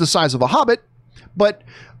course, she's the size of a hobbit, but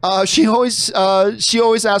she always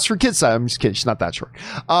asks for kid size. I'm just kidding. She's not that short.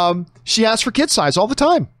 She asks for kid size all the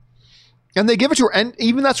time. And they give it to her. And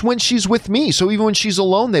even that's when she's with me. So even when she's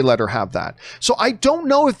alone, they let her have that. So I don't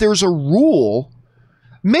know if there's a rule.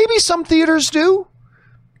 Maybe some theaters do.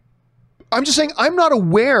 I'm just saying, I'm not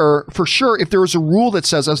aware for sure if there is a rule that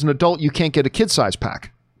says as an adult, you can't get a kid size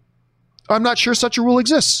pack. I'm not sure such a rule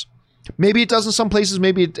exists. Maybe it does in some places, and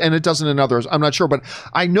it doesn't in others. I'm not sure, but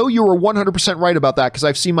I know you were 100% right about that because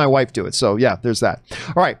I've seen my wife do it. So yeah, there's that.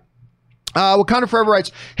 All right. Wakanda Forever writes,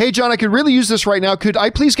 hey, John, I could really use this right now. Could I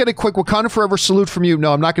please get a quick Wakanda Forever salute from you?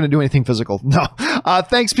 No, I'm not going to do anything physical. No.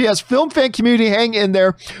 Thanks, P.S. Film fan community, hang in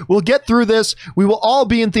there. We'll get through this. We will all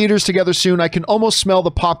be in theaters together soon. I can almost smell the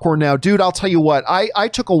popcorn now. Dude, I'll tell you what. I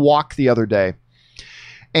took a walk the other day.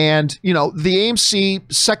 And, you know, the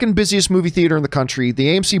AMC, second busiest movie theater in the country, the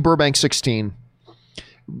AMC Burbank 16,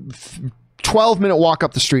 12-minute walk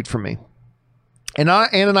up the street from me. And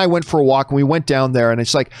Ann and I went for a walk, and we went down there, and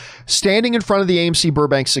it's like standing in front of the AMC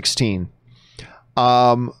Burbank 16.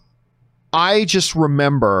 I just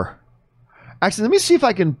remember. Actually, let me see if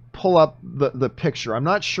I can pull up the picture. I'm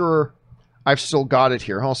not sure I've still got it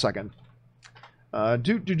here. Hold on a second. Let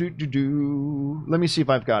me see if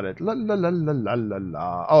I've got it. La la la la la la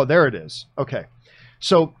la. Oh, there it is. Okay.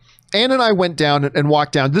 So Ann and I went down and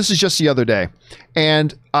walked down. This is just the other day,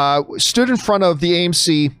 and stood in front of the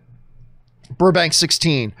AMC Burbank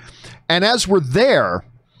 16. And as we're there,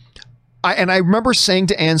 I remember saying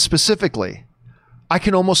to Anne specifically, I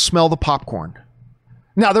can almost smell the popcorn.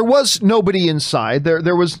 Now, there was nobody inside.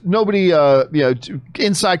 There was nobody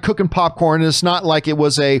inside cooking popcorn. It's not like it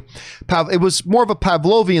was it was more of a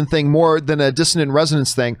Pavlovian thing more than a dissonant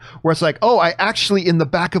resonance thing, where it's like, oh, I actually in the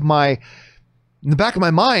back of my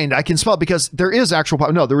mind I can smell it, because there is actual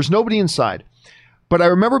no, there was nobody inside. But I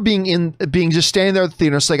remember being just standing there at the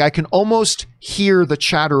theater. It's like I can almost hear the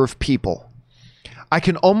chatter of people. I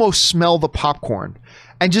can almost smell the popcorn,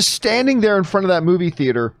 and just standing there in front of that movie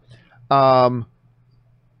theater.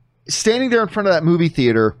 Standing there in front of that movie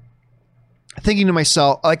theater, thinking to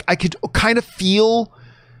myself, like, I could kind of feel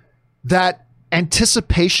that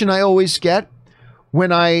anticipation I always get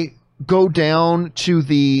when I go down to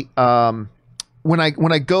the when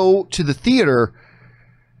I go to the theater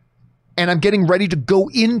and I'm getting ready to go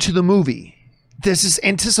into the movie. There's this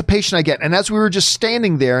anticipation I get, and as we were just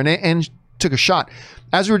standing there, and took a shot,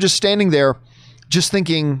 as we were just standing there, just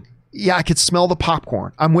thinking. Yeah, I could smell the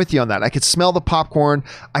popcorn. I'm with you on that. I could smell the popcorn.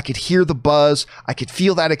 I could hear the buzz. I could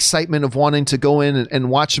feel that excitement of wanting to go in and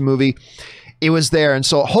watch a movie. It was there. And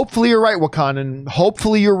so hopefully you're right, Wakandan.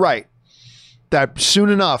 Hopefully you're right that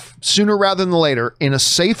sooner rather than later, in a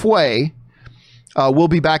safe way, we'll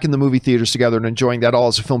be back in the movie theaters together and enjoying that all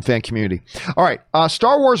as a film fan community. All right.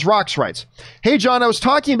 Star Wars Rocks writes, "Hey, John, I was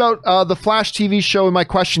talking about the Flash TV show in my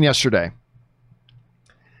question yesterday.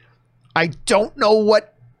 I don't know what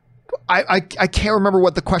I can't remember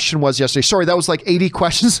what the question was yesterday. Sorry, that was like 80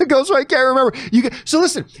 questions ago, so I can't remember. So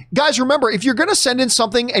listen, guys, remember, if you're going to send in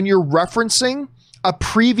something and you're referencing a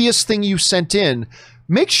previous thing you sent in,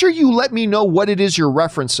 make sure you let me know what it is you're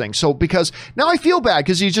referencing. So, because now I feel bad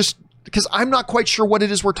because I'm not quite sure what it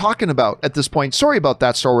is we're talking about at this point. Sorry about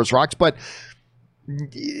that, Star Wars Rocks, but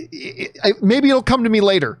maybe it'll come to me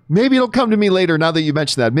later. Maybe it'll come to me later now that you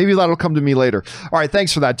mentioned that. Maybe that'll come to me later. All right,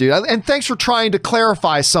 thanks for that, dude. And thanks for trying to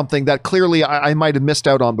clarify something that clearly I might have missed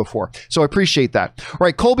out on before. So I appreciate that. All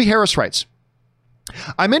right, Colby Harris writes,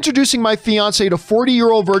 I'm introducing my fiance to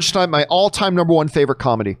 40-Year-Old Virgin Tonight, my all-time #1 favorite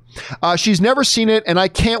comedy. She's never seen it, and I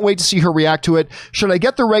can't wait to see her react to it. Should I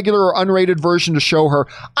get the regular or unrated version to show her?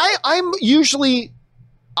 I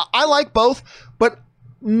like both, but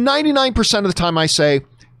 99% of the time I say,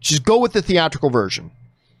 just go with the theatrical version.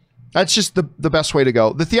 That's just the best way to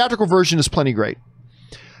go. The theatrical version is plenty great.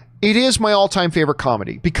 It is my all-time favorite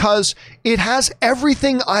comedy because it has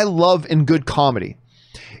everything I love in good comedy.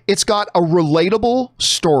 It's got a relatable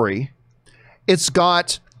story. It's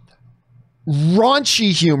got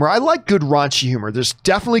raunchy humor. I like good raunchy humor. There's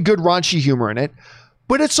definitely good raunchy humor in it,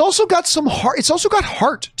 but it's also got some heart. It's also got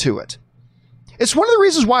heart to it. It's one of the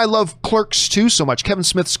reasons why I love Clerks 2 so much, Kevin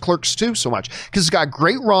Smith's Clerks 2 so much, because it's got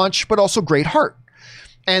great raunch, but also great heart.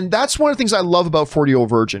 And that's one of the things I love about 40-Year-Old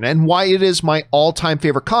Virgin and why it is my all-time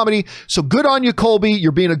favorite comedy. So good on you, Colby.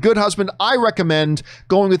 You're being a good husband. I recommend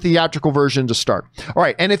going with the theatrical version to start. All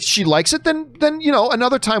right. And if she likes it, then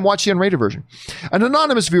another time watch the unrated version. An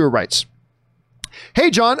anonymous viewer writes, Hey,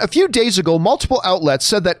 John, a few days ago, multiple outlets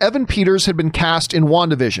said that Evan Peters had been cast in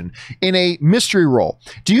WandaVision in a mystery role.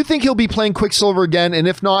 Do you think he'll be playing Quicksilver again? And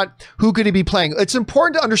if not, who could he be playing? It's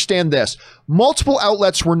important to understand this. Multiple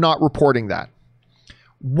outlets were not reporting that.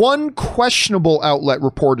 One questionable outlet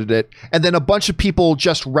reported it, and then a bunch of people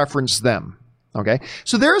just referenced them. Okay?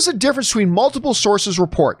 So there is a difference between multiple sources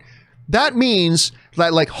report. That means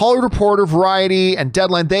that like Hollywood Reporter, Variety, and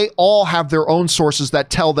Deadline, they all have their own sources that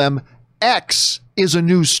tell them X is a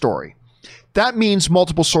news story. That means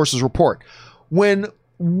multiple sources report. When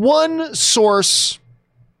one source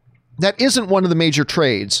that isn't one of the major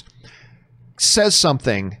trades says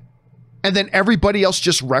something and then everybody else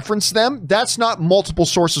just referenced them, that's not multiple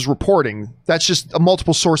sources reporting. That's just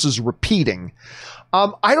multiple sources repeating.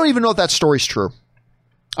 I don't even know if that story's true.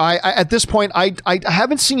 I at this point, I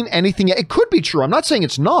haven't seen anything yet. It could be true. I'm not saying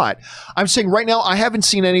it's not. I'm saying right now, I haven't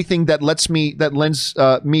seen anything that lends me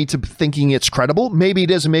to thinking it's credible. Maybe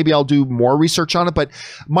it is, and maybe I'll do more research on it. But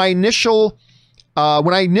my initial,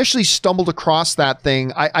 when I initially stumbled across that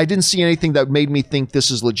thing, I didn't see anything that made me think this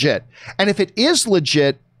is legit. And if it is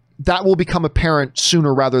legit, that will become apparent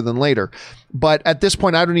sooner rather than later. But at this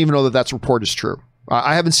point, I don't even know that that report is true.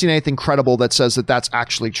 I haven't seen anything credible that says that that's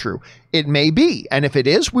actually true. It may be, and if it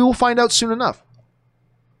is, we will find out soon enough.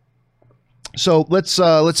 So let's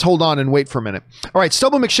hold on and wait for a minute. All right,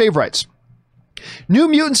 Stubble McShave writes, New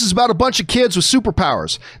Mutants is about a bunch of kids with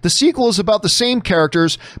superpowers. The sequel is about the same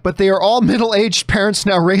characters, but they are all middle-aged parents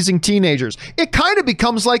now raising teenagers. It kind of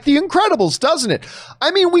becomes like The Incredibles, doesn't it?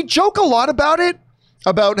 I mean, we joke a lot about it.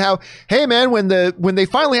 About how, hey man, when they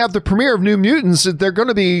finally have the premiere of New Mutants, they're going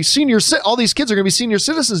to be all these kids are going to be senior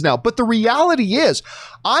citizens now. But the reality is,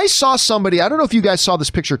 I saw somebody, I don't know if you guys saw this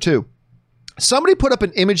picture too. Somebody put up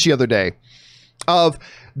an image the other day of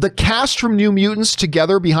the cast from New Mutants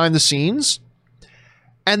together behind the scenes,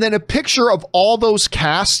 and then a picture of all those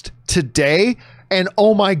cast today, and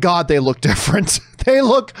oh my God, they look different. They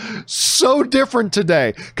look so different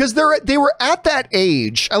today because they were at that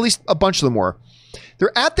age, at least a bunch of them were.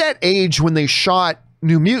 They're at that age when they shot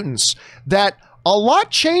New Mutants that a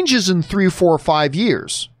lot changes in 3, 4, 5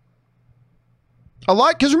 years. A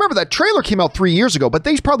lot, because remember that trailer came out 3 years ago, but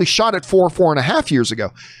they probably shot it 4.5 years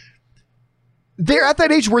ago. They're at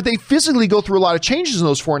that age where they physically go through a lot of changes in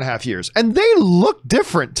those 4.5 years, and they look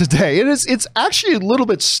different today. It's actually a little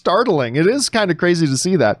bit startling. It is kind of crazy to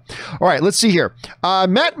see that. All right, let's see here.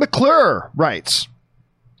 Matt McClure writes,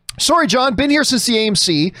 sorry, John, been here since the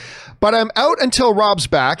AMC, but I'm out until Rob's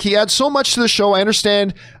back. He adds so much to the show. I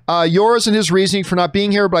understand yours and his reasoning for not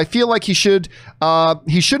being here, but I feel like he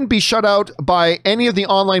shouldn't be shut out by any of the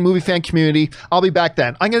online movie fan community. I'll be back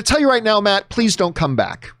then. I'm going to tell you right now, Matt, please don't come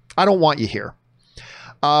back. I don't want you here.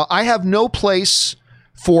 I have no place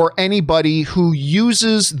for anybody who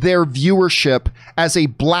uses their viewership as a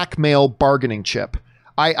blackmail bargaining chip.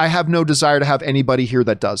 I have no desire to have anybody here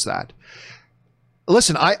that does that.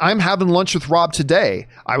 Listen, I'm having lunch with Rob today.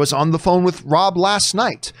 I was on the phone with Rob last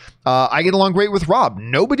night. I get along great with Rob.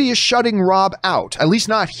 Nobody is shutting Rob out, at least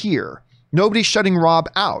not here. Nobody's shutting Rob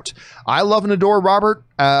out. I love and adore Robert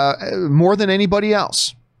more than anybody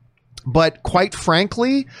else. But quite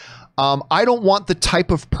frankly, I don't want the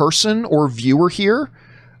type of person or viewer here.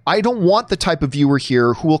 I don't want the type of viewer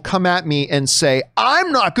here who will come at me and say,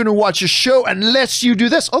 I'm not going to watch a show unless you do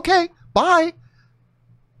this. Okay, bye.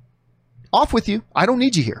 Off with you. I don't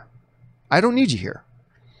need you here. I don't need you here.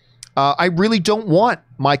 I really don't want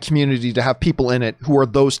my community to have people in it who are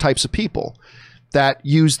those types of people that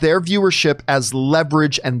use their viewership as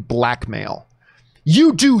leverage and blackmail.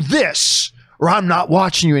 You do this or I'm not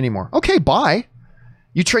watching you anymore. Okay, bye.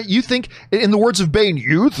 You think, in the words of Bane,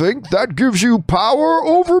 you think that gives you power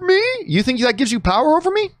over me? You think that gives you power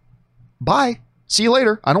over me? Bye. See you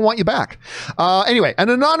later. I don't want you back. Anyway, an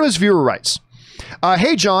anonymous viewer writes,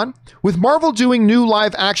 hey, John, with Marvel doing new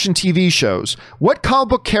live action TV shows, what comic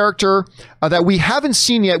book character that we haven't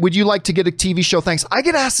seen yet would you like to get a TV show? Thanks. I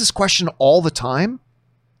get asked this question all the time.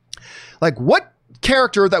 Like, what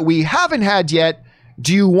character that we haven't had yet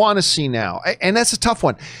do you want to see now? And that's a tough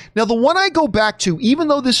one. Now, the one I go back to, even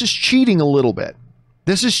though this is cheating a little bit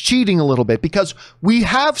because we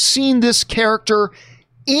have seen this character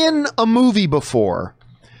in a movie before,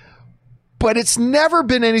 but it's never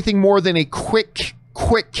been anything more than a quick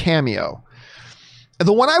cameo.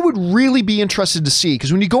 The one I would really be interested to see,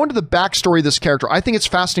 because when you go into the backstory of this character, I think it's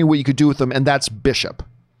fascinating what you could do with them, and that's Bishop.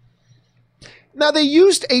 Now, they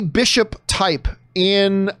used a Bishop type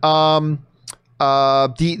in the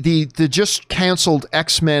just canceled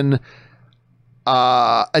X-Men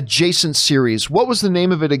adjacent series. What was the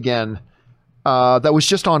name of it again? That was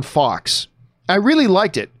just on Fox. I really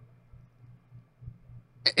liked it.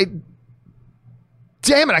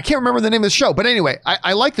 Damn it, I can't remember the name of the show. But anyway,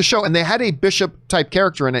 I like the show, and they had a Bishop type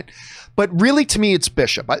character in it. But really, to me, it's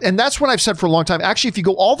Bishop. And that's what I've said for a long time. Actually, if you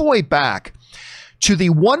go all the way back to the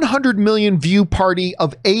 100 million view party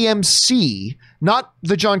of AMC, not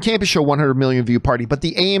the John Campea Show 100 million view party, but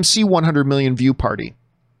the AMC 100 million view party.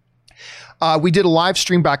 We did a live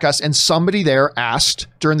stream back us, and somebody there asked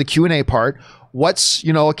during the Q&A part, what's,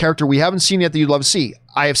 a character we haven't seen yet that you'd love to see?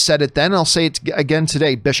 I have said it then, and I'll say it again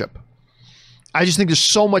today, Bishop. I just think there's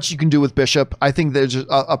so much you can do with Bishop. I think there's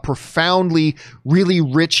a profoundly, really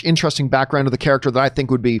rich, interesting background of the character that I think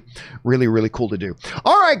would be really, really cool to do.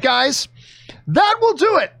 All right, guys, that will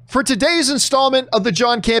do it for today's installment of the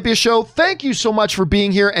John Campea Show. Thank you so much for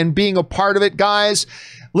being here and being a part of it, guys.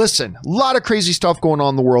 Listen, a lot of crazy stuff going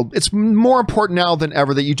on in the world. It's more important now than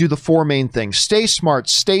ever that you do the 4 main things. Stay smart,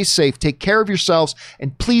 stay safe, take care of yourselves,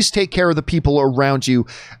 and please take care of the people around you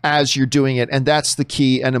as you're doing it. And that's the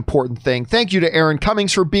key and important thing. Thank you to Aaron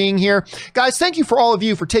Cummings for being here. Guys, thank you for all of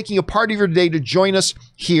you for taking a part of your day to join us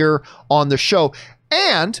here on the show.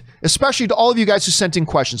 And especially to all of you guys who sent in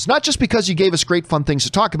questions, not just because you gave us great fun things to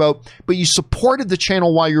talk about, but you supported the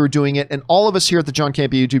channel while you were doing it. And all of us here at the John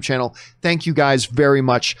Campea YouTube channel, thank you guys very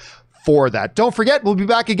much for that. Don't forget, we'll be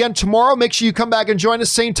back again tomorrow. Make sure you come back and join us,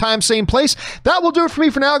 same time, same place. That will do it for me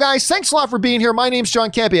for now, guys. Thanks a lot for being here. My name's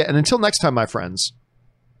John Campea. And until next time, my friends,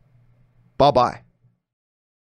 bye-bye.